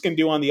Chiefs can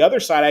do on the other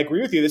side, I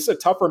agree with you. This is a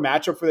tougher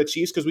matchup for the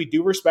Chiefs because we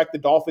do respect the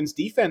Dolphins'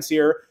 defense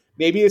here.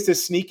 Maybe it's a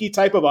sneaky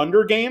type of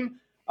under game,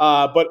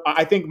 but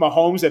I think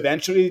Mahomes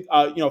eventually,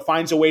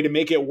 finds a way to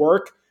make it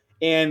work.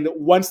 And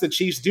once the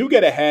Chiefs do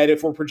get ahead,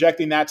 if we're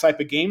projecting that type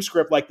of game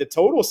script like the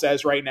total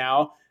says right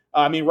now,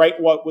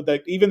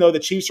 even though the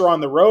Chiefs are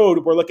on the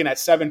road, we're looking at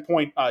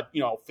 7-point,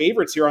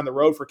 favorites here on the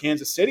road for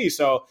Kansas City.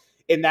 So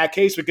in that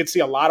case, we could see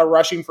a lot of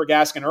rushing for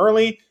Gaskin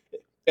early.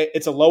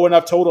 It's a low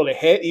enough total to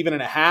hit even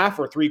in a half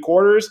or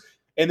 3/4.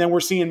 And then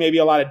we're seeing maybe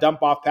a lot of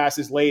dump off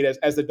passes late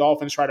as the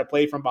Dolphins try to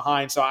play from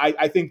behind. So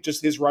I think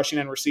just his rushing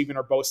and receiving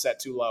are both set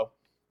too low.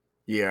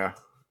 Yeah.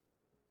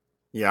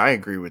 Yeah, I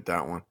agree with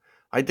that one.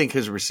 I think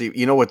his receive.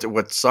 You know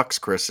what sucks,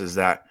 Chris, is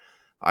that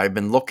I've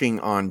been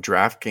looking on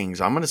DraftKings.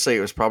 I'm going to say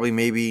it was probably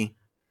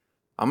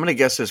I'm going to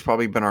guess it's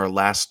probably been our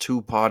last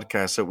 2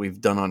 podcasts that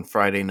we've done on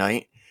Friday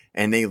night,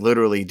 and they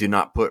literally do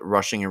not put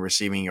rushing and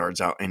receiving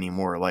yards out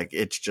anymore. Like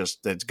it's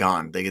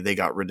gone. They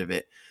got rid of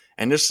it.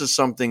 And this is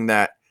something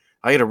that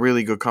I had a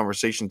really good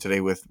conversation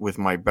today with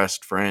my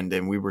best friend,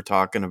 and we were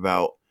talking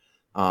about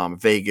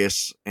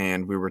Vegas,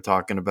 and we were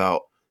talking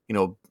about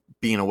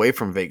being away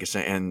from Vegas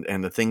and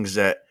the things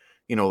that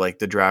like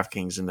the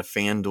DraftKings and the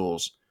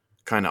FanDuels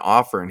kind of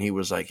offer. And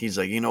he's like,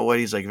 you know what?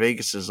 He's like,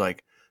 Vegas is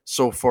like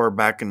so far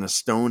back in the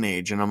Stone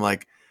Age. And I'm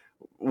like,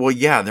 well,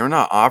 yeah, they're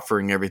not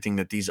offering everything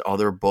that these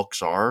other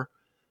books are,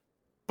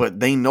 but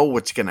they know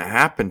what's going to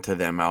happen to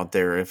them out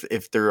there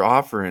if they're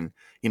offering,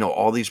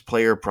 all these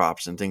player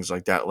props and things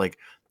like that. Like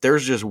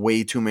there's just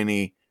way too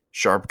many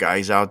sharp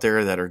guys out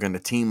there that are going to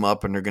team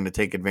up and they're going to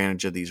take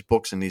advantage of these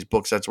books and these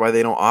books. That's why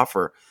they don't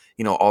offer,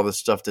 all the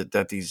stuff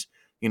that these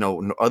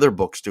other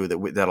books do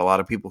that a lot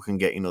of people can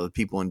get, the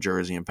people in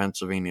Jersey and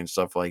Pennsylvania and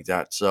stuff like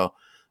that. So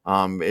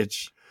I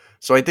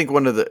think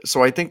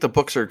the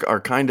books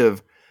are kind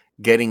of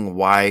getting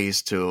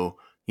wise to,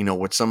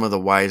 what some of the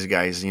wise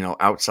guys,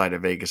 outside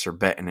of Vegas are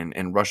betting,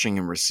 and rushing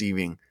and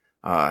receiving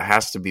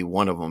has to be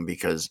one of them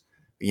because,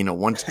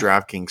 once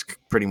DraftKings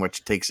pretty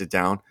much takes it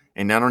down,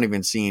 and I don't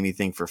even see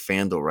anything for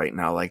FanDuel right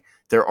now. Like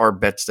there are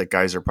bets that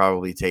guys are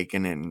probably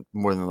taking and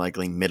more than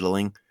likely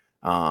middling.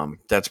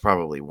 That's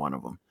probably one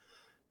of them.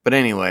 But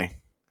anyway,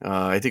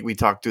 I think we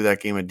talked through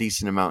that game a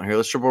decent amount here.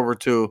 Let's jump over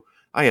to,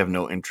 I have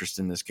no interest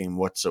in this game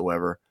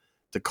whatsoever.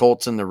 The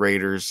Colts and the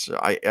Raiders.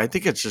 I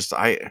think it's just,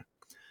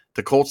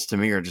 the Colts to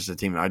me are just a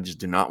team I just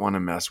do not want to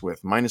mess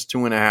with.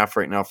 -2.5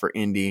 right now for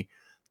Indy.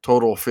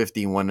 Total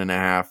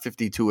 51.5,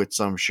 52 at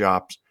some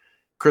shops.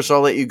 Chris,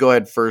 I'll let you go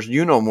ahead first.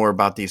 You know more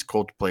about these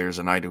Colts players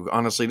than I do.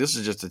 Honestly, this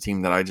is just a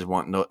team that I just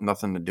want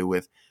nothing to do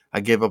with.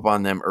 I gave up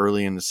on them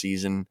early in the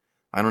season.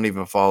 I don't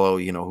even follow,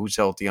 who's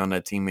healthy on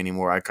that team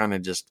anymore. I kind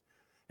of just,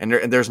 and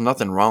there's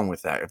nothing wrong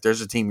with that. If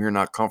there's a team you're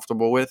not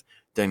comfortable with,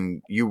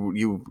 then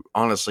you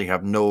honestly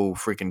have no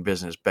freaking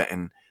business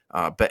betting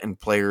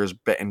players,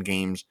 betting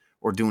games,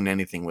 or doing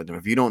anything with them.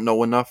 If you don't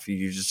know enough,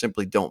 you just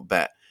simply don't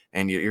bet.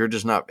 And you're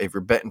just not, if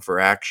you're betting for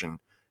action,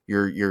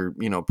 you're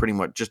pretty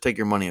much just take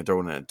your money and throw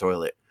it in the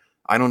toilet.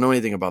 I don't know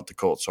anything about the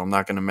Colts, so I'm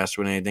not going to mess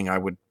with anything. I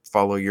would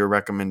follow your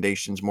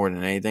recommendations more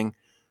than anything.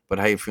 But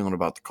how you feeling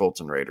about the Colts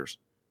and Raiders?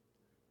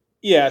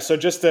 Yeah, so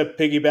just to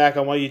piggyback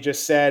on what you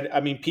just said, I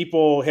mean,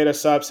 people hit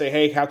us up, say,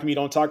 hey, how come you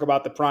don't talk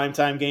about the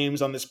primetime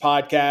games on this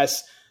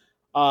podcast?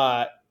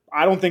 I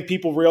don't think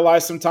people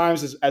realize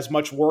sometimes as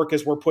much work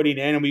as we're putting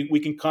in, and we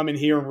can come in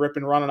here and rip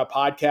and run on a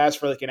podcast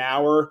for like an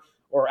hour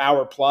or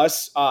hour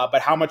plus,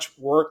 but how much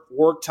work,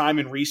 time,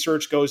 and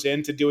research goes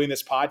into doing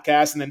this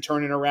podcast and then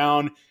turning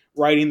around,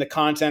 writing the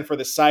content for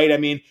the site. I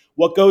mean,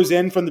 what goes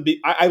in from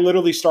I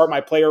literally start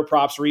my player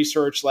props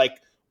research like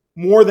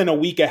more than a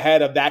week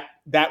ahead of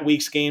that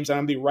week's games that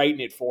I'm going to be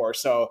writing it for.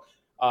 So,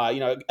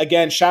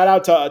 again, shout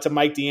out to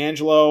Mike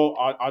D'Angelo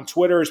on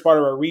Twitter as part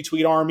of our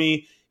retweet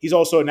army. He's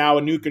also now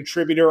a new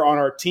contributor on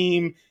our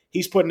team.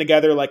 he's putting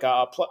together like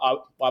a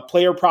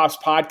player props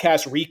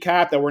podcast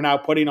recap that we're now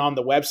putting on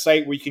the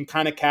website, where you can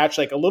kind of catch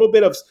like a little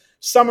bit of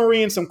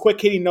summary and some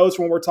quick hitting notes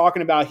from what we're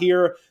talking about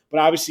here. But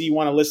obviously you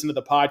want to listen to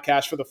the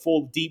podcast for the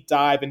full deep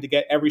dive and to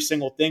get every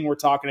single thing we're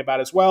talking about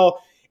as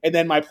well. And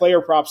then my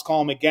player props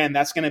column, again,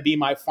 that's going to be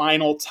my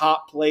final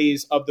top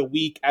plays of the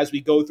week as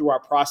we go through our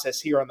process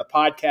here on the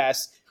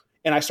podcast.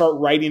 And I start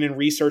writing and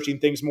researching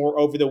things more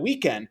over the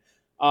weekend.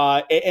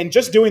 And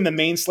just doing the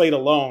main slate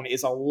alone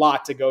is a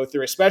lot to go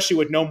through, especially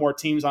with no more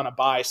teams on a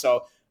bye.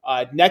 So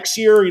next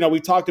year, we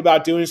talked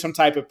about doing some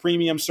type of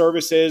premium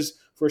services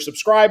for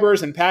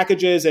subscribers and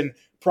packages and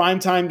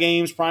primetime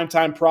games,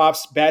 primetime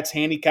props, bets,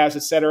 handicaps,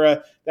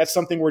 etc. That's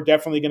something we're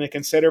definitely going to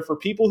consider for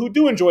people who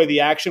do enjoy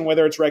the action,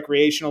 whether it's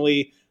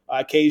recreationally,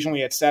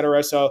 occasionally,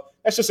 etc. So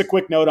that's just a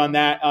quick note on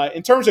that.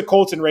 In terms of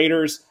Colts and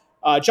Raiders,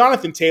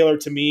 Jonathan Taylor,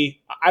 to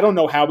me, I don't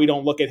know how we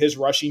don't look at his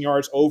rushing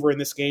yards over in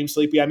this game,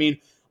 Sleepy. I mean,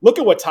 look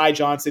at what Ty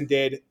Johnson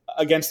did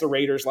against the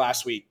Raiders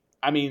last week.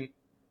 I mean,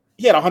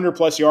 he had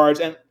 100-plus yards,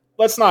 and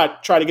let's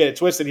not try to get it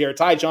twisted here.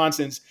 Ty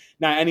Johnson's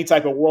not any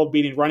type of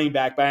world-beating running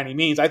back by any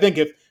means. I think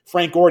if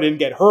Frank Gore didn't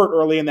get hurt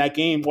early in that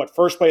game,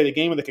 first play of the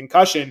game with a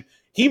concussion,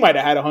 he might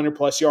have had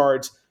 100-plus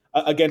yards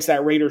against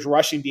that Raiders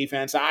rushing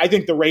defense. I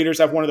think the Raiders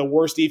have one of the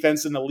worst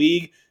defenses in the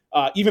league.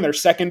 Even their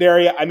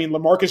secondary, I mean,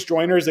 LaMarcus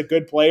Joyner is a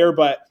good player,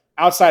 but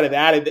outside of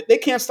that, they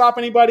can't stop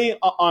anybody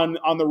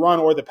on the run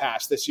or the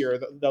pass this year,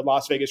 the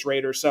Las Vegas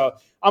Raiders. So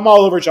I'm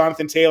all over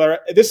Jonathan Taylor.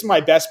 This is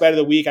my best bet of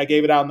the week. I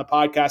gave it out on the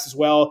podcast as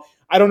well.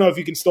 I don't know if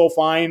you can still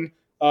find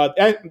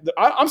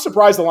I'm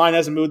surprised the line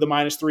hasn't moved to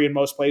 -3 in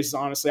most places,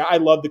 honestly. I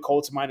love the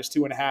Colts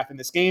 -2.5 in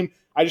this game.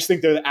 I just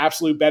think they're the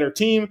absolute better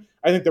team.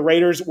 I think the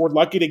Raiders were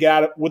lucky to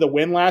get out with a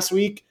win last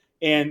week,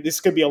 and this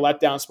could be a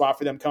letdown spot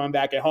for them coming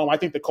back at home. I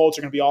think the Colts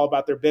are going to be all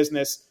about their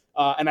business,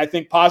 and I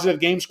think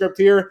positive game script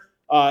here.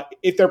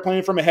 If they're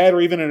playing from ahead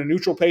or even in a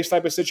neutral pace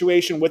type of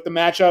situation with the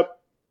matchup,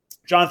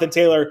 Jonathan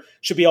Taylor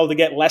should be able to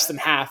get less than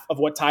half of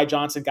what Ty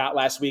Johnson got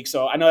last week.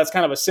 So I know that's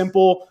kind of a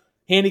simple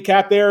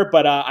handicap there,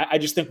 but I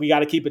just think we got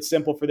to keep it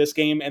simple for this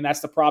game, and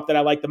that's the prop that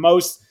I like the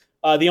most.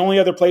 The only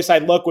other place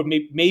I'd look would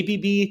maybe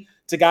be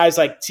to guys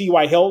like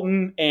T.Y.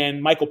 Hilton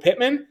and Michael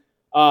Pittman.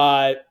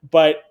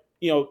 But,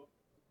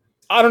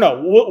 I don't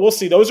know. We'll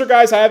see. Those are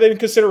guys I have in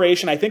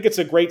consideration. I think it's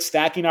a great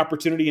stacking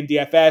opportunity in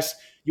DFS.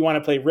 You want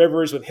to play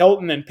Rivers with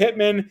Hilton and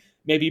Pittman,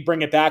 maybe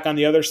bring it back on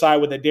the other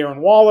side with a Darren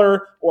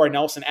Waller or a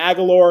Nelson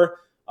Aguilar.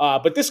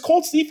 But this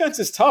Colts defense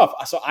is tough.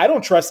 So I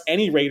don't trust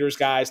any Raiders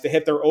guys to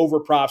hit their over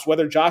props,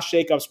 whether Josh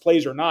Jacobs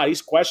plays or not.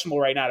 He's questionable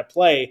right now to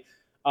play.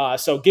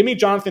 So give me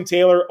Jonathan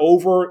Taylor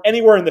over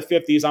anywhere in the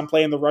 50s. I'm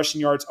playing the rushing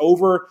yards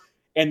over.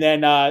 And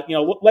then,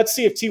 let's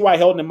see if T.Y.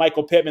 Hilton and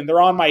Michael Pittman,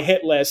 they're on my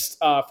hit list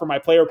for my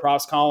player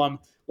props column.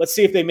 Let's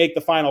see if they make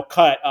the final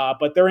cut.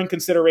 But they're in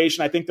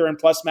consideration. I think they're in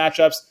plus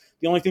matchups.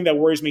 The only thing that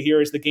worries me here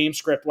is the game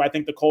script, where I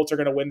think the Colts are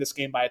going to win this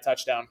game by a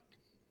touchdown.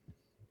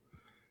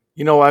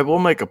 I will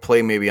make a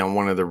play maybe on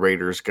one of the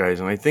Raiders guys,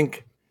 and I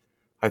think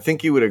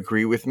you would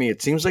agree with me.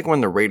 It seems like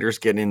when the Raiders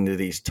get into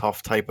these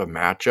tough type of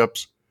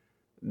matchups,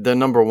 the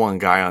number one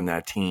guy on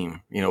that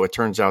team, it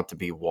turns out to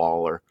be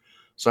Waller.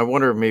 So I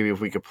wonder maybe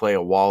if we could play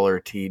a Waller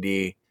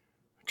TD,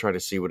 try to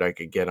see what I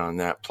could get on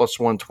that. Plus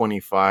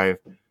 125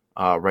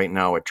 right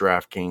now at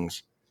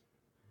DraftKings.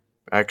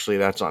 Actually,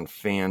 that's on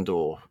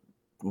FanDuel,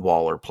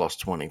 Waller plus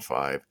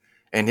 25.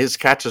 And his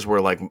catches were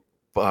like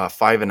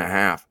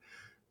 5.5.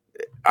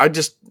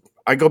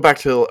 I go back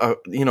to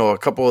a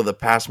couple of the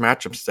past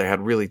matchups. They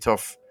had really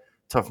tough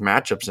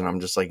matchups, and I'm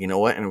just like, you know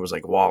what? And it was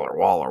like Waller.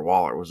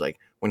 It was like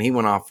when he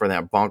went off for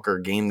that bunker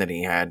game that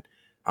he had.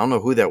 I don't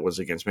know who that was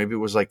against. Maybe it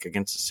was like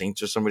against the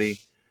Saints or somebody,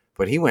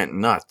 but he went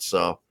nuts.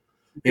 So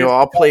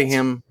I'll play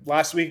him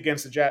last week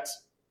against the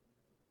Jets.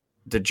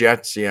 The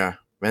Jets, yeah,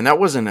 and that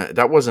wasn't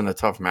a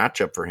tough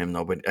matchup for him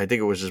though. But I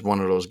think it was just one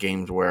of those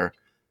games where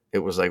it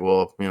was like,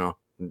 well,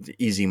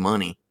 easy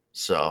money.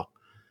 So.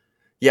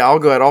 Yeah, I'll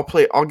go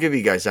ahead. I'll give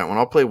you guys that one.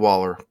 I'll play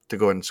Waller to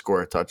go ahead and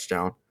score a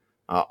touchdown.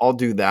 I'll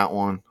do that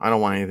one. I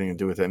don't want anything to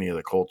do with any of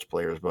the Colts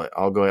players, but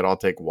I'll go ahead. I'll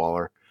take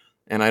Waller.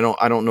 And I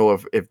don't know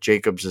if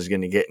Jacobs is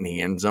going to get in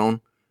the end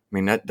zone. I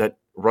mean, that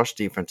rush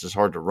defense is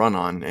hard to run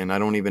on, and I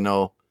don't even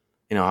know,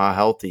 how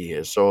healthy he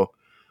is. So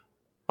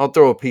I'll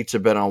throw a pizza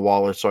bet on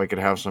Waller so I could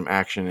have some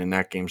action in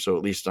that game. So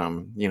at least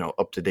I'm,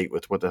 up to date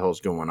with what the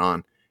hell's going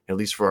on, at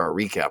least for our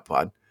recap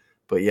pod.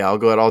 But yeah, I'll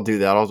go ahead. I'll do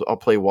that. I'll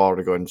play Waller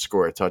to go ahead and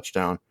score a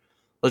touchdown.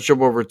 Let's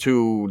jump over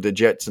to the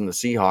Jets and the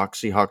Seahawks.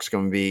 Seahawks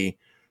going to be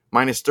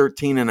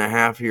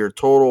 -13.5 here.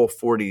 Total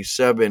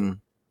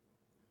 47.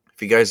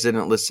 If you guys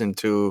didn't listen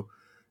to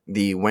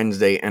the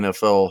Wednesday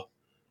NFL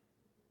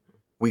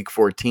Week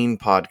 14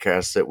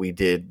 podcast that we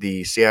did,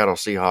 the Seattle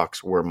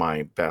Seahawks were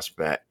my best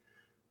bet.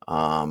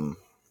 I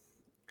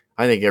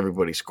think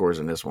everybody scores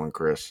in this one,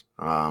 Chris.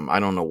 I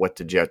don't know what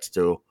the Jets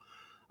do.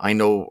 I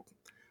know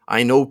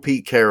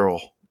Pete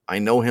Carroll. I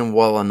know him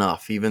well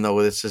enough, even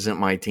though this isn't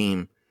my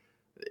team.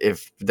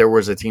 If there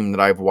was a team that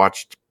I've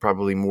watched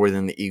probably more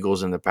than the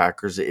Eagles and the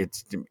Packers,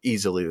 it's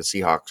easily the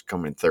Seahawks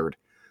come in third.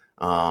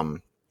 I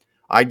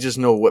I just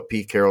know what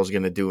Pete Carroll's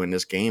going to do in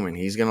this game, and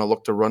he's going to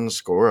look to run the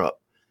score up.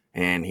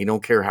 And he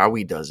don't care how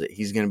he does it.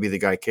 He's going to be the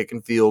guy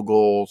kicking field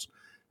goals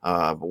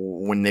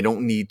when they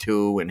don't need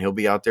to, and he'll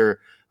be out there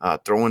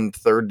throwing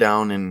third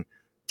down and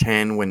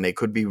 10 when they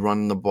could be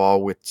running the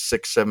ball with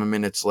 6-7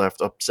 minutes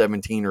left, up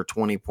 17 or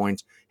 20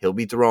 points. He'll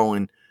be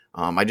throwing.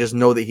 I just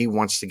know that he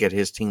wants to get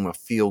his team a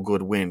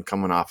feel-good win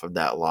coming off of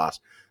that loss.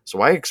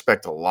 So I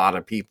expect a lot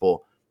of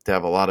people to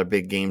have a lot of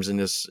big games in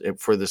this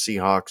for the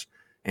Seahawks,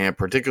 and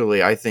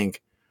particularly I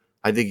think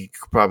you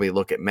could probably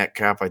look at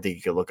Metcalf. I think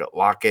you could look at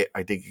Lockett.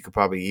 I think you could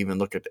probably even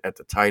look at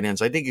the tight ends.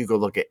 I think you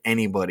could look at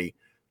anybody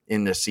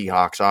in the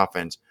Seahawks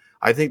offense.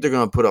 I think they're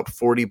going to put up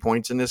 40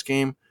 points in this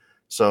game.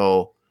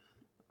 So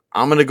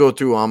I'm going to go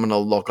through. I'm going to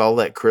look. I'll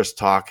let Chris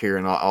talk here,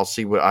 and I'll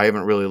see what. I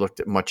haven't really looked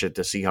at much at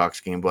the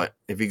Seahawks game, but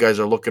if you guys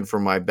are looking for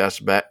my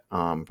best bet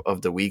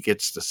of the week,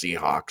 it's the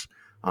Seahawks.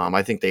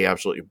 I think they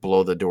absolutely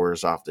blow the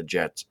doors off the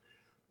Jets.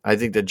 I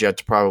think the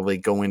Jets probably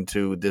go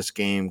into this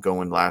game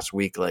going last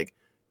week like,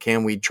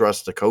 can we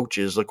trust the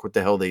coaches? Look what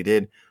the hell they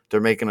did.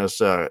 They're making us,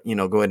 go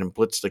ahead and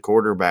blitz the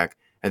quarterback,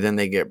 and then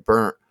they get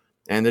burnt.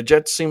 And the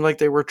Jets seem like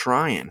they were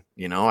trying.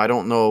 I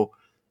don't know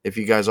if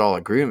you guys all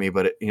agree with me,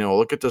 but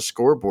look at the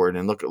scoreboard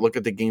and look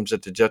at the games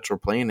that the Jets were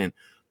playing in.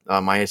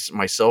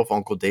 Myself,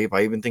 Uncle Dave,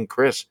 I even think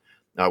Chris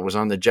was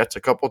on the Jets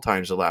a couple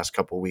times the last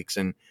couple weeks,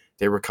 and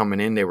they were coming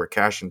in, they were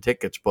cashing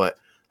tickets. But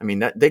I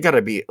mean, they got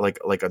to be like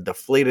a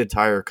deflated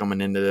tire coming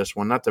into this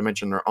one. Not to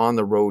mention they're on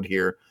the road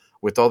here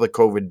with all the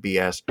COVID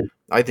BS.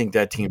 I think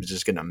that team's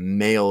just going to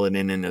mail it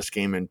in this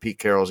game, and Pete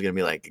Carroll's going to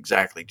be like,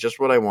 exactly, just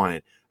what I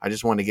wanted. I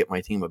just want to get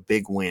my team a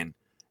big win,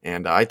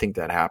 and I think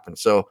that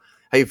happens. So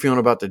how you feeling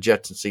about the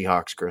Jets and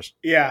Seahawks, Chris?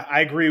 Yeah,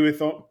 I agree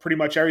with pretty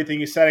much everything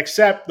you said,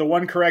 except the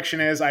one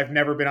correction is I've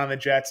never been on the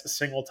Jets a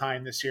single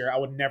time this year. I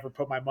would never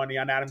put my money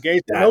on Adam Gase.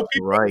 That's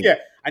right. Yeah,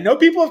 I know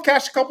people have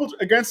cashed a couple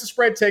against the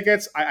spread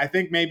tickets. I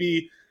think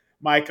maybe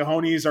my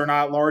cojones are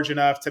not large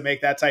enough to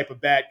make that type of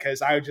bet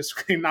because I would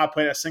just not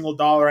put a single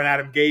dollar on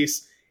Adam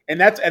Gase. And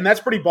that's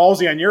pretty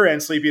ballsy on your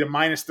end, Sleepy, to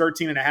minus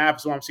 13.5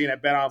 is what I'm seeing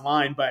at Bet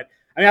Online. But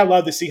I mean, I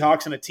love the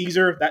Seahawks in a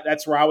teaser.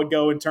 That's where I would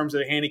go in terms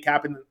of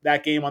handicapping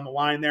that game on the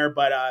line there.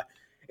 But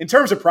in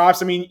terms of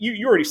props, I mean,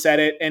 you already said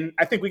it. And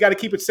I think we got to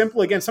keep it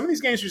simple. Again, some of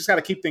these games, you just got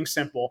to keep things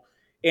simple.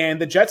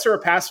 And the Jets are a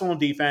pass-full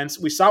defense.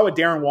 We saw with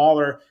Darren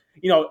Waller,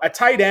 a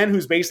tight end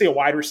who's basically a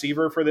wide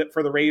receiver for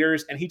the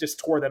Raiders, and he just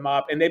tore them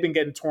up. And they've been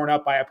getting torn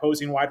up by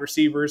opposing wide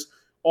receivers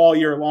all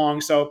year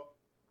long. So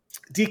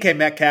DK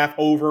Metcalf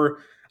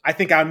over. I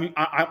think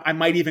I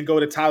might even go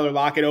to Tyler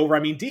Lockett over. I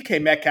mean,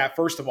 DK Metcalf,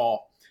 first of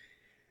all,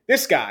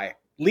 this guy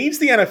leads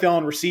the NFL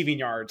in receiving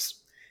yards.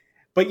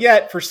 But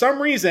yet, for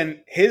some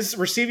reason, his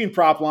receiving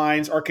prop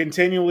lines are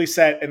continually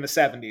set in the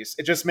 70s.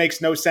 It just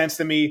makes no sense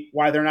to me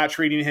why they're not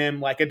treating him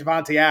like a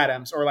Devontae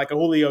Adams or like a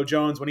Julio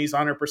Jones when he's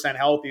 100%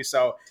 healthy.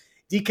 So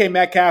DK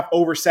Metcalf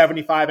over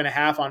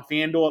 75.5 on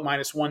FanDuel at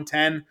minus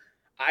 110.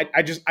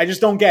 I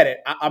just don't get it.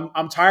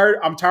 I'm tired.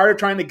 I'm tired of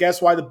trying to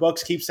guess why the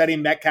books keep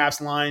setting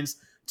Metcalf's lines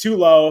too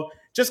low.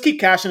 Just keep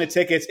cashing the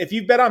tickets. If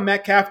you bet on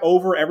Metcalf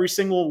over every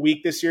single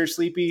week this year,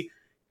 Sleepy,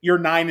 you're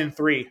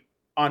 9-3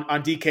 on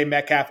DK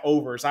Metcalf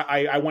overs.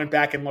 I went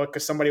back and looked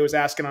because somebody was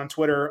asking on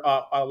Twitter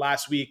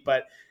last week,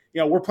 but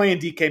we're playing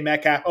DK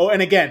Metcalf. Oh,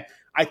 and again,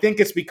 I think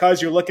it's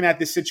because you're looking at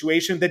this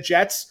situation. The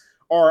Jets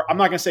are, I'm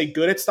not going to say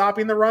good at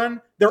stopping the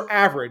run. They're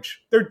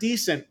average. They're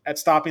decent at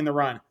stopping the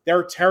run.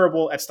 They're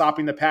terrible at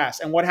stopping the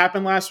pass. And what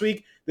happened last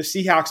week? The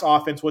Seahawks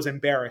offense was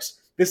embarrassed.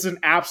 This is an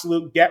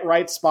absolute get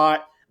right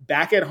spot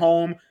back at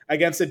home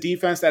against a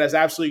defense that has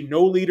absolutely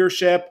no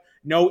leadership,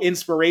 no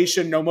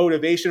inspiration, no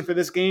motivation for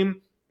this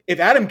game. If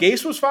Adam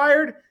Gase was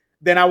fired,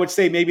 then I would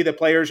say maybe the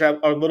players are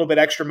a little bit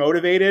extra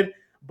motivated,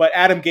 but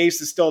Adam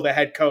Gase is still the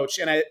head coach.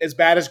 And as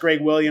bad as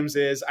Greg Williams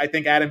is, I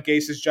think Adam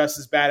Gase is just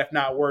as bad, if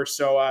not worse.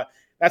 So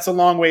that's a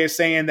long way of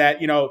saying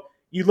that,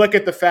 you look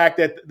at the fact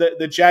that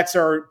the Jets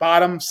are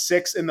bottom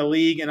 6 in the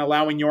league in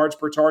allowing yards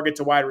per target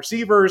to wide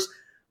receivers.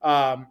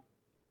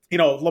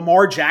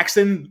 Lamar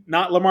Jackson,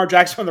 not Lamar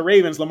Jackson from the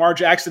Ravens, Lamar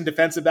Jackson,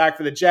 defensive back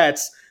for the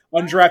Jets,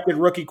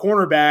 undrafted rookie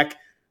cornerback.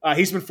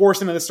 He's been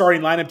forced into the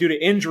starting lineup due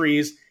to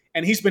injuries,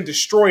 and he's been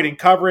destroyed in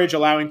coverage,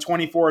 allowing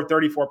 24 of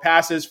 34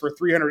 passes for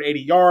 380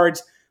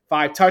 yards,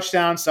 5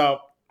 touchdowns. So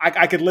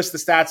I could list the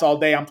stats all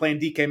day. I'm playing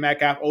DK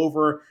Metcalf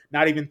over,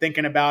 not even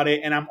thinking about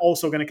it. And I'm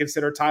also going to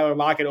consider Tyler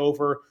Lockett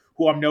over,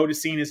 who I'm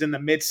noticing is in the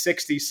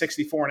mid-60s,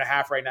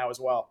 64.5 right now as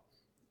well.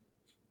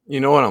 You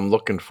know what I'm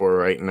looking for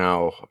right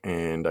now,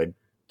 and I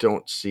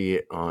don't see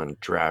it on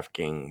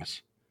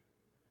DraftKings.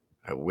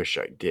 I wish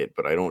I did,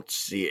 but I don't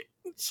see it.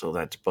 So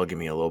that's bugging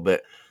me a little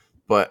bit.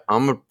 But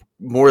I'm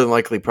more than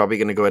likely probably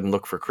going to go ahead and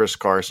look for Chris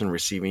Carson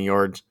receiving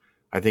yards.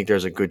 I think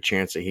there's a good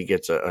chance that he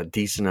gets a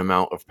decent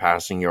amount of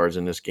passing yards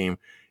in this game.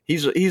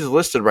 He's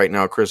listed right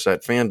now, Chris,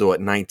 at FanDuel at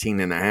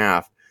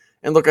 19.5.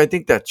 And look, I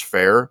think that's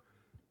fair,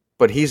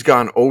 but he's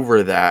gone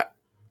over that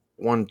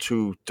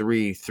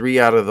 3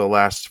 out of the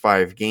last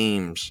 5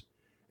 games,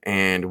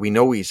 and we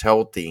know he's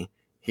healthy.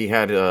 He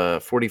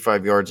had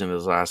 45 yards in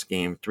his last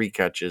game, 3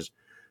 catches.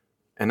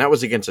 and that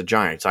was against the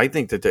Giants. I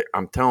think that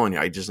I'm telling you,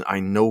 I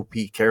know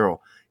Pete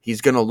Carroll.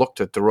 He's going to look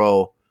to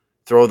throw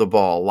the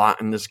ball a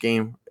lot in this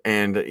game,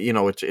 and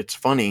it's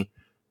funny.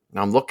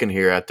 I'm looking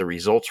here at the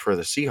results for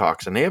the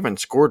Seahawks, and they haven't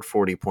scored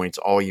 40 points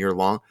all year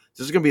long.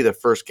 This is going to be the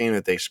first game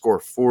that they score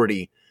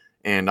 40,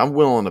 and I'm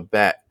willing to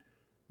bet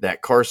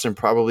that Carson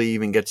probably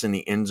even gets in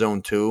the end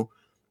zone too.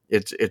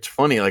 It's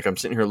funny, like I'm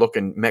sitting here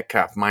looking,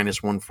 Metcalf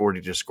minus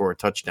 140 to score a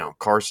touchdown,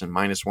 Carson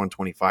minus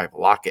 125,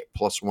 Lockett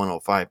plus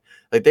 105.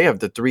 Like they have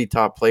the three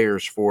top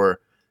players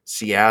for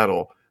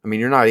Seattle. I mean,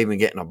 you're not even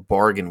getting a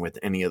bargain with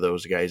any of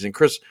those guys. And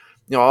Chris,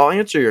 I'll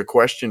answer your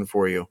question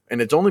for you,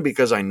 and it's only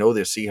because I know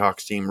the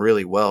Seahawks team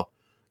really well.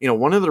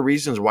 One of the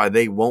reasons why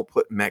they won't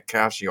put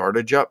Metcalf's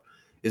yardage up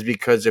is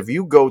because if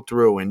you go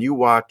through and you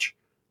watch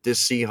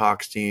this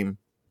Seahawks team,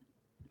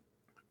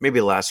 maybe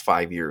the last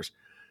 5 years,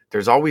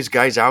 there's always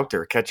guys out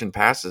there catching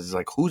passes. It's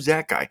like, who's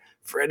that guy?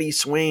 Freddie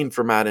Swain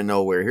from out of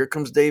nowhere. Here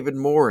comes David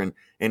Moore, and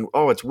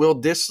it's Will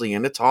Dissly,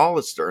 and it's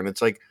Hollister. And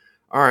it's like,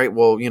 all right,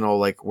 well,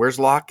 like, where's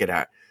Lockett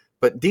at?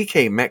 But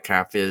DK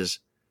Metcalf is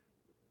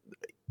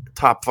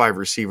top 5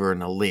 receiver in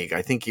the league.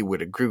 I think you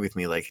would agree with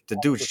me. Like, the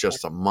dude's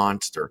just a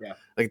monster. Yeah.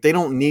 Like, they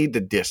don't need the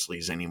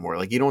Disleys anymore.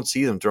 Like, you don't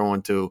see them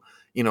throwing to,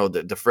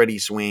 the Freddie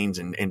Swains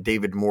and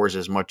David Moores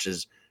as much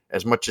as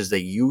they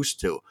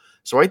used to.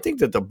 So I think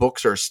that the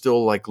books are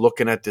still like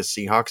looking at this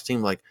Seahawks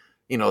team like,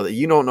 that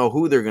you don't know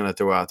who they're going to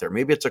throw out there.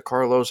 Maybe it's a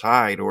Carlos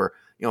Hyde, or,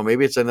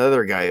 maybe it's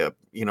another guy,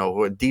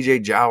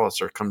 DJ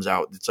Jalliser comes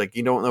out. It's like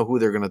you don't know who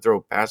they're going to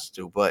throw passes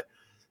to, but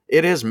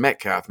it is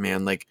Metcalf,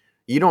 man. Like,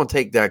 you don't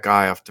take that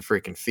guy off the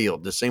freaking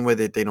field the same way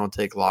that they don't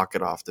take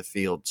Lockett off the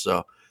field.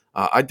 So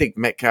I think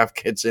Metcalf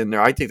gets in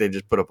there. I think they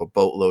just put up a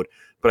boatload.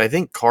 But I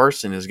think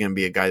Carson is going to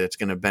be a guy that's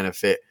going to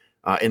benefit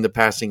in the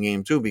passing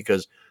game too,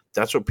 because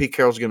that's what Pete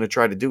Carroll's going to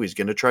try to do. He's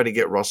going to try to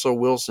get Russell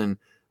Wilson.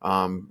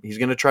 He's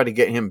going to try to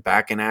get him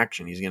back in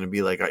action. He's going to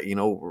be like,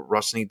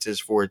 Russ needs his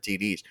 4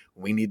 TDs.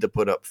 We need to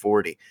put up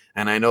 40.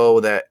 And I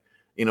know that,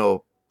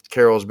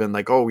 Carroll's been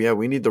like, oh, yeah,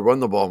 we need to run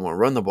the ball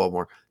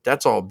more.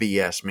 That's all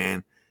BS,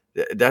 man.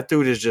 That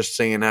dude is just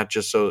saying that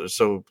just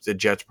so the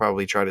Jets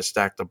probably try to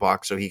stack the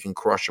box so he can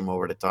crush them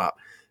over the top.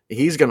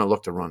 He's going to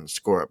look to run the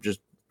score up. Just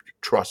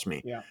trust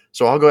me. Yeah.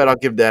 So I'll go ahead. I'll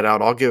give that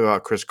out. I'll give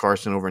out Chris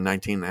Carson over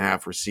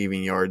 19.5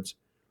 receiving yards.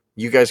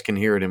 You guys can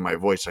hear it in my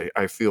voice.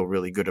 I feel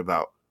really good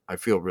about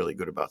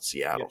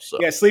Seattle. So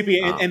yeah, Sleepy,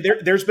 and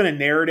there's been a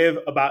narrative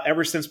about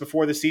ever since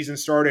before the season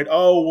started.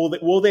 Oh,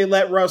 will they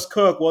let Russ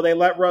cook? Will they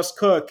let Russ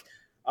cook?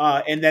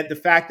 And that the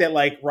fact that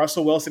like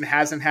Russell Wilson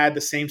hasn't had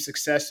the same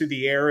success through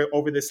the air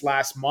over this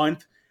last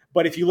month.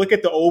 But if you look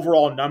at the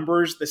overall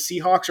numbers, the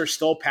Seahawks are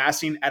still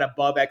passing at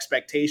above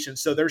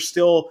expectations. So they're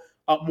still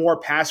a more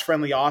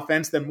pass-friendly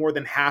offense than more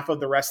than half of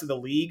the rest of the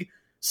league.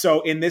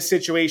 So in this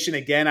situation,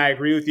 again, I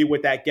agree with you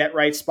with that get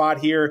right spot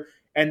here.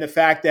 And the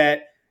fact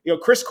that,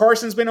 Chris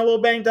Carson's been a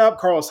little banged up.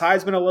 Carlos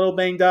Hyde's been a little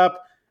banged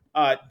up.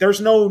 There's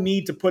no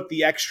need to put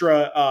the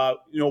extra,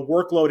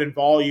 workload and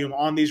volume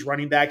on these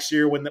running backs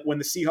here when the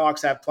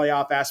Seahawks have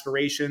playoff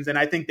aspirations. And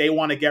I think they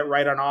want to get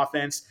right on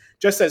offense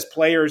just as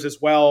players as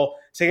well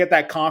to get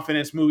that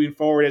confidence moving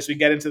forward as we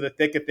get into the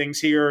thick of things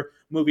here,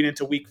 moving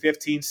into week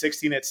 15,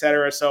 16, et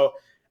cetera. So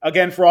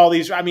again, for all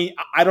these, I mean,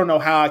 I don't know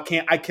how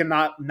I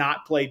cannot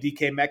not play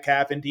DK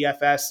Metcalf in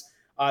DFS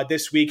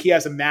this week. He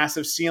has a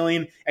massive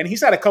ceiling, and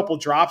he's had a couple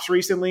drops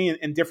recently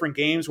in different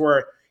games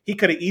where he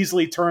could have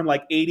easily turned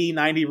like 80,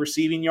 90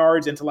 receiving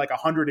yards into like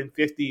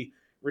 150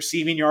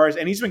 receiving yards.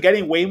 And he's been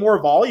getting way more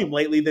volume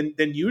lately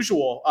than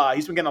usual.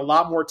 He's been getting a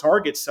lot more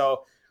targets.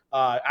 So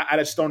I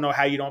just don't know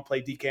how you don't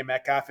play DK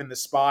Metcalf in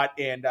this spot.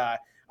 And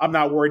I'm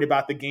not worried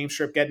about the game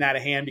script getting out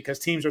of hand because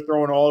teams are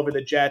throwing all over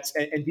the Jets,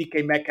 and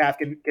DK Metcalf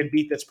can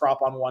beat this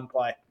prop on one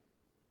play.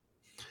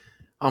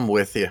 I'm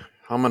with you.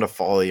 I'm going to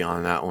follow you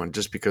on that one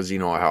just because you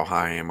know how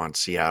high I am on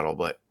Seattle,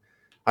 but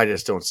I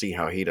just don't see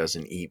how he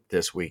doesn't eat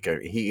this week.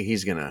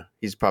 He's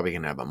probably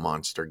gonna have a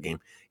monster game.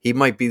 He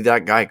might be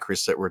that guy,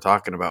 Chris, that we're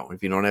talking about.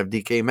 If you don't have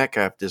DK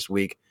Metcalf this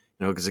week,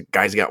 because the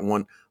guy's got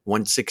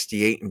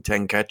 168 and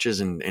 10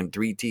 catches and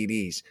 3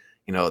 TDs.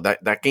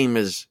 That game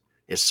is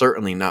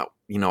certainly not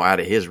out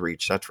of his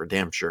reach. That's for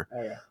damn sure.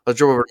 Oh, yeah. Let's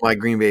go over to my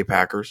Green Bay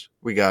Packers.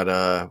 We got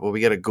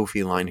a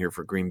goofy line here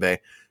for Green Bay.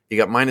 You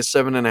got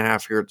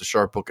 -7.5 here at the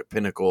Sharp Book at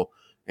Pinnacle.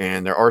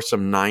 And there are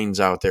some 9s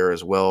out there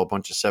as well, a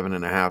bunch of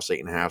 7.5s,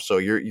 8.5. So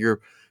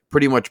you're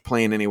pretty much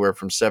playing anywhere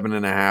from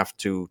 7.5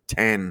 to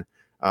 10,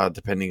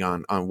 depending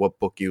on what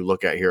book you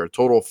look at here. A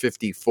total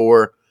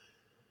 54.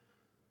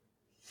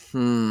 I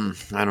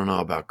don't know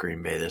about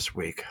Green Bay this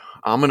week.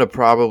 I'm going to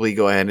probably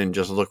go ahead and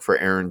just look for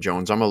Aaron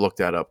Jones. I'm going to look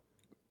that up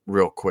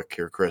real quick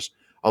here, Chris.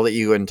 I'll let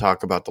you go ahead and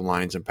talk about the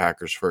Lions and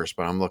Packers first,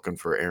 but I'm looking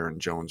for Aaron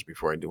Jones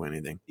before I do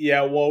anything.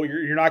 Yeah, well,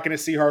 you're not going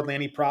to see hardly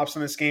any props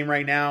in this game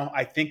right now.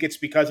 I think it's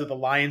because of the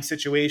Lions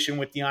situation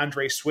with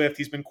DeAndre Swift.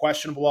 He's been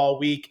questionable all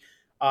week.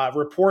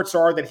 Reports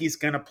are that he's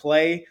going to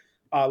play.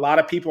 A lot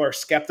of people are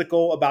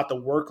skeptical about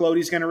the workload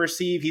he's going to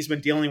receive. He's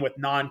been dealing with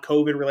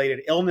non-COVID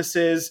related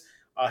illnesses.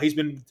 He's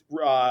been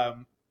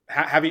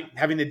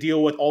having to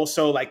deal with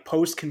also like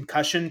post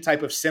concussion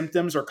type of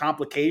symptoms or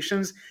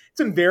complications. It's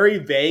been very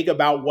vague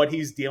about what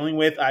he's dealing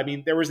with. I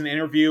mean, there was an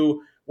interview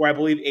where I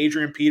believe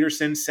Adrian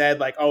Peterson said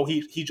like, "Oh,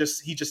 he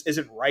just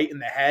isn't right in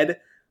the head,"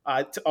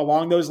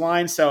 along those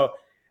lines. So,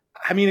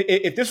 I mean,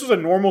 if this was a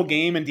normal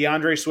game and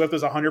DeAndre Swift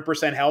was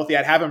 100% healthy,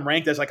 I'd have him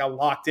ranked as like a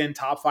locked in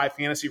top 5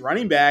 fantasy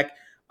running back.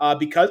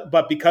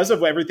 Because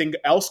of everything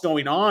else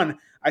going on,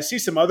 I see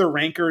some other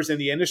rankers in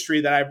the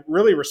industry that I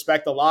really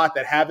respect a lot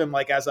that have him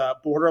like as a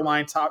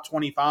borderline top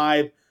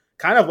 25,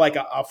 kind of like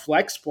a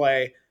flex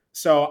play.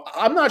 So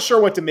I'm not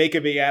sure what to make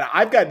of it yet.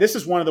 This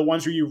is one of the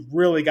ones where you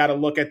really got to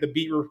look at the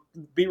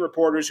beat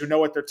reporters who know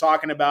what they're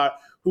talking about,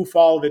 who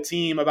follow the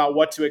team, about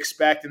what to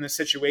expect in the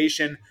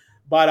situation.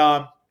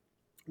 But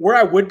where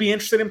I would be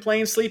interested in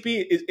playing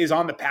Sleepy is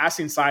on the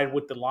passing side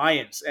with the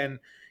Lions. And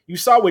you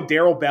saw with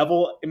Darrell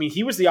Bevel, I mean,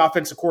 he was the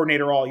offensive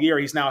coordinator all year.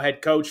 He's now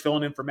head coach,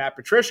 filling in for Matt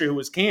Patricia, who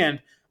was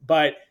canned.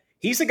 But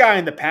he's a guy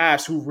in the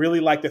past who really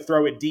liked to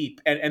throw it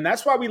deep. And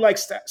that's why we like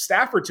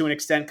Stafford to an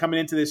extent coming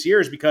into this year,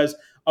 is because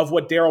of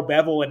what Darrell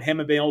Bevel and him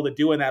have been able to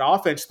do in that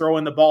offense,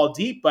 throwing the ball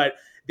deep. But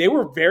they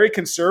were very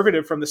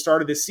conservative from the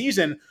start of this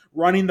season,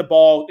 running the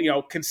ball,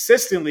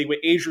 consistently with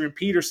Adrian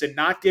Peterson,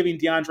 not giving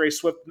DeAndre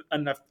Swift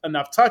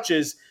enough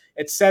touches,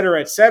 et cetera,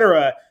 et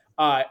cetera.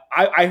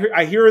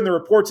 I hear in the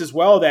reports as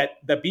well that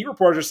the beat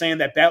reporters are saying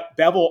that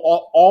Bevel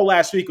all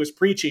last week was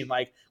preaching,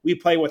 like, we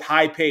play with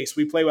high pace.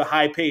 We play with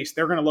high pace.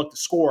 They're going to look to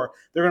score.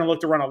 They're going to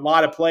look to run a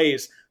lot of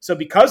plays. So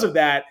because of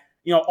that,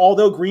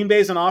 although Green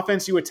Bay's an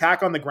offense you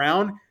attack on the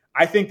ground,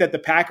 I think that the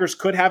Packers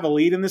could have a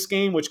lead in this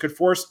game, which could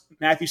force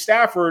Matthew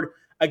Stafford,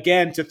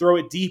 again, to throw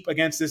it deep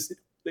against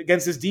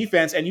this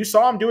defense. And you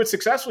saw him do it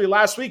successfully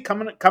last week,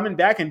 coming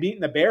back and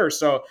beating the Bears.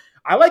 So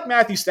I like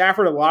Matthew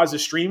Stafford a lot as a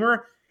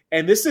streamer.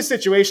 And this is a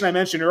situation I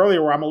mentioned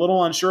earlier where I'm a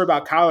little unsure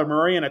about Kyler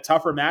Murray in a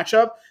tougher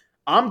matchup.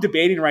 I'm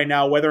debating right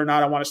now whether or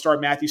not I want to start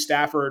Matthew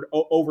Stafford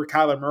over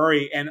Kyler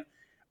Murray. And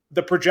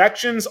the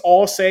projections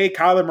all say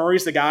Kyler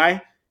Murray's the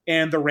guy,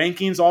 and the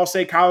rankings all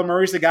say Kyler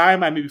Murray's the guy,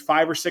 maybe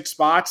 5 or 6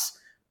 spots.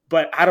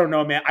 But I don't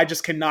know, man. I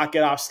just cannot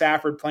get off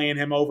Stafford playing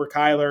him over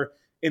Kyler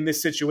in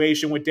this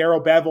situation. With Darrell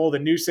Bevel, the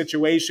new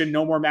situation,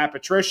 no more Matt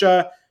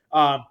Patricia.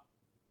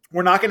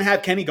 We're not going to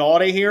have Kenny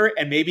Golladay here,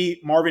 and maybe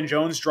Marvin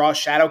Jones draws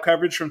shadow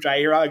coverage from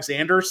Jair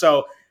Alexander.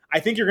 So I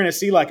think you're going to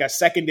see like a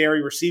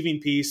secondary receiving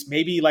piece,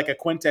 maybe like a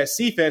Quintez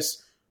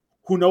Cephas,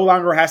 who no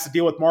longer has to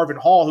deal with Marvin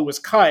Hall, who was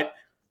cut,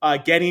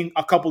 getting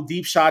a couple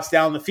deep shots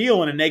down the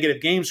field in a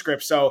negative game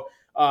script. So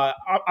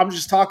I'm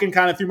just talking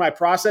kind of through my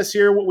process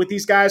here with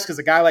these guys, because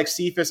a guy like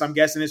Cephas, I'm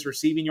guessing his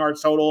receiving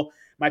yards total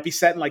might be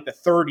set in like the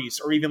 30s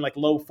or even like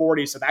low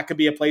 40s. So that could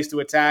be a place to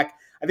attack.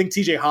 I think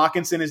TJ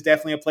Hawkinson is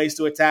definitely a place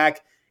to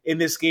attack in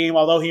this game.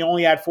 Although he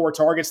only had 4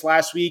 targets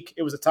last week,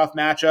 it was a tough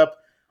matchup.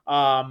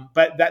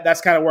 But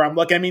that's kind of where I'm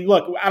looking. I mean,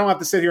 look, I don't have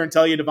to sit here and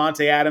tell you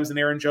Devontae Adams and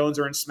Aaron Jones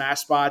are in smash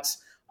spots,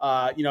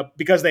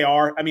 because they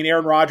are. I mean,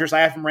 Aaron Rodgers,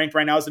 I have him ranked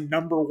right now as the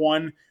number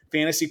 1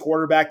 fantasy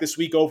quarterback this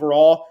week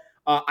overall.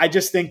 I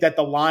just think that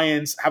the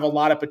Lions have a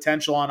lot of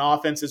potential on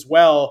offense as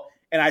well,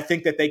 and I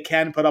think that they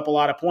can put up a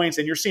lot of points.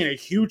 And you're seeing a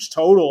huge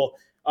total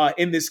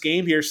in this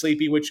game here,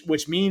 Sleepy,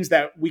 which means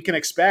that we can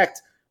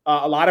expect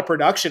a lot of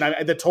production.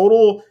 The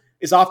total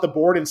is off the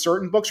board in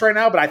certain books right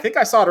now, but I think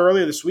I saw it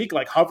earlier this week,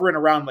 like hovering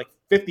around like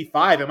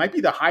 55. It might be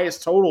the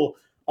highest total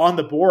on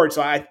the board.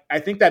 So I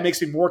think that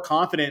makes me more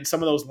confident in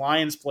some of those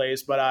Lions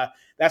plays, but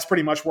that's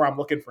pretty much where I'm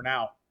looking for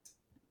now.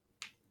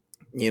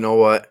 You know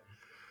what?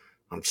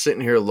 I'm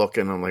sitting here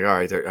looking. I'm like, all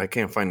right, I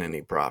can't find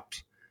any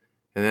props.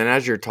 And then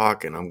as you're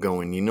talking, I'm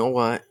going, you know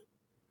what?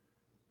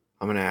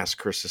 I'm going to ask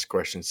Chris this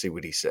question, see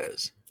what he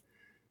says.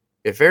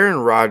 If Aaron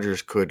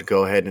Rodgers could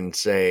go ahead and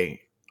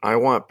say, I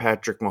want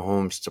Patrick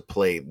Mahomes to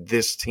play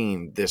this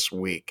team this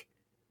week,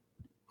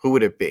 who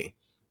would it be?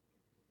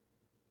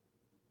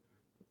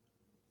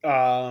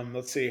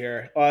 Let's see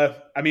here.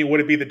 I mean, would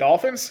it be the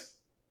Dolphins?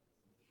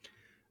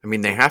 I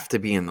mean, they have to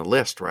be in the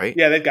list, right?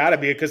 Yeah, they've got to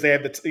be, because they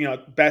have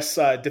the best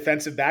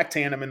defensive back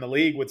tandem in the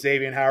league with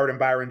Xavier Howard and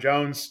Byron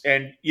Jones.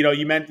 And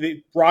you meant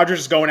Rodgers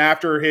is going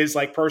after his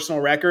like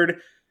personal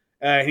record.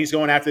 He's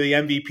going after the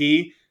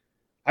MVP.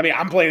 I mean,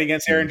 I'm playing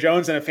against Aaron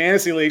Jones in a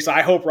fantasy league, so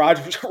I hope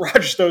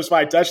Rodgers throws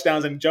 5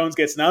 touchdowns and Jones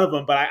gets none of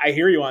them. But I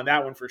hear you on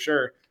that one for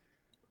sure.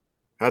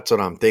 That's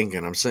what I'm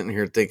thinking. I'm sitting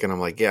here thinking, I'm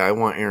like, yeah, I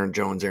want Aaron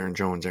Jones.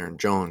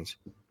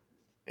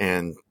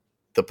 And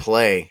the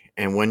play.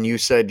 And when you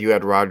said you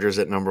had Rodgers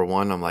at number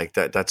 1, I'm like,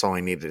 that's all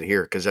I needed to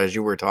hear. Because as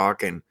you were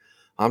talking,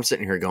 I'm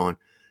sitting here going,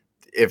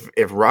 if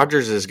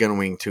Rodgers is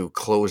going to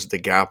close the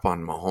gap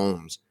on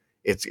Mahomes,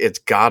 it's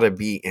got to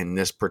be in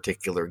this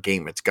particular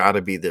game. It's got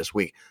to be this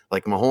week.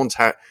 Like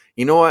Mahomes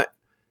you know what?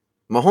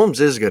 Mahomes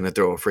is going to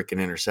throw a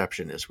freaking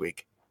interception this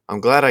week. I'm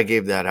glad I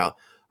gave that out.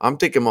 I'm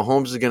thinking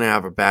Mahomes is going to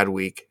have a bad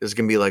week. It's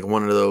going to be like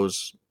one of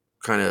those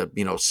kind of,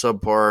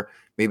 subpar.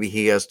 Maybe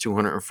he has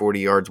 240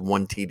 yards,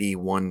 1 TD,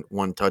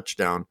 one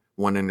touchdown,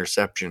 1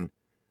 interception,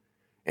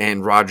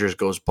 and Rodgers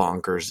goes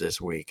bonkers this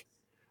week.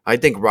 I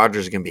think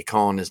Rodgers is going to be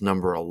calling his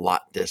number a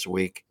lot this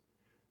week.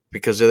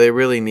 because do they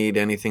really need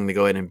anything to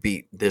go ahead and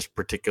beat this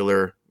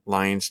particular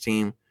Lions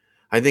team?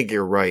 I think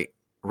you're right.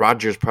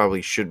 Rodgers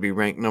probably should be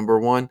ranked number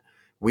one.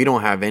 We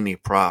don't have any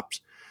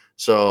props.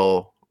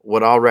 So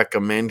what I'll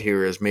recommend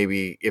here is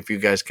maybe if you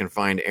guys can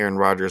find Aaron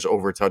Rodgers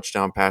over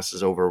touchdown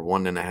passes over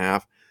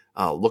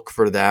 1.5, look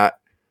for that.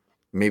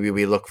 Maybe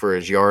we look for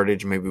his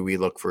yardage. Maybe we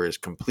look for his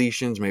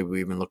completions. Maybe we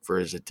even look for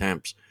his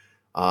attempts.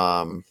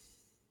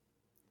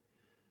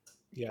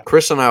 Yeah.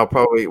 Chris and I will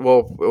probably,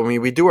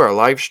 we do our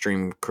live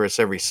stream, Chris,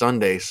 every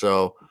Sunday.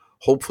 So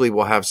hopefully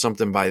we'll have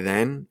something by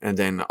then. And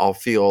then I'll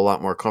feel a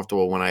lot more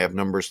comfortable when I have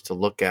numbers to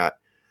look at.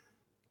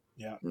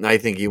 Yeah. And I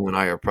think you and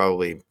I are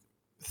probably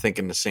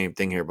thinking the same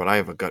thing here, but I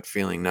have a gut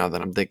feeling now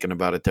that I'm thinking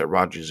about it that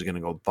Rodgers is going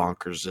to go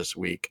bonkers this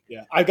week.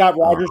 Yeah. I've got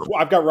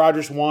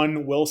Rodgers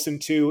 1, Wilson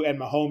 2, and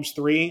Mahomes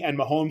 3, and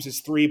Mahomes is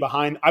 3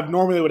 behind. I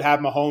normally would have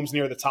Mahomes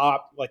near the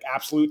top, like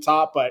absolute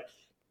top, but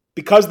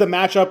because the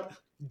matchup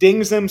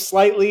dings them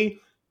slightly,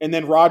 and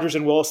then Rodgers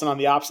and Wilson on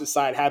the opposite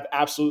side have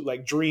absolute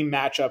like dream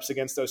matchups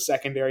against those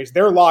secondaries.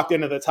 They're locked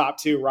into the top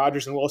two,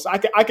 Rodgers and Wilson.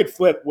 I could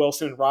flip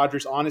Wilson and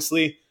Rodgers,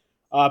 honestly.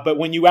 But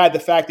when you add the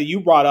fact that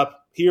you brought up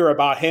here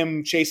about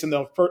him chasing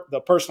the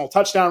personal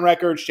touchdown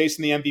records,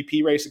 chasing the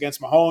MVP race against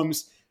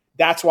Mahomes,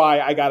 that's why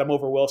I got him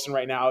over Wilson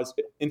right now is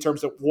in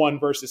terms of 1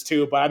 versus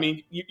 2. But, I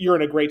mean, you're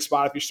in a great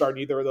spot if you're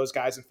starting either of those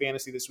guys in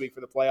fantasy this week for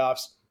the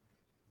playoffs.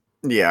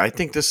 Yeah, I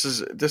think this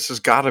has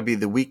got to be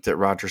the week that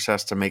Rodgers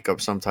has to make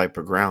up some type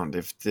of ground.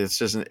 If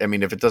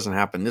it doesn't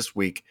happen this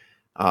week,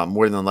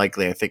 more than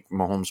likely, I think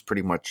Mahomes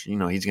pretty much,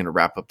 he's going to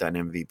wrap up that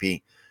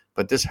MVP.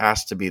 But this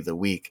has to be the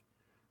week.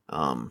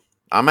 I'm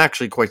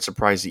actually quite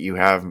surprised that you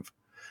have.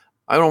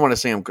 I don't want to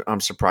say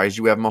I'm surprised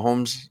you have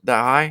Mahomes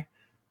that high,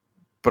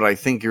 but I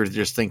think you're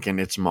just thinking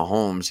it's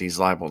Mahomes. He's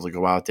liable to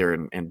go out there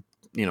and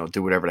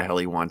do whatever the hell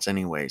he wants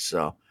anyway.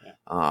 So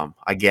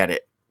I get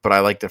it. But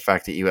I like the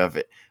fact that you have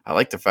it. I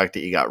like the fact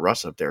that you got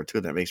Russ up there,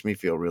 too. That makes me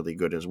feel really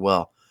good as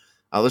well.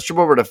 Let's jump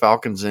over to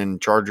Falcons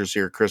and Chargers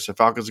here, Chris. The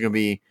Falcons are going to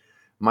be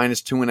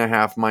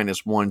 -2.5,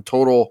 -1.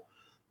 Total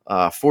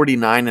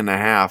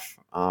 49.5.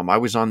 I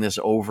was on this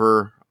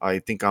over, I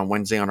think, on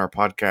Wednesday on our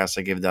podcast.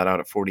 I gave that out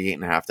at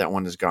 48.5. That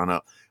one has gone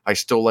up. I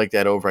still like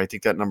that over. I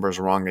think that number is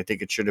wrong. I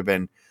think it should have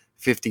been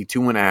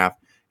 52.5.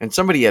 And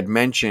somebody had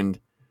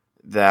mentioned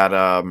that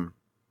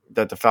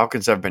that the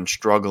Falcons have been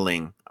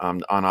struggling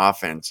on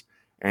offense.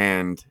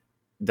 And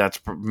that's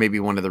maybe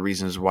one of the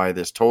reasons why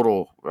this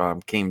total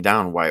came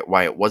down,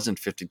 why it wasn't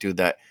 52,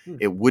 that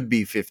it would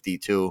be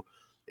 52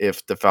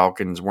 if the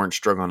Falcons weren't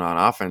struggling on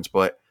offense.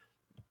 But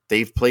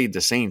they've played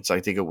the Saints.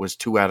 I think it was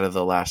 2 out of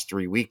the last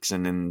 3 weeks.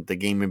 And in the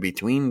game in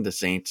between the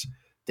Saints,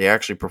 they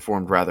actually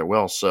performed rather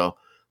well. So,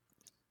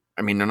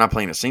 I mean, they're not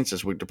playing the Saints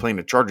this week. They're playing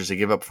the Chargers. They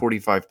give up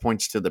 45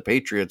 points to the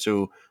Patriots,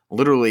 who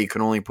literally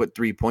could only put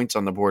 3 points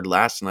on the board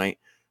last night.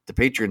 The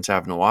Patriots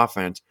have no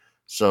offense.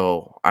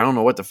 So I don't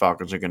know what the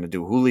Falcons are going to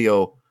do,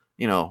 Julio,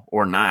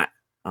 or not.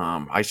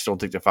 I still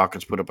think the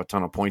Falcons put up a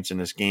ton of points in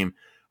this game.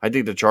 I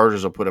think the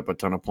Chargers will put up a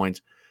ton of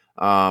points.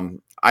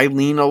 I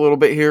lean a little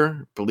bit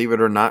here, believe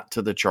it or not,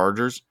 to the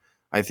Chargers.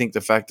 I think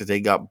the fact that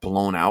they got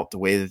blown out the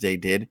way that they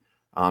did,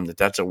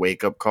 that's a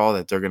wake-up call,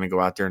 that they're going to go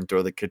out there and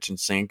throw the kitchen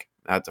sink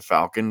at the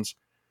Falcons.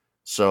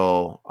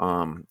 So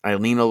I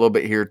lean a little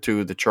bit here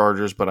to the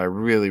Chargers, but I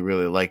really,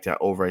 really like that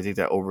over. I think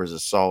that over is a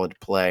solid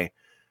play.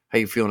 How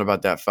you feeling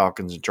about that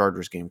Falcons and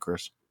Chargers game,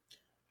 Chris?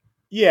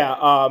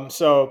 Yeah,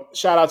 so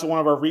shout out to one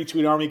of our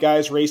retweet army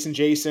guys, Racing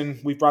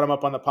Jason. We've brought him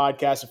up on the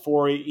podcast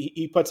before.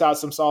 He puts out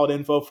some solid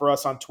info for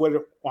us on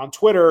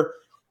Twitter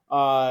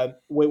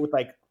with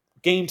like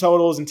game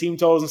totals and team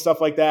totals and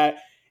stuff like that.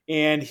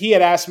 And he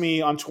had asked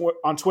me on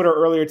Twitter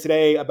earlier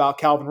today about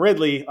Calvin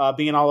Ridley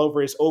being all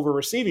over his over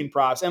receiving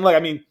props. And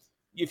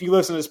if you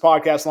listen to this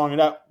podcast long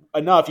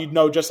enough, you'd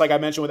know, just like I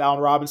mentioned with Allen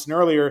Robinson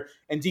earlier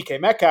and DK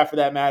Metcalf for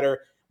that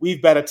matter, we've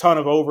bet a ton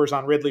of overs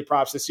on Ridley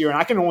props this year, and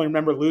I can only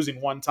remember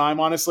losing one time,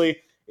 honestly.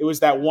 It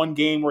was that one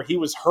game where he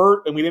was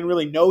hurt, and we didn't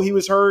really know he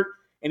was hurt,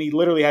 and he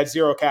literally had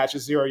 0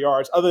 catches, 0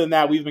 yards. Other than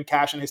that, we've been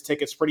cashing his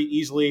tickets pretty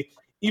easily.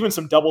 Even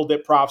some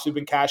double-dip props we've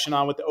been cashing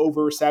on with the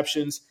over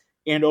receptions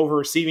and over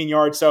receiving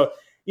yards. So,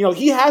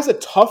 he has a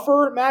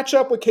tougher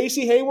matchup with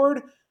Casey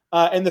Hayward,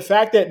 and the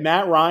fact that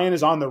Matt Ryan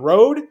is on the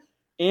road,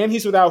 and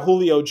he's without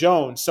Julio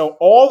Jones. So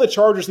all the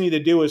Chargers need to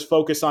do is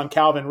focus on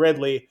Calvin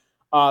Ridley.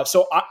 I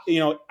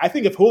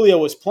think if Julio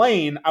was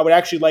playing, I would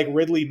actually like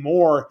Ridley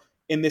more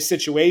in this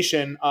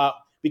situation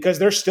because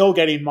they're still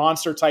getting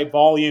monster type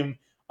volume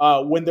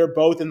when they're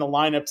both in the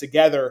lineup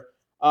together.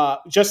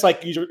 Just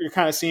like you're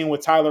kind of seeing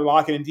with Tyler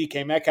Lockett and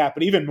DK Metcalf,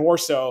 but even more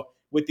so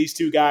with these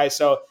two guys.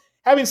 So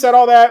having said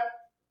all that,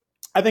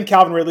 I think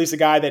Calvin Ridley's a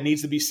guy that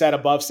needs to be set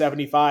above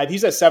 75.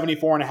 He's at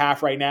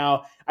 74.5 right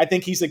now. I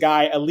think he's a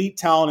guy, elite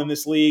talent in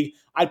this league.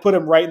 I'd put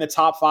him right in the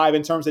top 5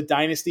 in terms of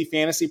dynasty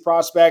fantasy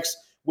prospects,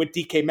 with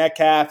DK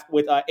Metcalf,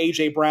 with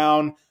A.J.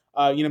 Brown,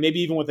 maybe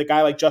even with a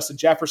guy like Justin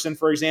Jefferson,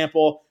 for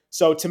example.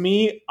 So to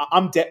me,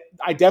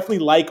 I definitely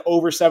like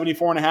over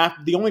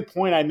 74.5. The only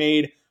point I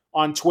made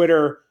on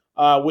Twitter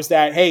was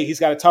that, hey, he's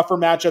got a tougher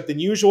matchup than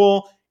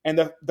usual, and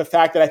the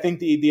fact that I think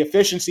the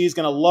efficiency is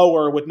going to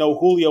lower with no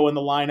Julio in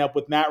the lineup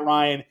with Matt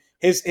Ryan.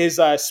 His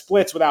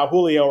splits without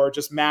Julio are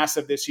just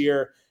massive this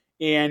year.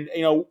 And,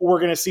 we're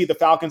going to see the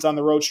Falcons on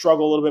the road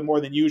struggle a little bit more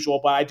than usual.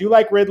 But I do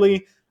like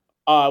Ridley.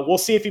 We'll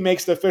see if he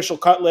makes the official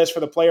cut list for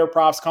the player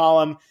props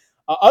column.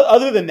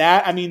 Other than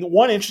that, I mean,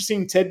 one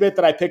interesting tidbit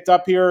that I picked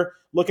up here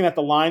looking at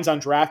the lines on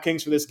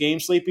DraftKings for this game,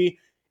 Sleepy,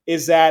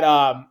 is that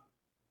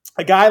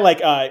a guy like,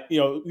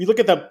 you look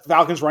at the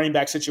Falcons running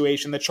back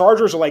situation. The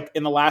Chargers are like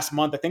in the last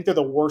month, I think they're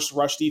the worst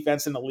rush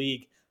defense in the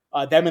league,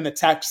 them and the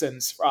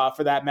Texans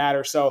for that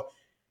matter. So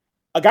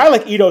a guy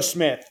like Ito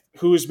Smith,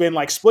 who's been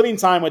like splitting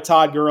time with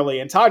Todd Gurley,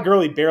 and Todd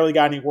Gurley barely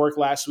got any work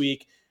last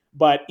week,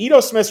 but Ito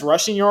Smith's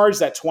rushing yards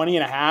at 20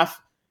 and a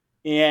half.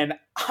 And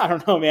I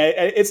don't know, man,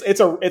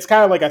 it's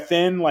kind of like a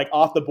thin, like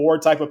off the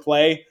board type of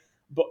play,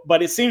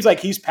 but it seems like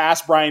he's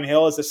passed Brian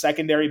Hill as the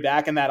secondary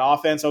back in that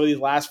offense over these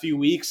last few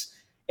weeks.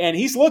 And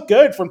he's looked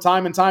good from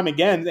time and time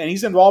again, and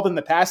he's involved in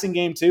the passing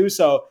game too.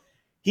 So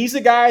he's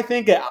a guy I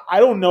think, I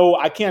don't know,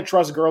 I can't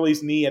trust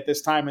Gurley's knee at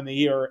this time in the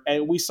year.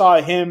 And we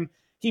saw him,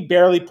 he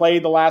barely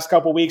played the last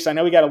couple of weeks. I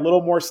know he got a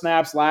little more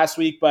snaps last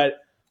week, but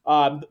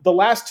the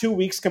last 2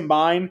 weeks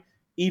combined,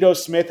 Ito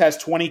Smith has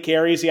 20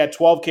 carries. He had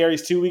 12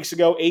 carries 2 weeks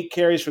ago, 8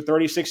 carries for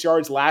 36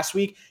 yards last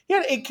week. He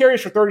had 8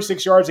 carries for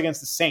 36 yards against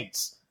the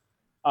Saints.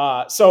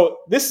 So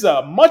this is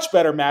a much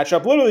better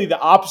matchup, literally the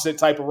opposite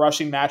type of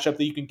rushing matchup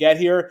that you can get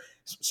here.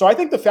 So I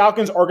think the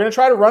Falcons are going to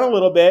try to run a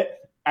little bit.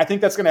 I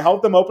think that's going to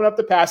help them open up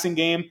the passing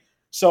game.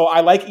 So I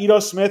like Ito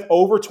Smith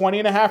over 20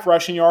 and a half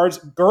rushing yards.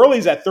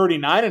 Gurley's at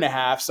 39 and a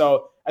half.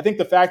 So I think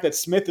the fact that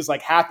Smith is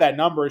like half that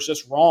number is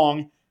just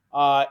wrong.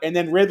 And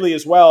then Ridley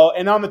as well.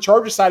 And on the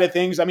Chargers side of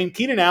things, I mean,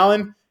 Keenan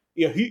Allen,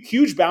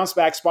 huge bounce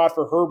back spot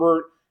for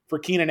Herbert, for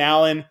Keenan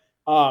Allen.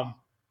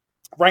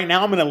 Right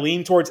now, I'm going to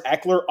lean towards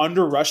Eckler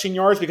under rushing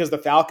yards because the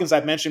Falcons,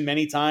 I've mentioned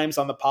many times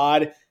on the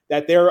pod,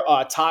 that they're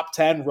a top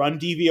 10 run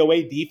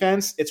DVOA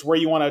defense. It's where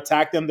you want to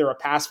attack them. They're a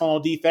pass funnel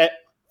defense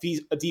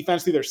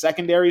through their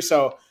secondary.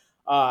 So,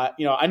 I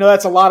know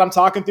that's a lot I'm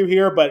talking through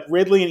here, but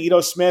Ridley and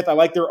Ito Smith, I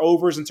like their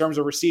overs in terms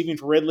of receiving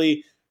for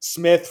Ridley,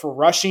 Smith for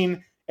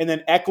rushing, and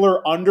then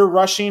Eckler under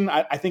rushing.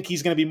 I think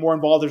he's going to be more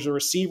involved as a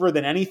receiver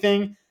than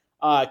anything.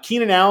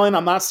 Keenan Allen,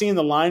 I'm not seeing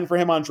the line for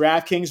him on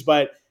DraftKings,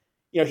 but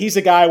he's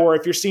a guy where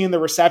if you're seeing the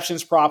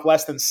receptions prop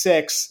less than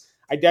 6,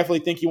 I definitely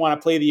think you want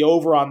to play the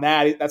over on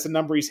that. That's a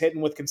number he's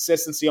hitting with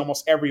consistency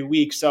almost every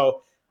week.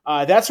 So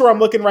that's where I'm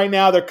looking right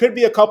now. There could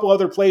be a couple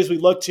other plays we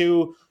look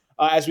to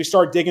as we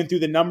start digging through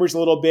the numbers a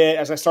little bit,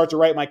 as I start to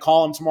write my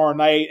column tomorrow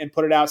night and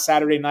put it out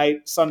Saturday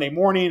night, Sunday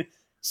morning.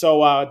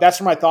 So that's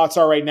where my thoughts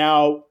are right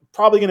now.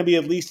 Probably going to be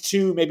at least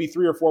 2, maybe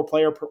 3 or 4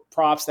 player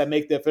props that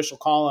make the official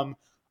column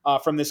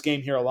from this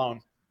game here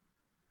alone.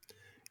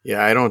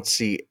 Yeah, I don't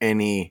see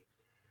any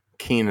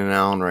Keenan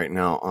Allen right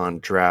now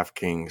on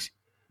DraftKings.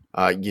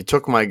 You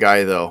took my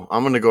guy though.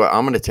 I'm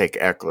going to take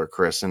Eckler,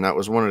 Chris, and that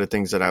was one of the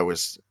things that I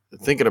was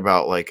thinking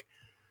about. Like,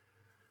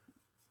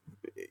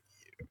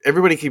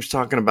 everybody keeps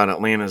talking about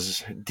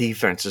Atlanta's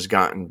defense has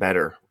gotten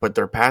better, but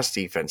their pass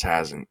defense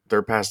hasn't.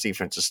 Their pass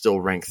defense is still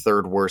ranked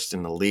 3rd worst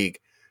in the league,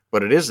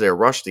 but it is their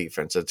rush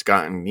defense that's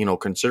gotten,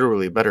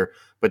 considerably better.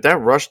 But that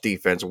rush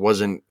defense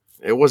wasn't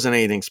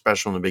anything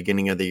special in the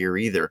beginning of the year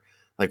either.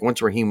 Like,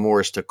 once Raheem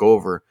Morris took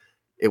over,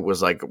 it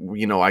was like,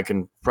 I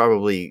can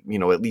probably,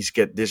 at least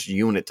get this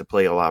unit to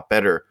play a lot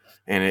better.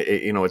 And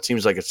it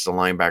seems like it's the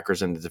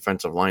linebackers and the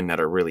defensive line that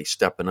are really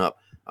stepping up.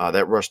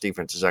 That rush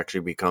defense has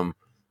actually become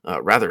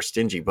rather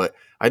stingy, but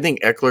I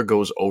think Eckler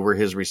goes over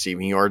his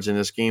receiving yards in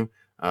this game.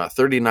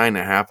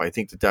 39.5. I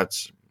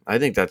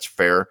think that's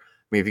fair. I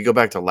mean, if you go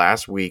back to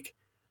last week,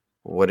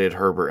 what did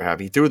Herbert have?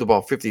 He threw the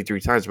ball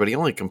 53 times, but he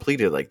only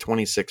completed like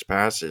 26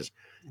 passes.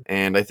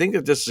 And I think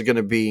that this is going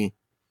to be,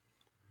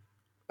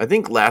 I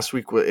think last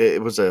week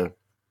it was a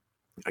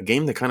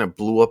game that kind of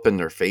blew up in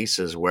their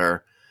faces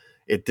where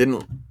it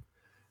didn't.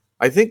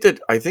 I think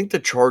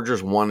the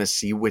Chargers want to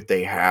see what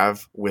they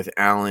have with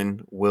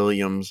Allen,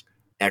 Williams,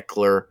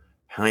 Eckler,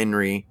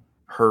 Henry,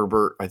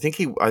 Herbert. I think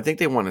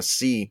they want to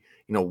see,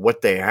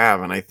 what they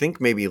have. And I think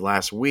maybe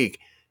last week,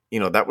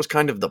 that was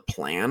kind of the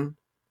plan.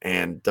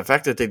 And the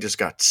fact that they just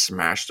got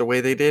smashed the way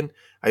they did,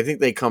 I think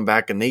they come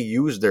back and they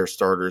use their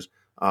starters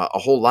a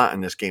whole lot in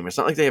this game. It's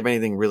not like they have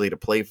anything really to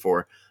play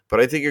for, but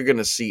I think you're going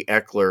to see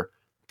Eckler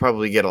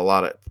probably get a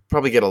lot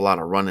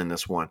of run in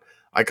this one.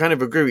 I kind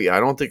of agree with you. I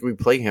don't think we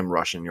play him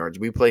rushing yards.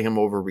 We play him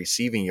over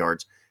receiving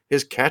yards.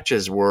 His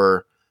catches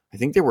were, I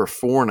think they were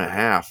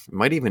 4.5,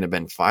 might even have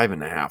been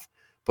 5.5.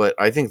 But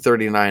I think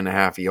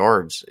 39.5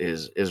 yards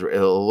is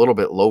a little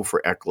bit low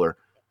for Eckler.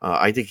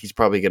 I think he's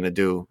probably going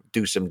to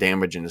do some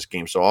damage in this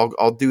game. So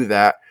I'll do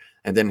that.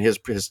 And then his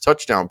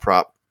touchdown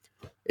prop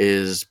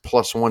is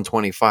plus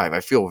 125. I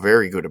feel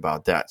very good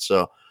about that.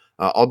 So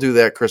I'll do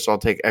that, Chris. I'll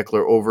take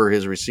Eckler over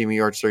his receiving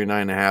yards,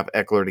 39.5.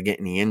 Eckler to get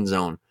in the end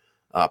zone,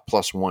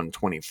 plus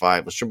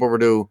 125. Let's jump over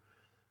to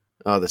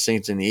the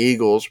Saints and the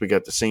Eagles. We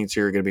got the Saints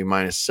here going to be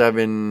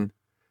 -7,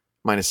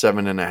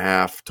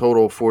 -7.5.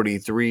 Total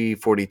 43,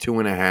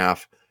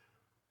 42.5.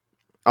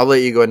 I'll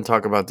let you go ahead and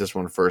talk about this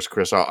one first,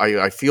 Chris.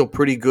 I feel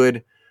pretty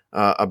good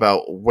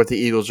about what the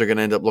Eagles are going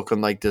to end up looking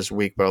like this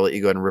week, but I'll let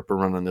you go ahead and rip a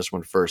run on this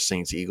one first.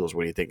 Saints Eagles.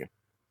 What are you thinking?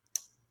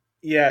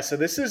 Yeah, so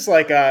this is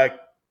like a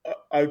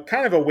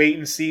kind of a wait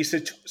and see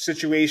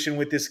situation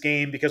with this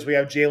game because we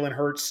have Jalen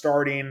Hurts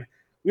starting.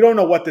 We don't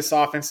know what this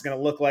offense is going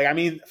to look like. I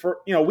mean,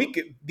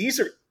 these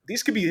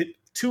could be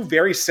two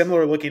very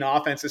similar looking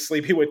offenses,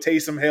 Sleepy, with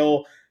Taysom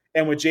Hill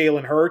and with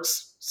Jalen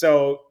Hurts.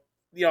 So,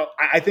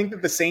 I think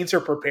that the Saints are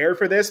prepared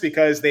for this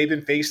because they've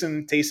been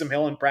facing Taysom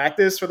Hill in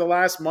practice for the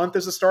last month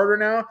as a starter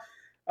now.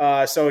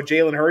 So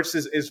Jalen Hurts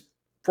is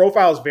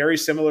profile is very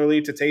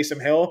similarly to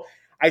Taysom Hill.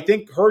 I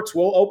think Hurts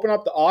will open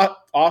up the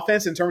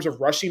offense in terms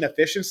of rushing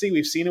efficiency.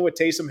 We've seen it with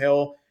Taysom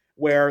Hill,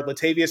 where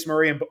Latavius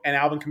Murray and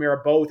Alvin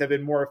Kamara both have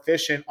been more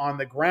efficient on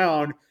the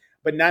ground,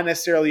 but not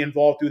necessarily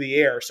involved through the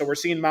air. So we're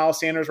seeing Miles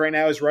Sanders right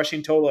now is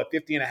rushing total at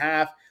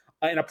 50.5.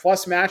 In a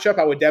plus matchup,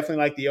 I would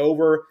definitely like the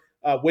over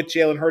with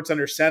Jalen Hurts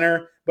under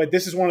center, but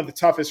this is one of the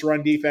toughest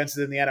run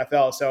defenses in the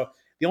NFL. So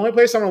the only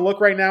place I'm going to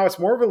look right now, it's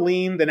more of a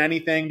lean than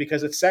anything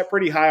because it's set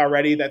pretty high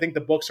already. I think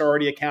the books are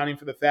already accounting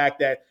for the fact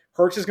that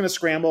Hurts is going to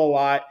scramble a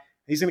lot.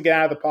 He's going to get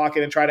out of the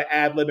pocket and try to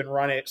ad lib and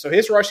run it. So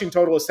his rushing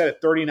total is set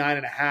at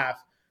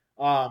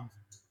 39.5.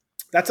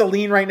 That's a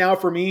lean right now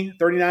for me,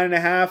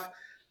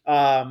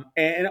 39.5.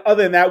 And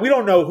other than that, we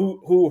don't know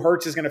who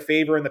Hurts is going to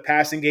favor in the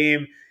passing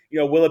game.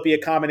 Will it be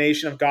a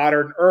combination of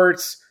Goddard and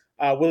Ertz?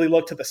 Will he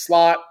look to the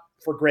slot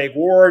for Greg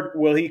Ward?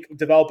 Will he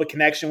develop a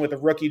connection with a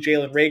rookie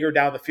Jalen Reagor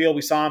down the field?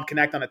 We saw him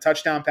connect on a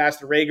touchdown pass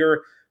to Reagor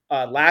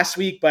last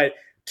week, but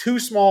too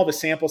small of a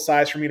sample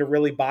size for me to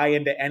really buy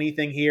into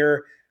anything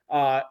here.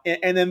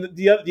 And then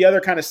the other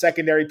kind of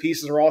secondary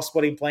pieces are all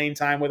splitting playing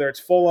time, whether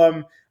it's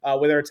Fulham,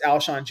 whether it's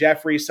Alshon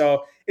Jeffrey.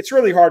 So it's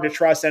really hard to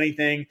trust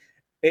anything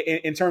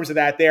in terms of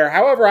that there.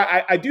 However,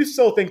 I do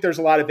still think there's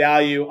a lot of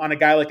value on a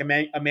guy like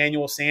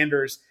Emmanuel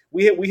Sanders.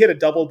 We hit a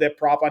double dip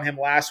prop on him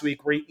last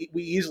week where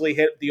we easily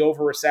hit the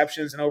over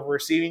receptions and over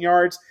receiving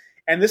yards.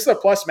 And this is a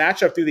plus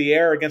matchup through the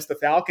air against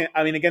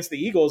against the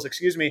Eagles,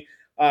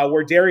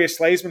 where Darius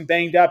Slay's been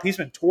banged up. He's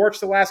been torched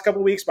the last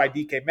couple of weeks by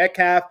DK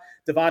Metcalf,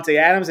 Devontae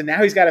Adams, and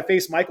now he's got to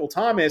face Michael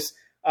Thomas.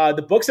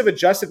 The books have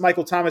adjusted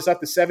Michael Thomas up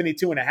to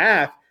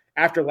 72.5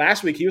 after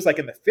last week. He was like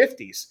in the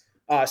 50s.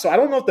 So I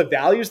don't know if the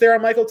value's there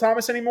on Michael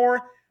Thomas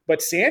anymore,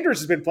 but Sanders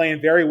has been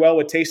playing very well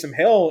with Taysom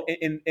Hill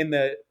in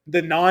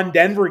the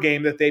non-Denver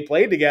game that they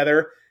played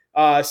together.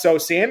 So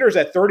Sanders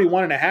at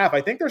 31.5,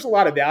 I think there's a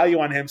lot of value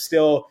on him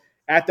still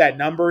at that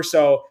number.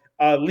 So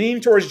lean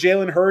towards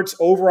Jalen Hurts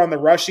over on the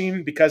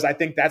rushing because I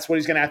think that's what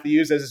he's going to have to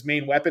use as his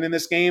main weapon in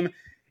this game.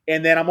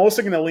 And then I'm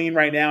also going to lean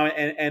right now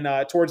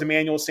and towards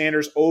Emmanuel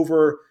Sanders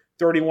over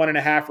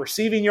 31.5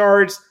 receiving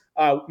yards.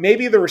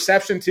 Maybe the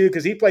reception too,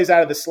 because he plays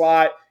out of the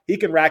slot. He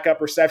can rack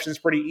up receptions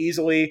pretty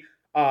easily.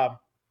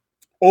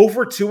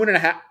 Over two and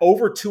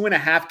a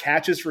half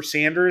catches for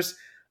Sanders.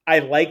 I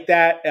like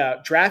that.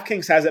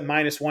 DraftKings has it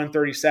minus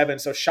 137.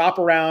 So shop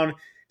around,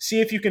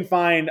 see if you can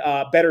find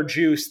better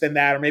juice than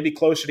that, or maybe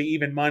closer to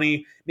even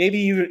money. Maybe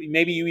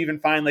you even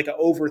find like an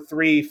over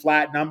 3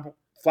 flat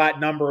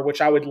number,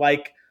 which I would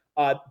like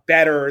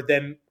better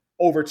than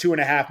over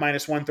 2.5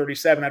 minus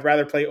 137. I'd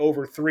rather play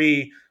over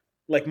 3,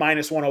 like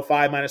minus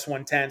 105, minus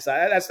 110. So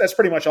that's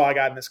pretty much all I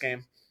got in this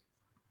game.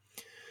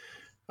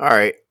 All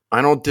right.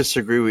 I don't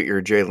disagree with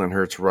your Jalen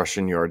Hurts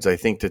rushing yards. I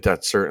think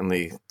that's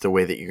certainly the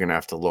way that you're going to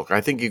have to look. I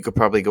think you could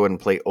probably go ahead and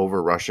play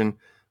over rushing,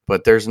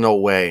 but there's no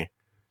way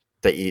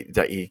that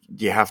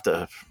you have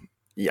to.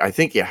 I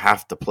think you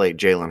have to play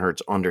Jalen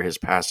Hurts under his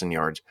passing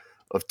yards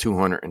of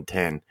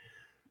 210.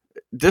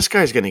 This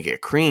guy's going to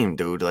get creamed,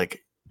 dude.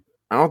 Like,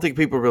 I don't think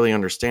people really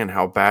understand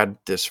how bad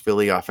this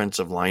Philly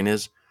offensive line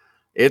is.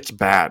 It's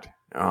bad.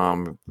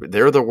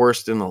 They're the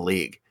worst in the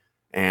league,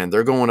 and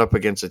they're going up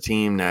against a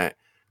team that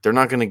they're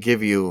not going to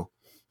give you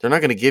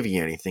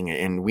anything.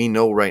 And we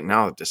know right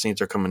now that the Saints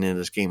are coming into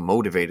this game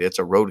motivated. It's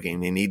a road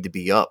game. They need to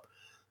be up.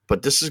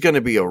 But this is going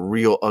to be a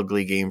real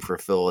ugly game for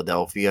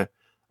Philadelphia.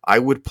 I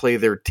would play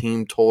their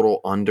team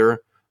total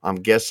under. I'm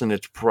guessing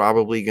it's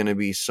probably going to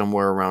be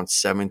somewhere around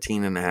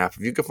 17.5. If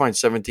you could find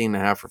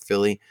 17.5 for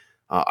Philly,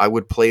 I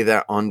would play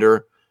that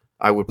under.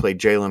 I would play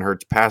Jalen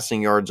Hurts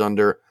passing yards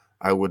under.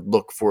 I would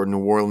look for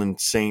New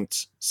Orleans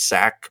Saints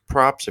sack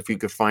props. If you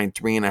could find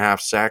 3.5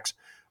 sacks,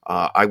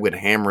 I would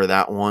hammer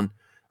that one.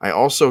 I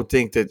also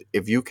think that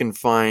if you can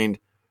find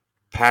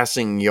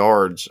passing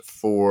yards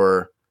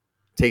for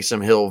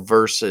Taysom Hill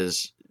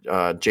versus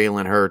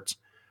Jalen Hurts,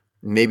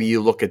 maybe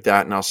you look at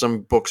that. Now,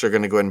 some books are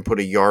going to go ahead and put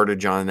a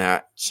yardage on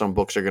that. Some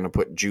books are going to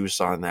put juice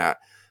on that.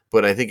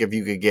 But I think if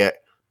you could get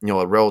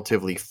a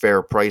relatively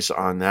fair price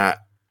on that,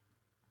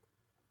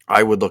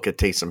 I would look at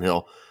Taysom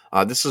Hill.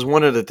 This is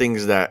one of the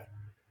things that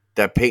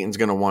Peyton's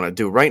going to want to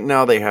do. Right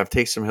now, they have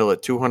Taysom Hill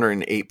at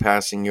 208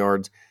 passing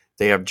yards.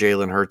 They have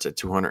Jalen Hurts at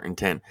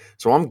 210.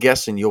 So I'm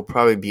guessing you'll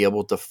probably be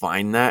able to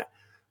find that.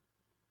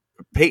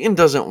 Peyton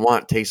doesn't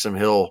want Taysom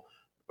Hill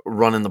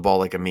running the ball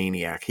like a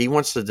maniac. He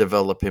wants to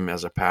develop him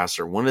as a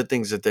passer. One of the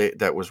things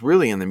that was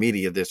really in the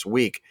media this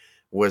week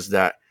was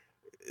that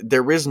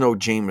there is no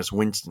Jameis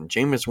Winston.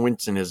 Jameis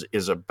Winston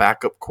is a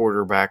backup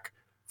quarterback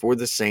for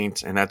the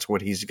Saints, and that's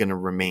what he's going to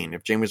remain.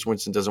 If Jameis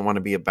Winston doesn't want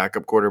to be a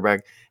backup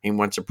quarterback and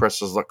wants to press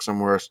his luck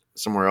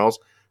somewhere else,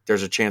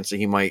 there's a chance that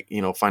he might,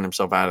 find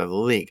himself out of the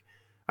league.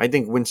 I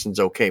think Winston's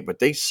okay, but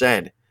they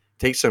said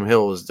Taysom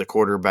Hill is the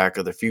quarterback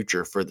of the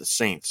future for the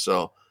Saints.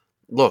 So,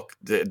 look,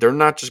 they're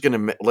not just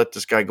going to let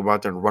this guy go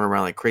out there and run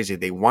around like crazy.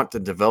 They want to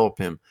develop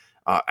him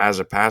as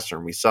a passer,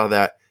 and we saw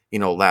that,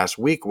 last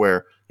week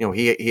where,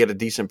 he had a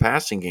decent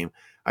passing game.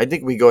 I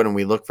think we go ahead and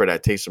we look for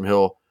that Taysom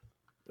Hill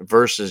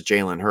versus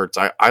Jalen Hurts.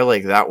 I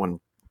like that one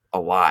a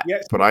lot,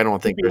 Yes, but I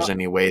don't think there's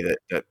any way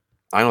that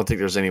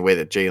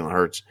Jalen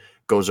Hurts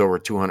goes over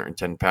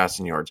 210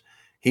 passing yards.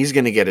 He's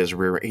going to get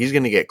he's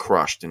going to get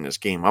crushed in this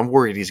game. I'm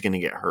worried he's going to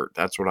get hurt.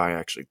 That's what I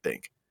actually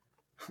think.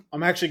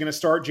 I'm actually going to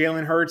start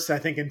Jalen Hurts, I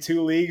think, in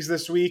 2 leagues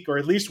this week, or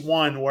at least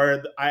one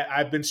where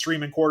I've been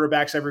streaming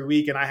quarterbacks every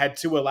week, and I had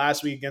Tua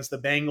last week against the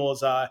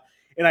Bengals,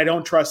 and I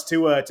don't trust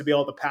Tua to be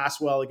able to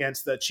pass well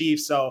against the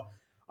Chiefs, so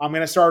I'm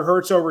going to start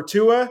Hurts over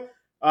Tua.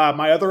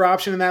 My other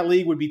option in that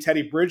league would be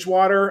Teddy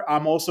Bridgewater.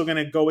 I'm also going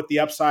to go with the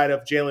upside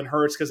of Jalen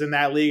Hurts because in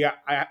that league,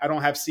 I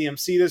don't have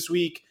CMC this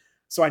week,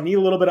 so I need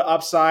a little bit of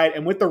upside,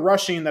 and with the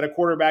rushing that a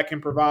quarterback can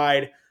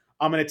provide,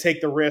 I'm going to take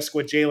the risk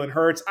with Jalen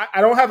Hurts.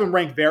 I don't have him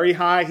ranked very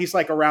high. He's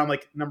like around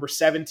like number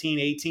 17,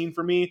 18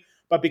 for me.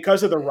 But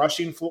because of the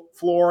rushing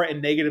floor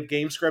and negative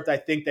game script, I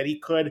think that he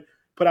could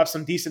put up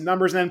some decent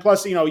numbers. And then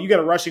plus, you get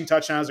a rushing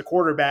touchdown as a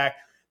quarterback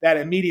that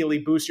immediately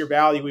boosts your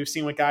value. We've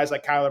seen with guys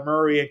like Kyler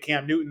Murray and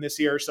Cam Newton this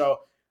year. So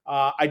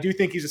I do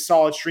think he's a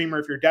solid streamer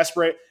if you're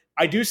desperate.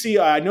 I do see,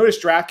 I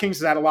noticed DraftKings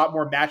has had a lot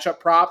more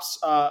matchup props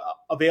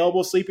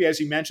available, Sleepy,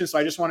 as you mentioned. So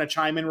I just want to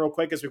chime in real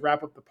quick as we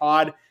wrap up the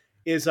pod.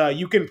 Is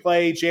you can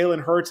play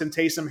Jalen Hurts and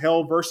Taysom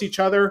Hill versus each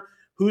other.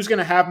 Who's going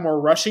to have more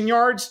rushing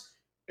yards?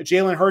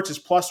 Jalen Hurts is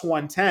plus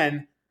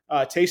 110.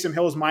 Taysom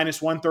Hill is minus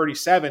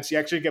 137. So you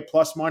actually get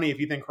plus money if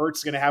you think Hurts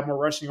is going to have more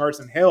rushing yards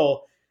than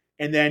Hill.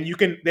 And then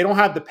they don't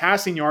have the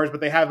passing yards,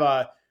 but they have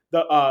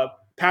the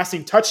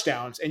passing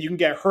touchdowns. And you can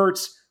get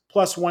Hurts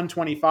plus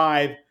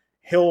 125,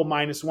 Hill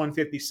minus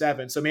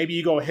 157. So maybe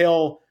you go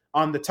Hill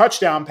on the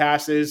touchdown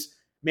passes.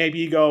 Maybe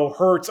you go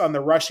Hurts on the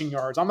rushing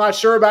yards. I'm not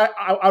sure about it.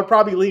 I would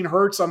probably lean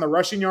Hurts on the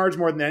rushing yards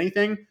more than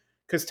anything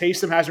because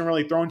Taysom hasn't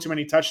really thrown too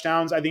many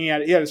touchdowns. I think he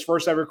had his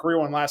first ever career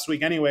one last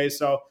week anyway.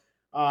 So,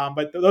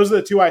 but those are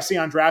the two I see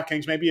on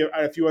DraftKings. Maybe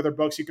a few other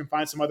books you can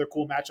find some other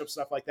cool matchup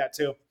stuff like that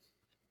too.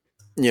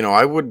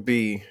 I would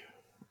be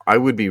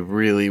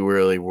really,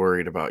 really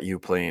worried about you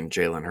playing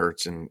Jalen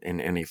Hurts in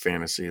any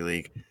fantasy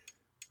league.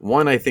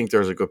 One, I think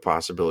there's a good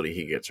possibility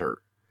he gets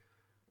hurt.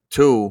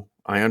 Two,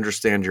 I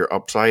understand your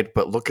upside,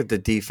 but look at the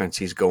defense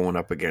he's going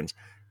up against.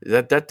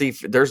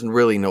 There's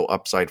really no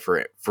upside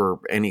for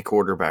any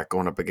quarterback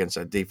going up against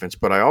that defense.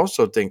 But I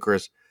also think,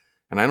 Chris,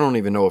 and I don't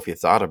even know if you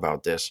thought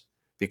about this,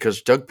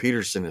 because Doug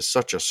Peterson is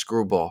such a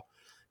screwball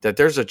that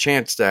there's a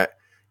chance that,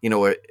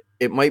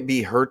 it might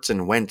be Hurts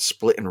and Wentz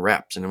splitting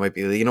reps, and it might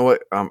be,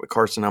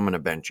 Carson, I'm going to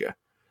bench you.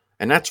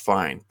 And that's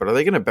fine. But are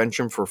they going to bench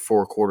him for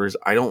 4 quarters?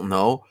 I don't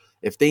know.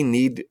 If they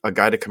need a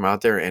guy to come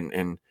out there and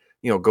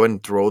go ahead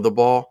and throw the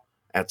ball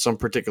at some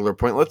particular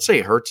point, let's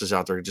say Hurts is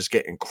out there just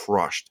getting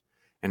crushed,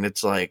 and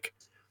it's like,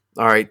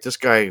 all right, this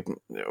guy,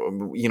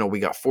 we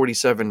got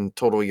 47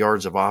 total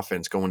yards of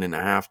offense going into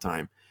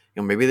halftime.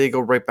 Maybe they go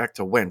right back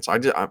to Wentz.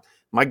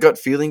 My gut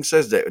feeling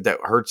says that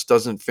Hurts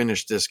doesn't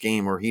finish this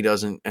game, or he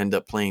doesn't end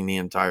up playing the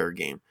entire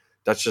game.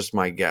 That's just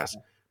my guess.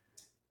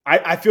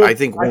 I feel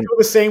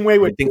the same way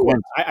with Tua.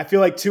 I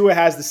feel like Tua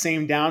has the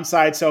same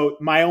downside. So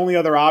my only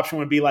other option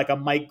would be like a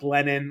Mike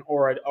Glennon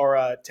or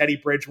a Teddy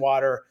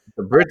Bridgewater.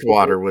 The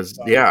Bridgewater was,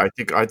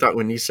 I thought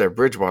when you said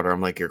Bridgewater,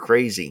 I'm like, you're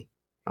crazy.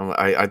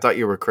 I thought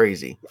you were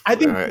crazy. I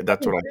think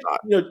that's what I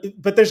thought.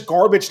 But there's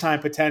garbage time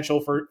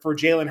potential for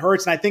Jalen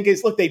Hurts, and I think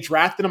they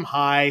drafted him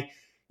high.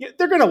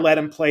 They're going to let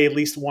him play at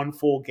least one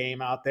full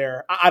game out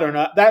there. I don't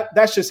know.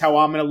 That's just how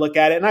I'm going to look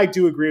at it. And I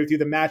do agree with you.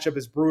 The matchup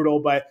is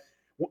brutal, but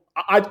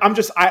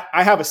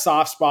I have a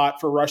soft spot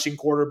for rushing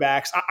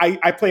quarterbacks.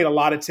 I played a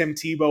lot of Tim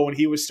Tebow when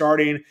he was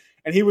starting,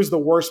 and he was the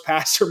worst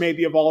passer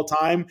maybe of all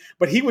time,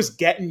 but he was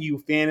getting you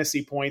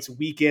fantasy points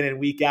week in and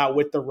week out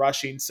with the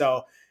rushing.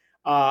 So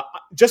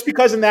just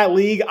because in that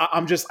league,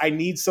 I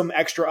need some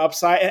extra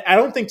upside. And I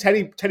don't think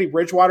Teddy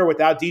Bridgewater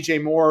without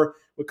DJ Moore,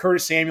 with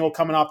Curtis Samuel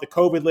coming off the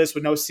COVID list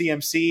with no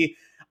CMC,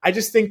 I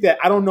just think that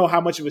I don't know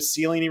how much of a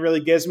ceiling he really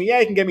gives me. Yeah,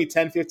 he can give me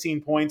 10,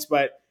 15 points,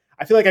 but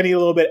I feel like I need a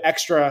little bit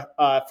extra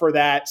for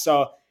that.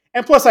 So,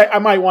 and plus I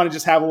might want to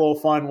just have a little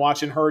fun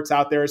watching Hurts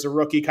out there as a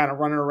rookie kind of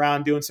running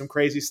around doing some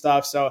crazy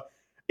stuff. So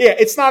yeah,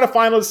 it's not a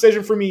final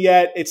decision for me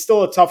yet. It's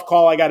still a tough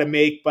call I got to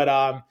make,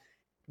 but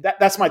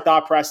that's my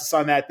thought process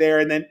on that there.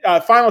 And then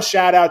final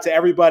shout out to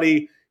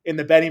everybody in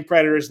the Betting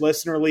Predators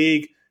Listener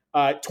League,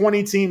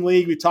 20-team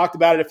league. We talked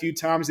about it a few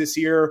times this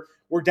year.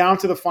 We're down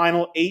to the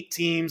final 8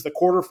 teams, the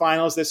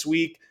quarterfinals this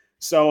week.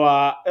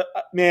 So,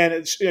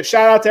 man,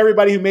 shout out to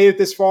everybody who made it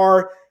this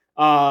far.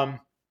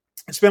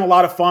 It's been a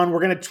lot of fun.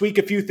 We're going to tweak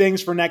a few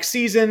things for next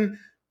season.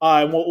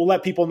 And we'll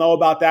let people know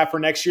about that for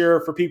next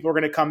year for people who are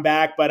going to come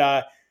back. But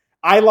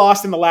I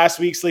lost in the last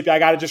week, Sleepy. I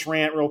got to just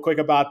rant real quick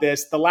about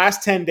this. The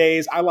last 10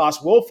 days, I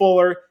lost Will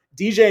Fuller,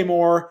 DJ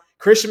Moore,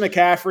 Christian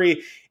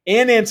McCaffrey,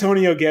 and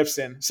Antonio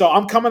Gibson. So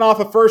I'm coming off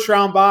a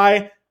first-round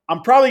bye.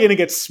 I'm probably going to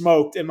get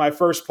smoked in my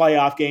first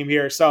playoff game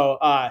here. So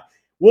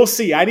we'll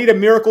see. I need a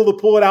miracle to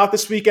pull it out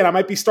this weekend. I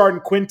might be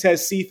starting Quintez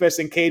Cephas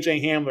and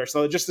KJ Hamler.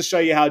 So just to show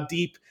you how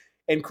deep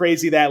and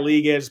crazy that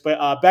league is.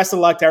 But best of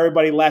luck to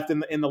everybody left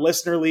in the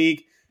listener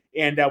league.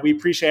 And we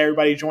appreciate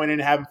everybody joining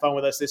and having fun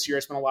with us this year.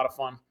 It's been a lot of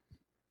fun.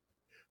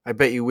 I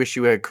bet you wish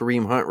you had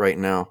Kareem Hunt right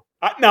now.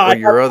 No,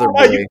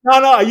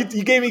 You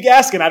you gave me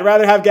Gaskin. I'd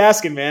rather have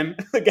Gaskin, man.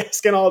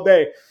 Gaskin all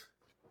day.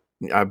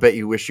 I bet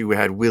you wish you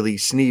had Willie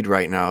Snead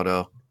right now,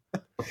 though.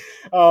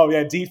 Oh,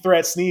 yeah, deep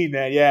threat Snead,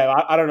 man. Yeah,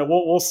 I don't know.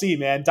 We'll see,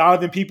 man.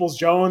 Donovan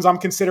Peoples-Jones, I'm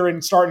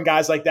considering starting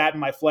guys like that in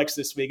my flex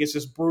this week. It's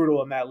just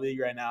brutal in that league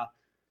right now.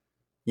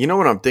 You know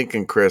what I'm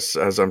thinking, Chris,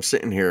 as I'm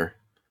sitting here?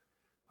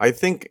 I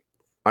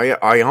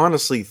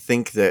honestly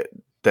think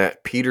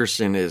that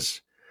Peterson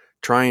is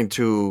trying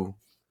to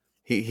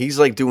he's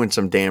like doing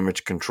some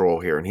damage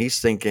control here, and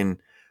he's thinking,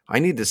 I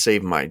need to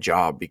save my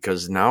job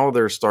because now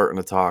they're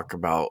starting to talk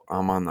about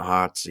I'm on the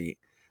hot seat.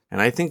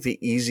 And I think the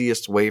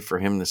easiest way for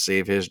him to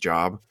save his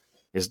job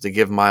is to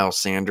give Miles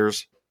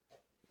Sanders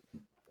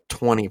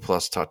 20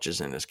 plus touches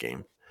in this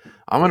game.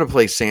 I'm going to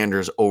play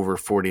Sanders over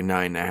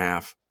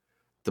 49.5.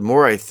 The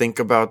more I think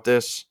about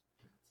this,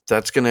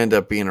 that's going to end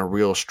up being a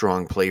real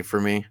strong play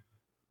for me.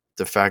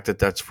 The fact that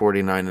that's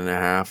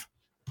 49.5.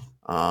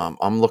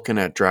 I'm looking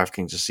at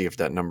DraftKings to see if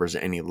that number is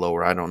any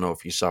lower. I don't know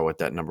if you saw what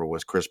that number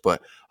was, Chris,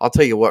 but I'll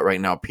tell you what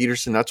right now,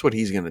 Peterson, that's what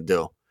he's going to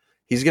do.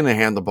 He's going to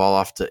hand the ball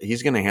off to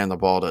he's going to hand the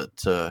ball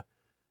to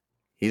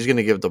he's going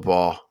to give the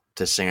ball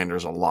to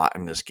Sanders a lot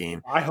in this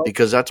game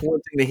because that's one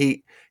thing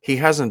that he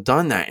hasn't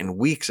done that in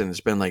weeks, and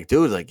it's been like,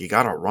 dude, like you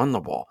got to run the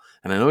ball.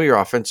 And I know your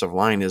offensive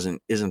line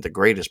isn't the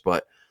greatest,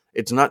 but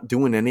it's not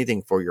doing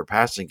anything for your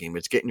passing game.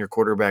 It's getting your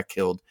quarterback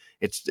killed.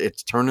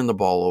 It's turning the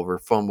ball over,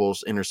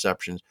 fumbles,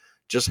 interceptions.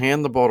 Just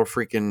hand the ball to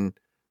freaking,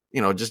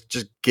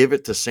 just give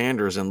it to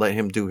Sanders and let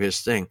him do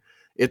his thing.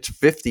 It's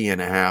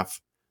 50.5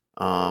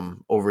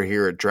 over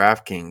here at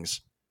DraftKings,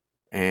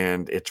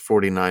 and it's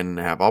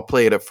 49.5. I'll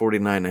play it at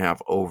 49.5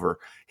 over.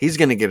 He's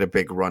going to get a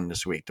big run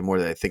this week, the more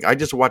that I think. I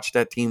just watched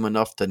that team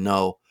enough to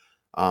know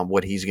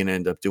what he's going to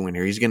end up doing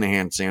here. He's going to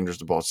hand Sanders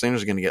the ball.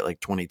 Sanders is going to get like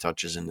 20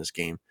 touches in this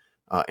game.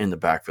 In the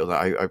backfield.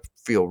 I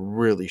feel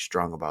really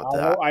strong about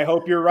that. I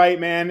hope you're right,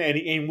 man.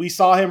 And we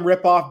saw him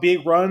rip off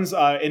big runs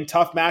in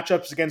tough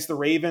matchups against the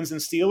Ravens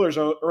and Steelers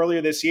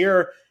earlier this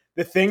year.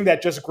 The thing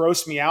that just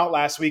grossed me out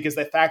last week is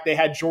the fact they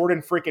had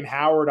Jordan freaking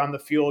Howard on the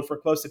field for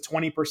close to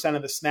 20%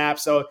 of the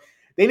snaps. So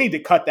they need to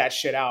cut that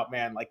shit out,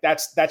 man. Like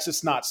that's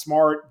just not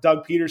smart.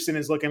 Doug Peterson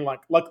is looking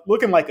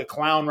like a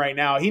clown right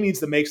now. He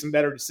needs to make some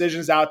better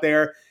decisions out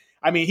there.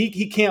 I mean,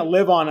 he can't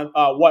live on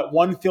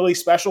one Philly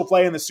special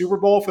play in the Super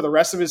Bowl for the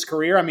rest of his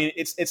career. I mean,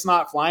 it's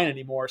not flying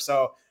anymore.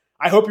 So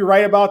I hope you're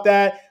right about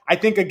that. I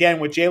think, again,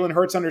 with Jalen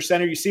Hurts under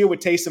center, you see it with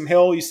Taysom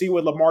Hill, you see it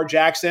with Lamar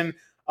Jackson,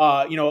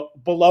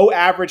 below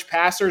average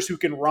passers who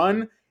can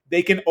run,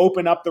 they can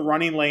open up the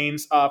running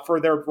lanes for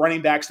their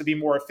running backs to be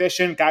more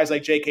efficient. Guys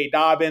like J.K.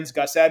 Dobbins,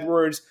 Gus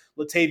Edwards,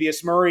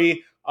 Latavius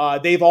Murray,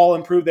 they've all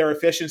improved their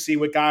efficiency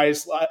with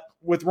guys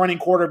with running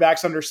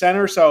quarterbacks under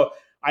center. So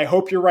I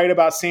hope you're right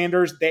about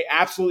Sanders. They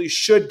absolutely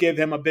should give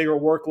him a bigger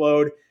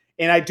workload.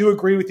 And I do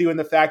agree with you in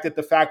the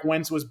fact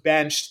Wentz was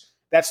benched,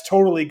 that's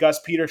totally Gus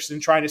Peterson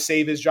trying to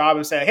save his job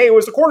and say, hey, it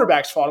was the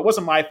quarterback's fault. It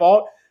wasn't my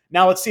fault.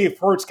 Now let's see if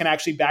Hurts can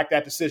actually back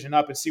that decision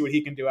up and see what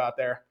he can do out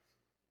there.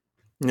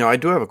 I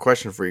do have a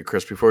question for you,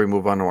 Chris, before we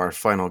move on to our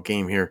final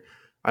game here.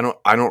 I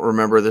don't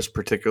remember this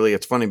particularly.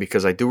 It's funny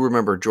because I do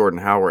remember Jordan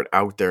Howard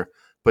out there.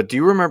 But do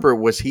you remember,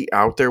 was he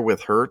out there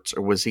with Hurts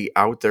or was he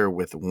out there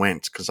with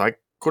Wentz? Because I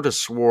could have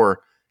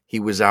swore he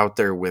was out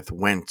there with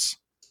Wentz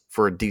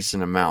for a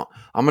decent amount.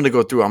 I'm going to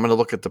go through. I'm going to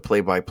look at the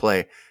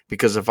play-by-play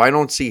because if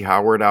I see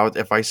Howard out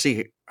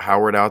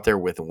there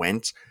with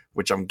Wentz,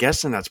 which I'm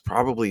guessing that's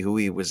probably who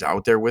he was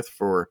out there with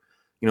for,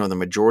 the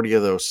majority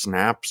of those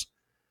snaps,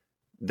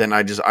 then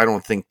I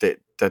don't think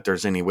that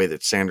there's any way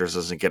that Sanders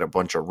doesn't get a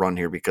bunch of run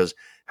here because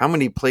how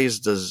many plays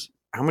does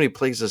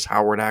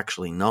Howard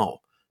actually know?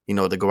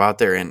 To go out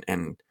there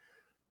and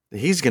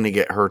he's going to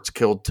get Hurts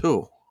killed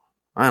too.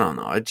 I don't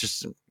know.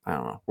 I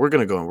don't know. We're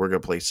going to go and we're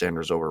going to play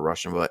Sanders over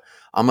rushing, but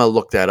I'm going to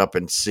look that up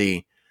and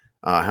see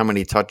how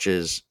many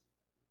touches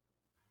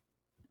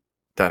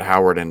that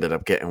Howard ended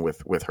up getting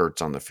with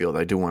Hurts on the field.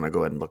 I do want to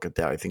go ahead and look at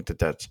that. I think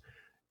that's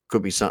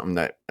could be something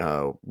that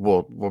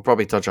we'll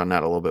probably touch on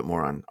that a little bit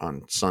more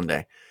on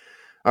Sunday.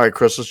 All right,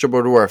 Chris, let's jump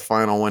over to our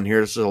final one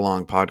here. This is a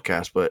long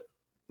podcast, but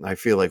I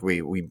feel like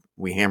we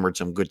hammered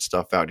some good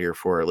stuff out here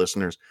for our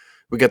listeners.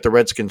 We got the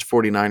Redskins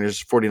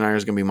 49ers.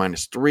 49ers going to be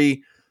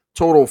 -3.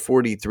 Total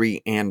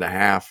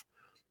 43.5.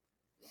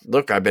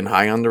 Look, I've been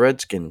high on the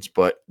Redskins,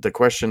 but the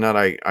question that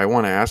I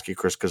want to ask you,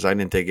 Chris, because I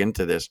didn't dig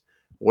into this,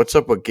 what's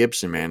up with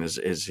Gibson, man?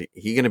 Is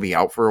he going to be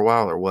out for a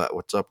while or what?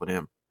 What's up with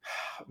him?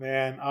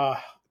 Man,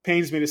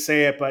 pains me to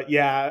say it, but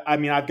yeah, I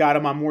mean, I've got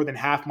him on more than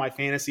half my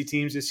fantasy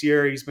teams this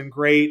year. He's been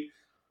great.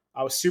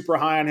 I was super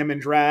high on him in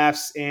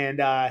drafts, and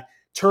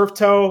turf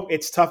toe,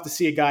 it's tough to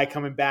see a guy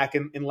coming back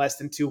in less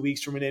than 2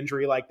 weeks from an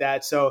injury like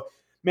that. So,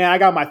 man, I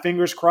got my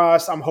fingers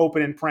crossed. I'm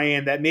hoping and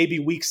praying that maybe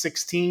week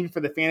 16 for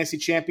the fantasy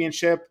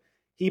championship,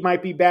 he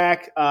might be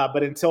back.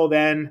 But until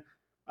then,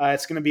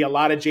 it's going to be a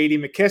lot of J.D.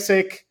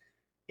 McKissick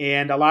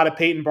and a lot of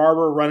Peyton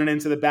Barber running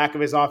into the back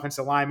of his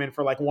offensive lineman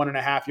for like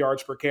 1.5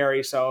 yards per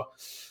carry. So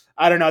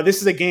I don't know.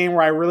 This is a game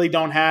where I really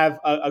don't have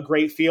a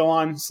great feel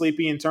on,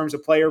 Sleepy, in terms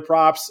of player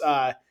props.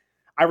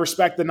 I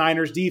respect the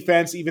Niners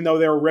defense, even though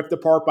they were ripped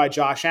apart by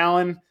Josh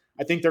Allen.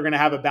 I think they're going to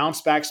have a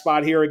bounce back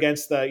spot here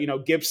against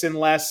the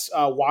Gibson-less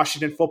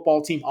Washington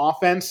football team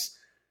offense.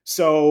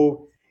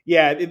 So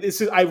yeah,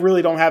 I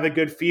really don't have a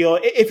good feel.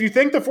 If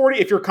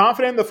you're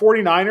confident in the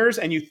 49ers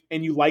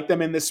and you like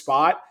them in this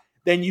spot,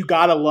 then you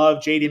got to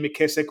love J.D.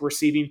 McKissick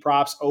receiving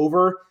props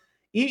over.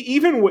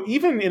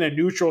 Even in a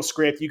neutral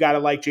script, you got to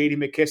like J.D.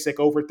 McKissick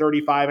over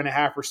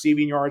 35.5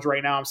 receiving yards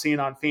right now. I'm seeing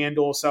on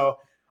FanDuel. So,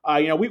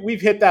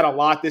 we've hit that a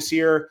lot this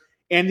year.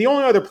 And the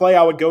only other play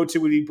I would go to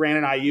would be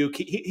Brandon Ayuk.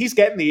 He's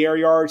getting the air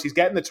yards. He's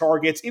getting the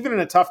targets. Even in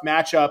a tough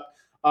matchup,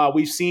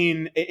 we've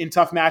seen in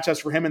tough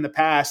matchups for him in the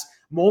past,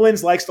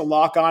 Mullins likes to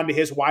lock on to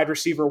his wide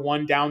receiver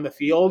one down the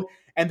field.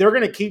 And they're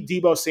going to keep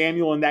Deebo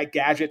Samuel in that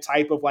gadget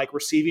type of like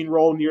receiving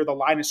role near the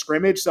line of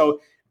scrimmage. So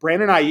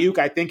Brandon Ayuk,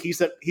 I think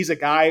he's a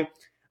guy.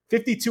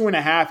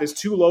 52.5 is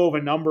too low of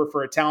a number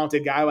for a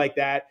talented guy like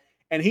that.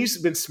 And he's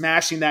been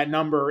smashing that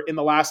number in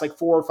the last like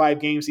 4 or 5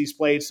 games he's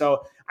played.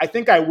 So I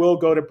think I will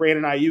go to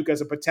Brandon Ayuk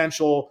as a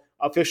potential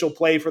official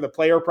play for the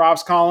player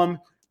props column.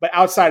 But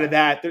outside of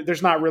that,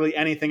 there's not really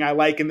anything I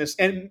like in this.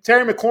 And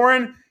Terry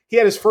McLaurin, he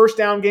had his first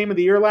down game of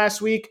the year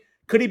last week.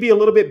 Could he be a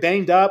little bit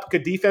banged up?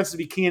 Could defenses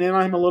be keying in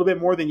on him a little bit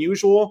more than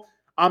usual?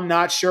 I'm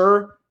not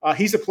sure.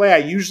 He's a play I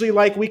usually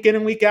like week in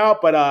and week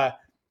out, but I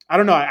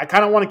don't know. I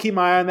kind of want to keep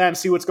my eye on that and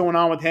see what's going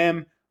on with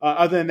him.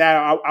 Other than that,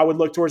 I would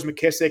look towards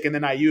McKissick and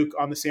then Ayuk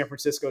on the San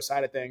Francisco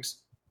side of things.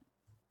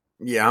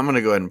 Yeah, I'm going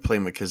to go ahead and play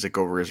McKissick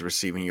over his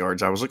receiving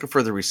yards. I was looking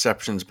for the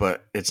receptions,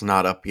 but it's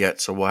not up yet,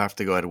 so we'll have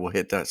to go ahead and we'll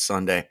hit that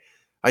Sunday.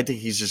 I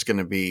think he's going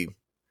to be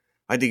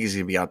out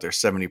there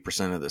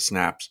 70% of the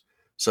snaps.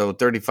 So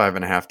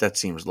 35.5, that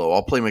seems low.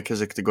 I'll play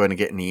McKissick to go ahead and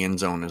get in the end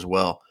zone as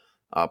well,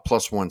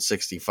 plus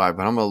 165,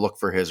 but I'm going to look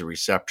for his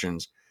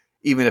receptions.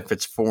 Even if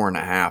it's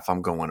 4.5,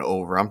 I'm going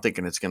over. I'm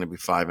thinking it's going to be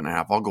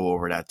 5.5. I'll go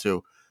over that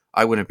too.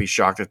 I wouldn't be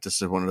shocked if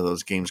this is one of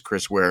those games,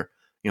 Chris, where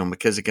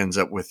McKissick ends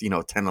up with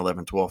 10,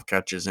 11, 12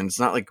 catches, and it's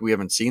not like we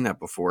haven't seen that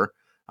before.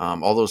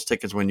 All those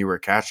tickets when you were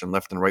catching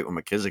left and right with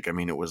McKissick, I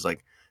mean, it was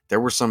like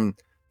there were some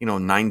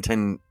 9,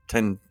 10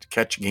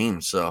 catch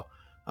games. So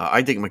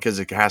I think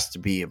McKissick has to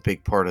be a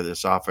big part of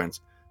this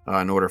offense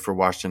in order for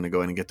Washington to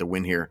go in and get the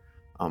win here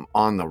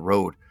on the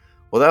road.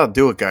 Well, that'll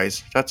do it,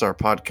 guys. That's our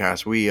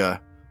podcast. We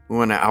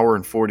went an hour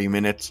and 40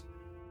 minutes.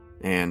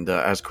 And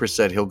as Chris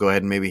said, he'll go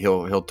ahead and maybe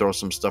he'll throw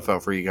some stuff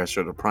out for you guys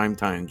for the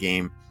primetime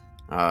game.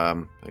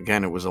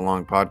 Again, it was a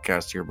long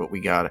podcast here, but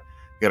we got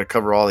to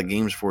cover all the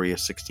games for you.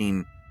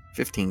 15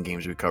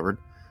 games we covered.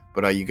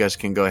 But you guys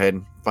can go ahead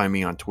and find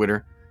me on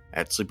Twitter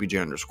at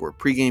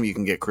SleepyJ_pregame. You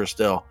can get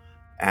Christelle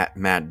at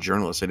Mad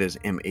Journalist. It is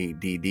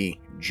MADD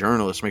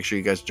Journalist. Make sure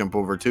you guys jump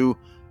over to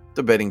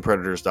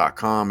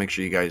thebettingpredators.com. Make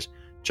sure you guys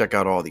check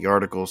out all the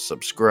articles.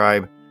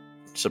 Subscribe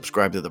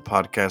to the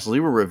podcast.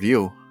 Leave a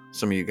review.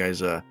 Some of you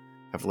guys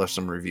have left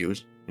some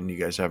reviews, and you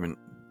guys haven't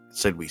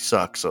said we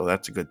suck, so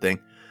that's a good thing.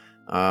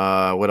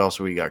 What else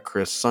we got,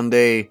 Chris?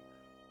 Sunday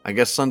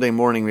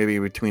morning, maybe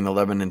between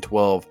 11 and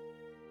 12.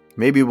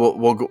 Maybe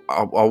we'll go.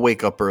 I'll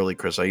wake up early,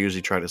 Chris. I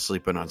usually try to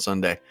sleep in on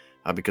Sunday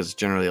because it's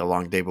generally a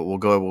long day. But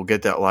we'll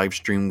get that live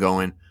stream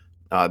going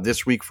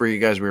this week for you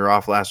guys. We were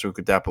off last week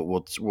with that, but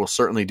we'll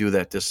certainly do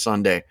that this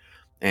Sunday.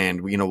 And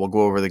we'll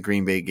go over the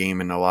Green Bay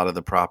game and a lot of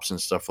the props and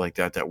stuff like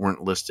that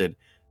weren't listed.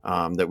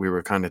 That we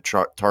were kind of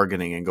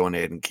targeting and going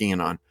ahead and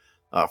keying on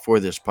for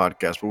this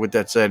podcast. But with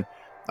that said,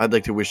 I'd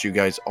like to wish you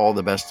guys all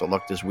the best of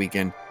luck this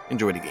weekend.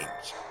 Enjoy the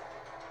games.